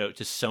the antidote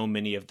to so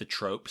many of the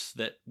tropes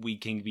that we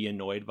can be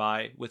annoyed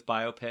by with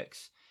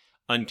biopics.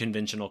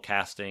 Unconventional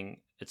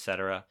casting,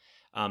 etc.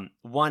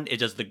 One,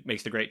 it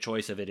makes the great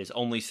choice of it is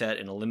only set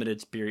in a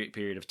limited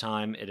period of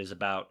time. It is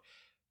about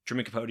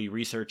Truman Capote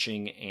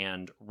researching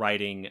and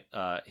writing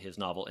his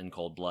novel In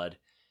Cold Blood,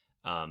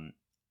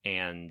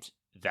 and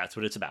that's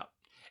what it's about.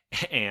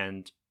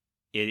 And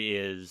it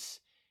is,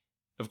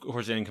 of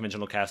course, the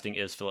unconventional casting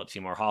is Philip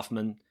Seymour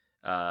Hoffman,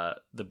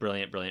 the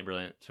brilliant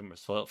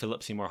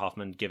Philip Seymour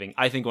Hoffman, giving,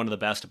 I think, one of the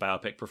best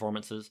biopic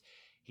performances.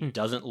 He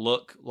doesn't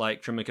look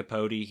like Truman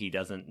Capote. He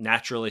doesn't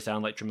naturally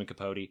sound like Truman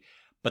Capote,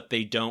 but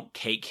they don't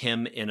cake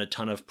him in a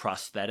ton of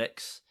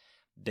prosthetics.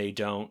 They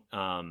don't,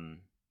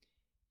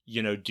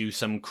 do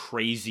some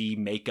crazy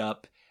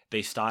makeup.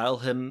 They style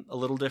him a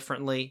little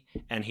differently,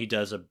 and he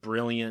does a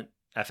brilliant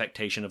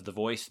affectation of the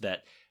voice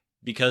that,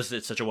 because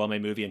it's such a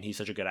well-made movie and he's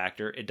such a good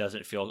actor, it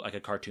doesn't feel like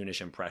a cartoonish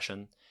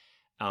impression,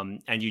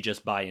 and you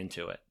just buy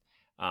into it.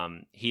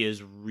 He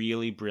is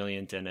really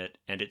brilliant in it,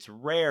 and it's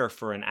rare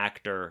for an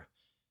actor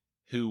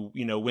who,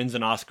 wins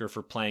an Oscar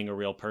for playing a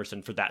real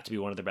person for that to be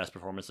one of their best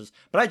performances.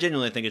 But I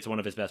genuinely think it's one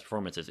of his best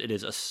performances. It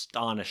is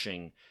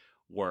astonishing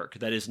work.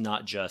 That is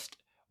not just,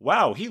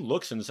 wow, he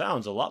looks and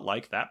sounds a lot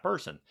like that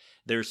person.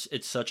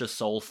 It's such a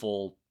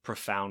soulful,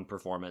 profound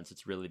performance.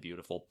 It's really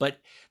beautiful. But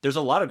there's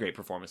a lot of great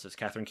performances.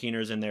 Catherine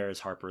Keener's in there as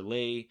Harper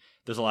Lee.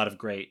 There's a lot of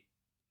great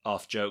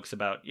off jokes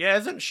about, yeah,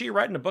 isn't she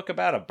writing a book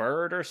about a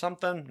bird or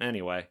something?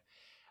 Anyway,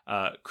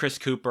 Chris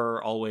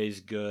Cooper, always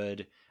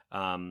good.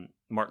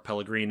 Mark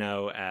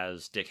Pellegrino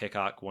as Dick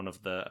Hickok,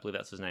 I believe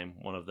that's his name,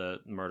 one of the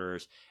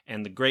murderers,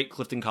 and the great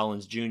Clifton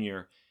Collins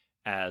Jr.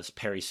 as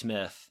Perry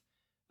Smith,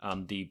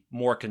 the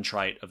more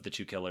contrite of the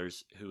two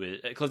killers.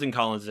 Clifton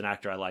Collins is an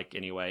actor I like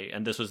anyway,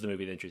 and this was the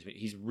movie that introduced me.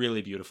 He's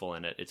really beautiful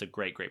in it. It's a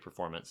great, great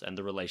performance, and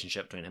the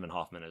relationship between him and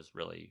Hoffman is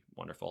really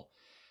wonderful.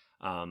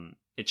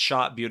 It's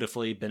shot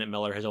beautifully. Bennett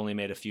Miller has only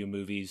made a few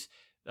movies.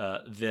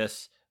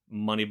 This,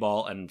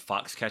 Moneyball, and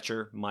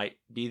Foxcatcher might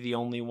be the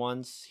only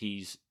ones.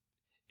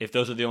 If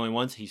those are the only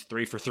ones, he's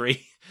 3 for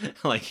 3.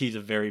 Like, he's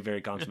a very,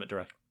 very consummate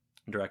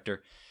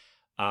director.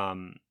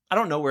 I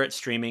don't know where it's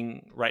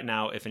streaming right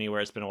now, if anywhere.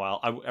 It's been a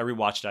while. I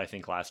rewatched it, I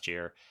think, last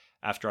year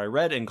after I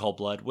read In Cold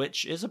Blood,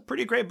 which is a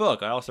pretty great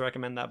book. I also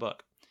recommend that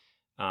book.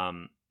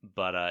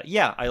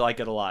 Yeah, I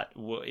like it a lot.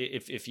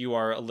 If you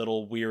are a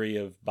little weary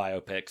of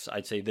biopics,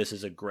 I'd say this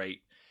is a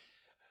great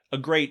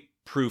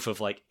proof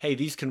of, like, hey,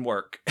 these can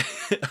work.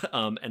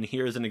 And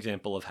here's an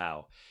example of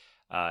how.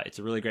 It's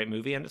a really great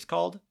movie, and it's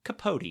called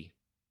Capote.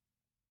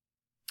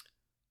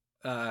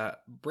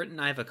 Britton,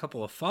 I have a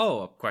couple of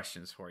follow-up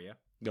questions for you.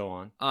 Go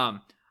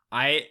on.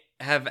 I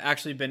have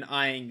actually been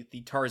eyeing the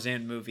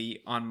Tarzan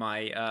movie on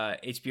my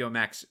HBO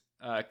Max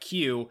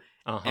queue,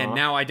 and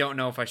now I don't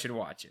know if I should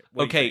watch it.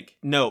 What do you think?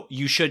 No,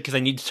 you should, because I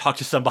need to talk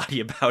to somebody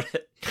about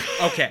it.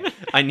 Okay.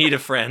 I need a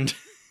friend.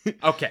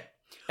 Okay.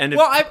 And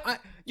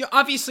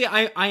obviously,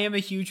 I am a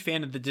huge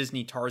fan of the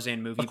Disney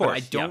Tarzan movie, course, but I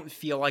don't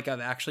feel like I've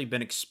actually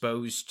been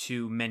exposed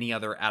to many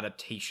other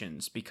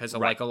adaptations because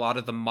like a lot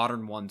of the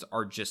modern ones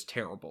are just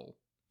terrible.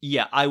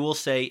 Yeah, I will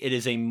say it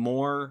is a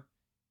more...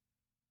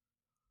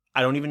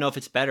 I don't even know if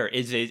it's better.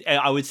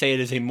 I would say it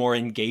is a more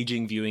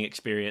engaging viewing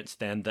experience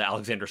than the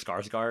Alexander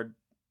Skarsgård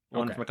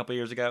one from a couple of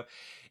years ago.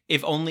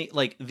 If only,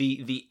 like,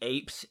 the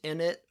apes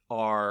in it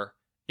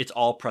it's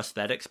all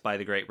prosthetics by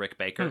the great Rick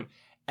Baker.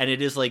 And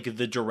it is like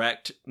the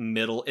direct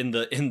middle in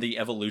the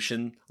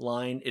evolution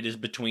line. It is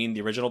between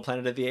the original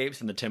Planet of the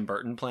Apes and the Tim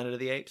Burton Planet of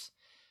the Apes.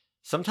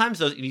 Sometimes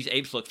these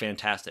apes look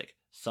fantastic.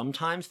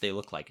 Sometimes they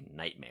look like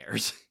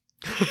nightmares.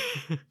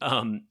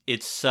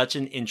 It's such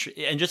an and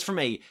just from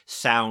a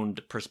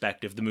sound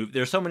perspective, the movie,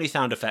 there's so many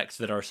sound effects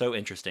that are so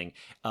interesting.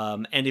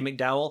 Andie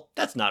MacDowell,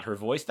 that's not her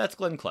voice, that's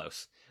Glenn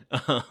Close.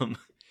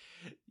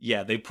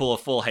 Yeah, they pull a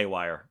full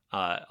haywire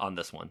on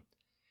this one.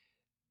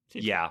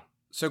 Yeah.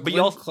 So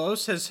Glenn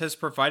Close has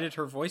provided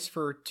her voice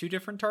for 2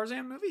 different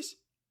Tarzan movies?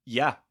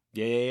 Yeah,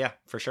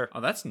 for sure.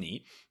 Oh, that's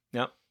neat.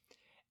 Yep.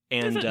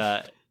 And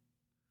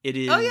it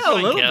is... Oh, yeah, a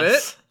little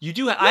bit. You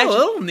do... a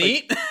little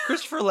neat. Like,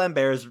 Christopher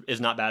Lambert is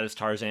not bad as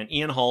Tarzan.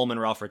 Ian Holm and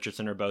Ralph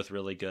Richardson are both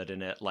really good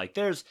in it. Like,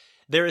 there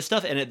is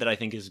stuff in it that I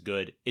think is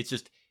good. It's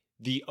just...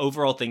 The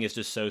overall thing is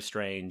just so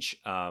strange.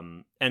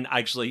 And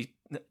actually,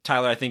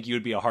 Tyler, I think you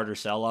would be a harder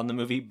sell on the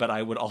movie, but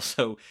I would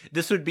also...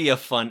 This would be a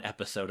fun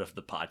episode of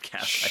the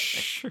podcast, I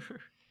think. Sure.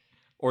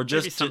 Or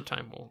just maybe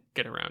sometime we'll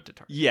get around to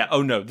Tarzan. Yeah.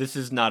 Oh, no, this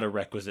is not a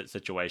requisite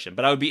situation.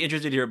 But I would be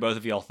interested to hear what both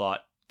of y'all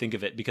think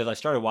of it, because I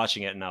started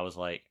watching it and I was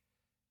like,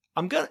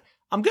 I'm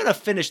gonna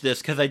finish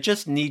this because I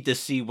just need to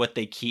see what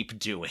they keep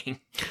doing.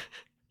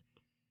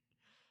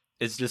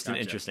 It's just an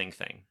interesting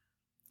thing.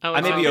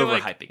 Alex, I may be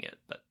overhyping it,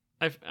 but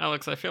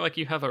Alex, I feel like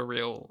you have a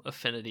real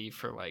affinity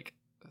for like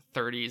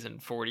 30s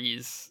and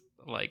 40s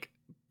like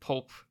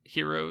pulp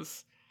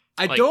heroes.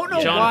 I don't know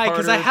why,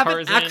 because I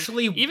haven't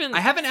Tarzan, I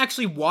haven't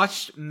actually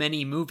watched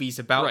many movies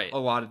about a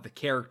lot of the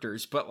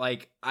characters, but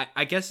like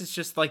I guess it's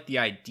just like the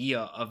idea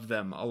of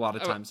them. A lot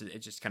of times it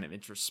just kind of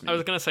interests me. I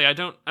was gonna say I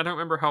don't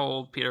remember how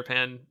old Peter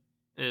Pan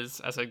is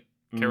as a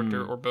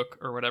character or book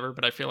or whatever,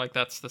 but I feel like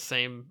that's the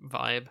same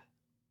vibe.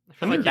 I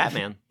feel like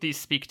Batman. These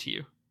speak to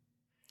you.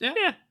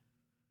 Yeah.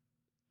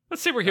 But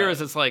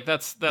superheroes is like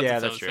that's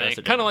its own true.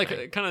 thing. Kind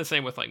of the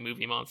same with like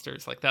movie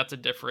monsters. Like that's a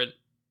different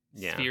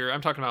sphere.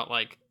 I'm talking about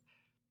like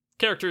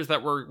characters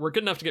that were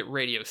good enough to get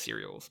radio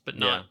serials, but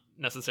not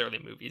necessarily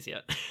movies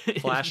yet.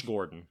 Flash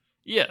Gordon.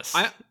 Yes.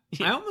 I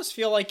almost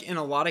feel like in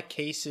a lot of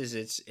cases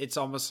it's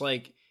almost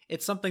like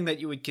it's something that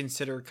you would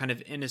consider kind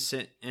of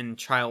innocent and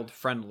child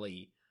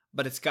friendly,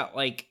 but it's got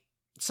like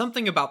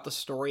something about the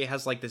story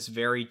has like this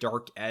very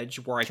dark edge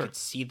where I could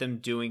see them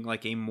doing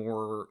like a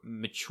more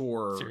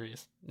mature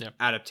serious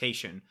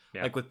adaptation.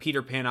 Yeah. Like with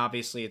Peter Pan,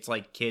 obviously it's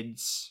like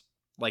kids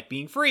like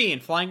being free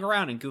and flying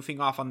around and goofing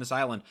off on this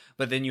island,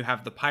 but then you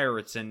have the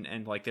pirates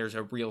and like there's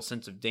a real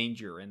sense of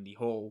danger and the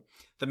whole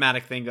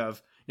thematic thing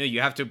of no,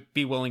 you have to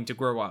be willing to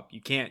grow up.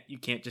 You can't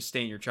just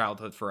stay in your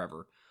childhood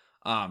forever.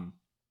 And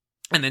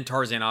then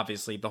Tarzan,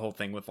 obviously the whole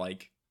thing with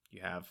like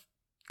you have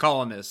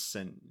colonists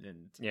and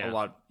a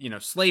lot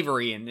of,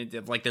 slavery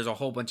and like there's a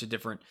whole bunch of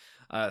different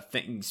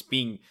things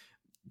being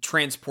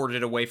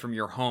transported away from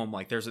your home.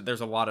 Like there's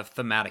a lot of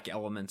thematic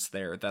elements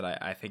there that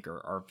I think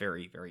are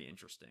very, very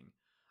interesting.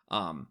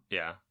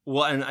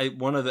 Well, and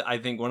I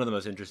think one of the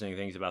most interesting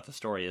things about the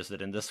story is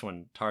that in this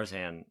one,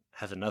 Tarzan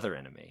has another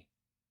enemy,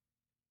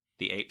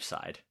 the ape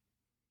side.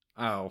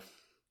 Oh,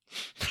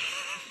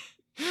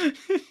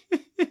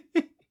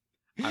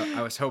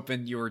 I was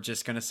hoping you were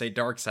just gonna say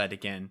Darkseid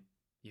again.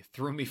 You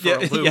threw me for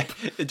a loop.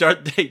 Yeah.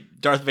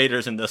 Darth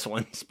Vader's in this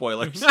one.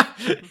 Spoilers.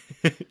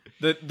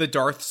 the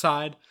Darth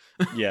side.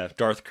 Yeah,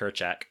 Darth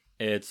Kerchak.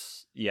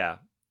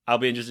 I'll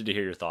be interested to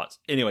hear your thoughts.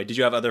 Anyway, did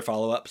you have other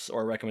follow-ups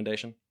or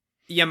recommendation?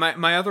 Yeah,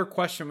 my other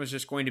question was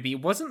just going to be,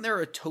 wasn't there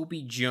a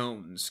Toby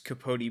Jones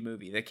Capote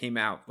movie that came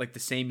out like the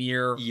same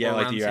year? Yeah,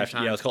 like the year after.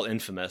 Time? Yeah, it was called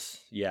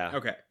Infamous. Yeah.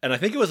 Okay. And I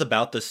think it was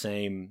about the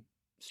same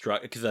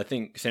structure, because I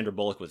think Sandra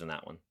Bullock was in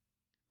that one.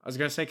 I was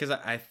going to say, because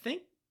I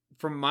think,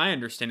 from my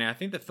understanding, I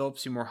think the Philip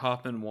Seymour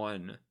Hoffman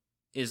one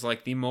is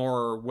like the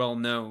more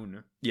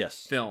well-known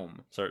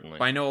film. Certainly.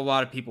 But I know a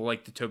lot of people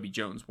like the Toby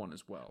Jones one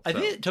as well. I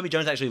think Toby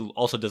Jones actually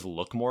also does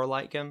look more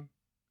like him.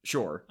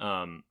 Sure.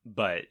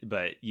 But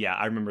yeah,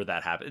 I remember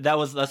that happened.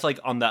 That's like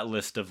on that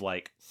list of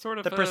like sort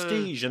of The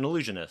Prestige and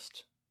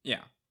Illusionist.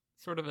 Yeah.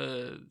 Sort of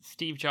a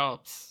Steve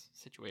Jobs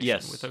situation.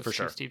 Yes, with those for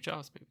sure. Steve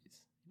Jobs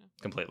movies. You know?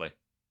 Completely.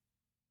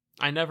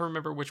 I never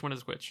remember which one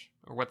is which,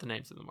 or what the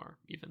names of them are,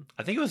 even.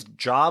 I think it was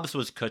Jobs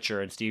was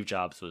Kutcher and Steve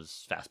Jobs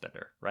was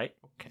Fassbender, right?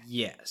 Okay.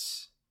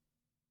 Yes.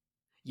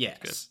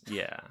 Yes.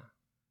 Yeah.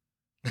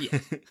 Yeah.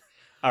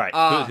 All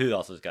right. Who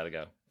else has got to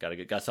go?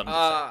 Got something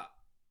to say.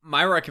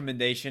 My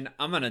recommendation,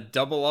 I'm going to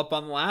double up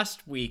on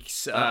last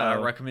week's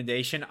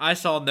recommendation. I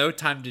saw No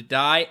Time to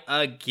Die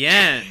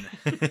again.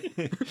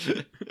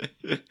 This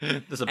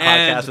is a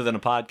podcast within a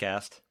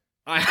podcast.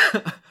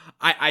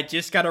 I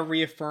just got to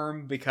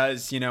reaffirm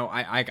because,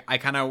 I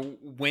kind of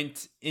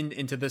went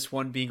into this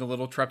one being a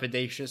little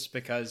trepidatious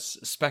because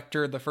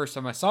Spectre, the first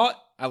time I saw it,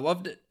 I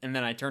loved it. And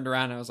then I turned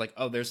around and I was like,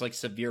 oh, there's like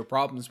severe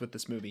problems with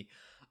this movie.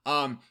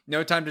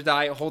 No Time to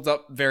Die holds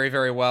up very,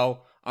 very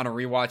well on a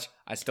rewatch.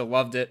 I still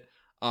loved it.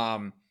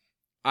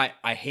 I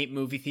hate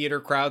movie theater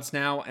crowds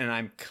now, and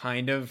I'm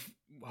kind of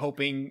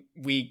hoping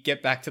we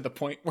get back to the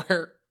point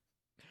where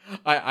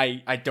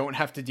I don't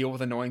have to deal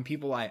with annoying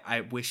people.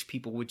 I wish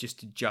people would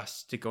just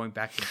adjust to going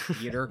back to the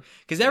theater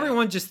because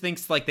everyone just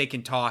thinks like they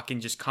can talk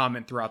and just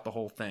comment throughout the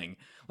whole thing.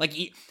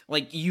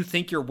 Like you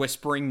think you're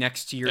whispering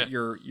next to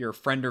your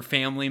friend or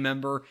family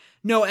member.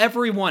 No,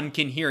 everyone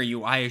can hear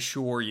you. I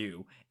assure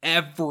you,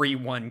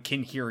 everyone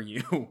can hear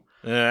you.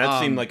 That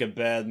seemed like a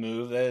bad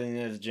move.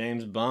 That's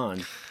James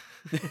Bond.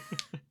 A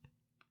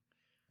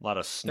lot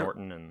of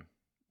snorting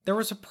There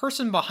was a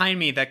person behind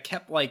me that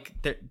kept like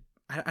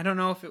I don't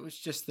know if it was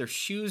just their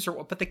shoes or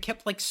what, but they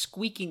kept like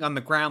squeaking on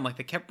the ground, like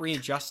they kept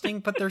readjusting,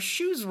 but their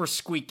shoes were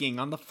squeaking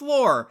on the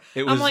floor.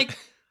 I'm like,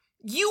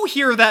 you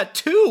hear that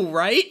too,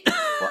 right?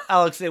 Well,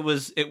 Alex, it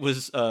was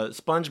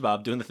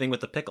SpongeBob doing the thing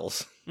with the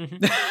pickles.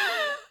 Mm-hmm.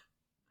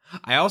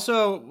 I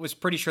also was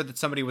pretty sure that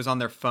somebody was on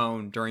their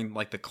phone during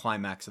like the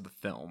climax of the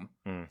film.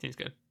 Seems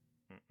good.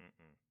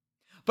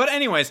 But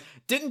anyways,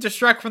 didn't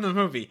distract from the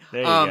movie.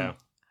 There you go.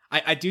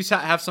 I do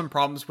have some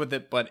problems with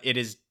it, but it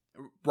is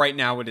right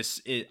now.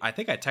 I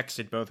think I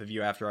texted both of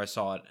you after I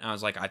saw it, and I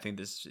was like, I think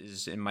this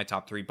is in my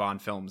top 3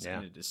 Bond films,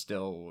 and it is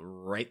still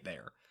right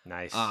there.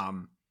 Nice.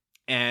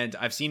 And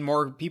I've seen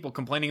more people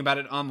complaining about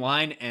it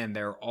online, and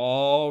they're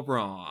all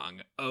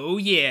wrong. Oh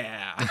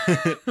yeah.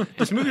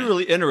 This movie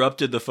really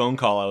interrupted the phone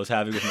call I was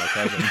having with my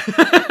cousin.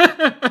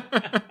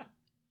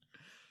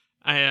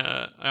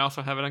 I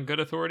also have it on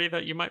good authority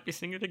that you might be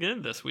seeing it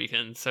again this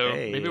weekend, so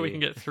maybe we can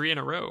get 3 in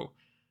a row.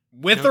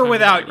 With or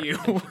without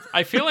you.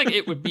 I feel like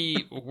it would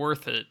be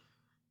worth it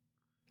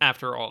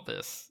after all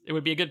this. It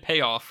would be a good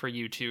payoff for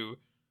you to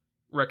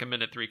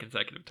recommend it 3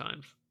 consecutive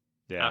times.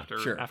 Yeah,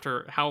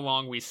 after how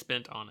long we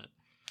spent on it.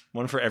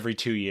 One for every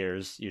 2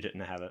 years you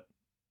didn't have it.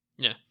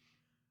 Yeah.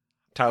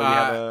 Tyler, you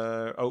have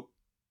a...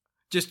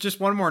 Just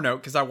one more note,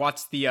 because I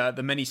watched the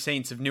Many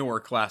Saints of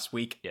Newark last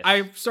week. Yes.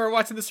 I started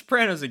watching The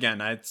Sopranos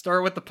again. I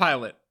started with the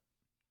pilot.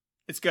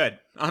 It's good.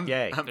 I'm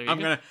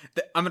gonna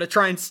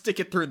try and stick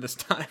it through this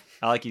time.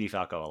 I like Edie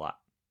Falco a lot.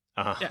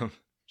 Yeah.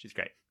 She's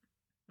great.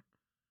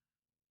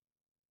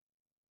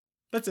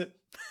 That's it.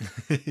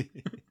 I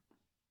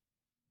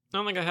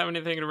don't think I have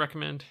anything to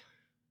recommend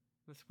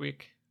this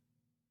week.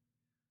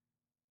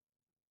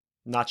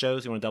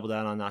 Nachos? You want to double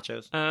down on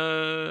nachos?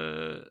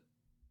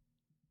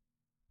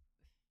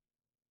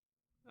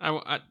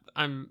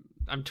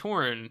 I'm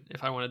torn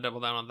if I want to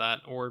double down on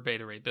that or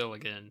Beta Ray Bill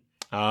again.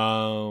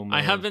 Oh, man.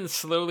 I have been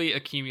slowly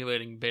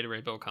accumulating Beta Ray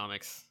Bill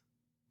comics.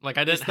 Like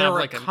I didn't Is there have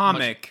like a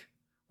comic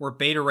where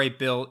Beta Ray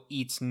Bill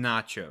eats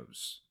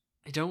nachos?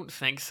 I don't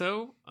think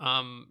so.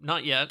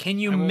 Not yet. Can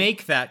you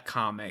make that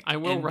comic? I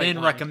will and write then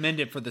one.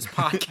 recommend it for this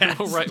podcast.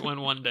 We'll write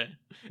one day.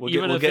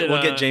 We'll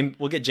get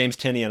James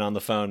Tinian on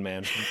the phone,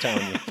 man. I'm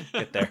telling you,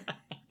 get there.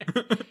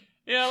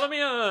 Yeah, let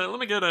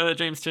me get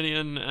James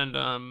Tinian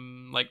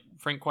and like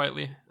Frank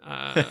Quietly.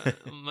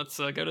 Let's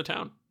go to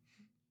town.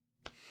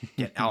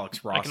 Get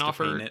Alex Ross I can to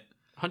offer paint it.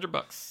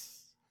 $100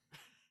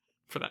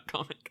 for that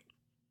comic.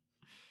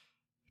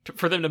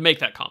 For them to make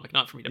that comic,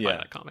 not for me to buy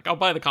that comic. I'll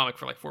buy the comic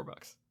for like $4. I'm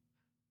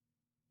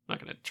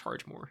not going to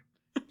charge more.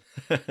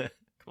 Come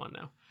on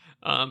now.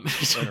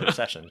 We're in a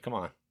recession. Come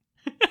on.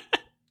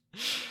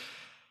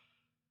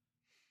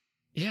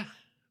 Yeah.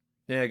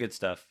 Yeah, good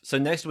stuff. So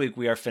next week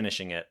we are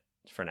finishing it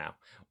for now.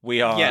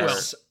 We are.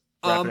 Yes.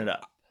 wrapping it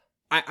up.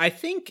 I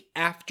think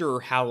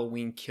after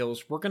Halloween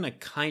Kills, we're going to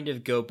kind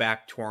of go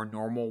back to our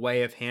normal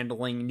way of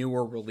handling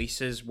newer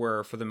releases,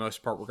 where for the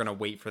most part, we're going to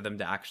wait for them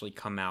to actually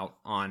come out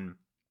on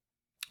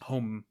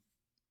home,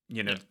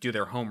 do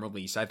their home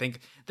release. I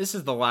think this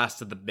is the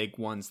last of the big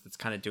ones that's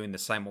kind of doing the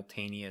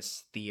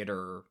simultaneous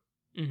theater,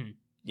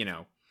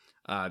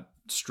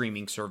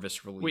 streaming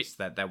service release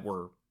that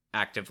we're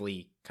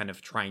actively kind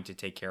of trying to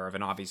take care of.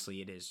 And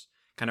obviously it is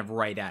kind of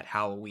right at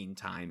Halloween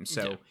time.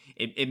 So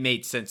it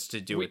made sense to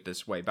do it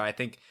this way. But I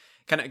think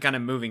kind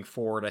of moving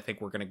forward, I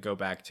think we're going to go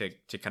back to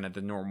kind of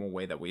the normal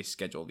way that we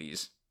schedule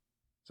these.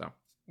 So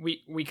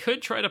we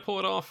could try to pull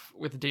it off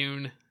with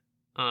Dune.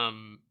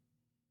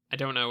 I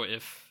don't know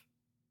if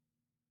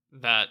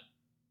that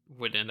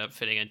would end up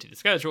fitting into the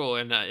schedule,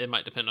 and it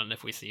might depend on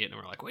if we see it and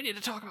we're like, we need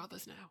to talk about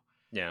this now.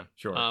 Yeah,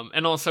 sure.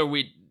 And also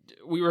we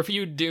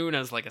reviewed Dune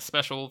as like a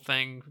special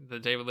thing, the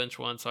David Lynch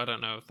one, so I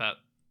don't know if that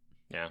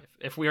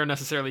if we are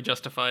necessarily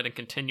justified in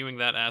continuing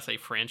that as a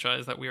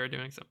franchise that we are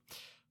doing, so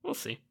we'll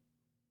see.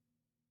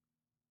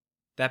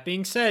 That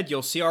being said,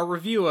 you'll see our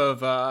review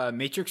of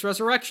Matrix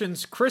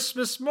Resurrections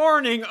Christmas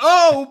morning.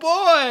 Oh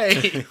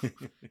boy!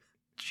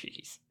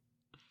 Jeez.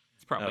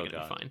 It's probably going to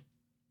be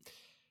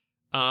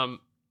fine.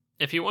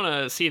 If you want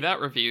to see that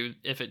review,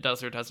 if it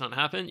does or does not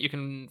happen, you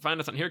can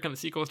find us on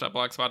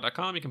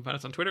herecomethesequels.blogspot.com. You can find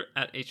us on Twitter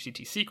at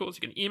HTTsequels.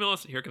 You can email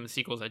us at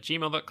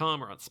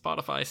herecomethesequels@gmail.com or on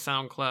Spotify,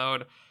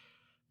 SoundCloud,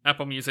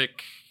 Apple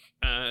Music,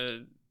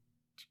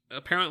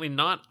 apparently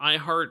not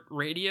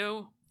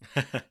iHeartRadio.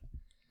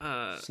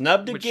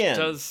 Snubbed which again.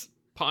 Does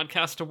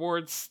podcast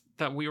awards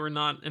that we were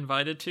not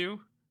invited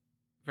to.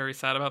 Very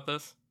sad about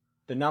this.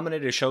 They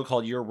nominated a show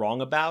called You're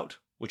Wrong About,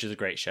 which is a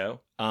great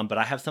show. But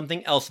I have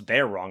something else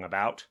they're wrong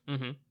about.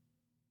 Mm-hmm.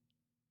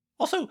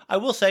 Also, I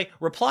will say,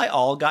 Reply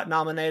All got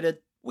nominated.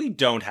 We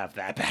don't have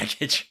that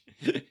baggage.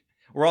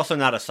 We're also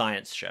not a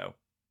science show.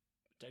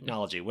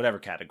 Technology, whatever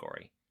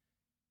category.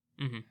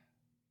 Mm-hmm.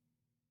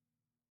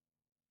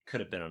 Could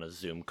have been on a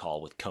Zoom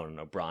call with Conan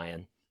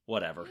O'Brien.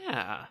 Whatever.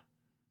 Yeah.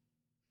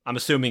 I'm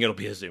assuming it'll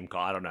be a Zoom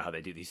call. I don't know how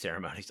they do these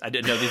ceremonies. I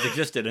didn't know these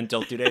existed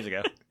until 2 days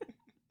ago.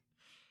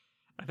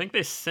 I think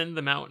they send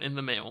them out in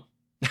the mail.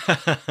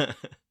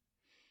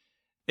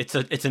 It's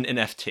an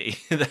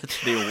NFT.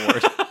 That's the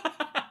award.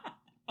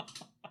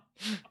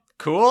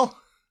 Cool.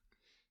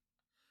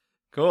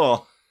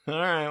 All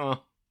right, well. I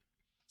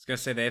was gonna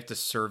say they have to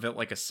serve it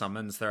like a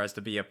summons. There has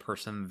to be a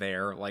person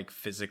there, like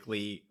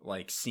physically,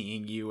 like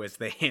seeing you as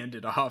they hand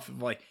it off, and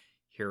like,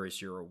 here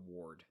is your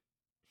award.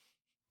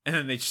 And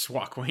then they just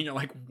walk away, and you're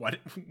like, what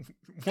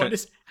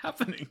is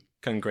happening?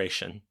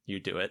 Congration, you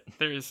do it.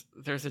 There's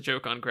a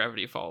joke on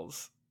Gravity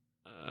Falls,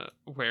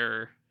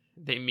 where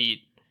they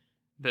meet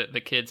the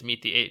kids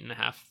meet the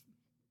 8.5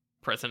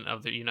 president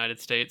of the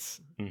United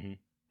States. Mm-hmm.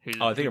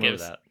 I think I remember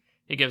that.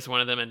 He gives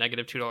one of them a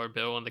negative $2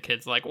 bill, and the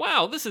kid's like,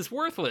 "Wow, this is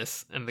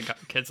worthless." And the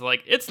kid's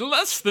like, "It's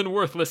less than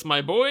worthless,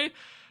 my boy."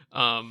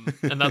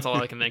 And that's all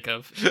I can think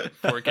of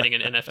for getting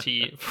an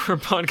NFT for a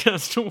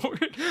podcast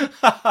award.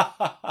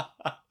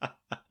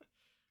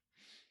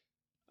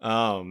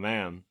 Oh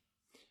man.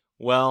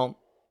 Well,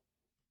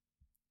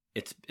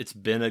 it's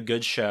been a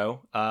good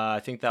show. I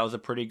think that was a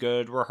pretty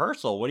good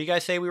rehearsal. What do you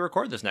guys say we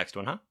record this next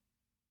one, huh?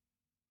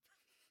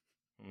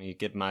 Let me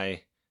get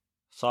my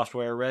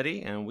software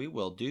ready, and we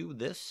will do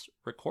this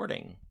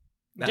recording.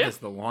 That is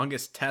the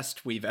longest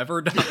test we've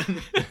ever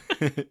done.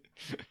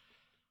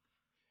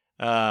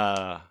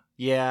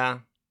 Yeah.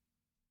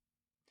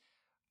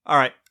 All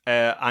right.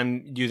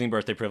 I'm using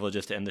birthday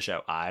privileges to end the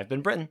show. I've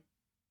been Britton.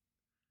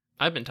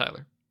 I've been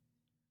Tyler.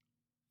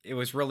 It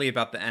was really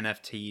about the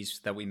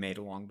NFTs that we made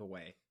along the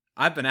way.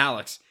 I've been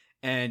Alex,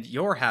 and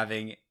you're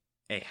having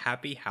a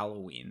happy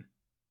Halloween.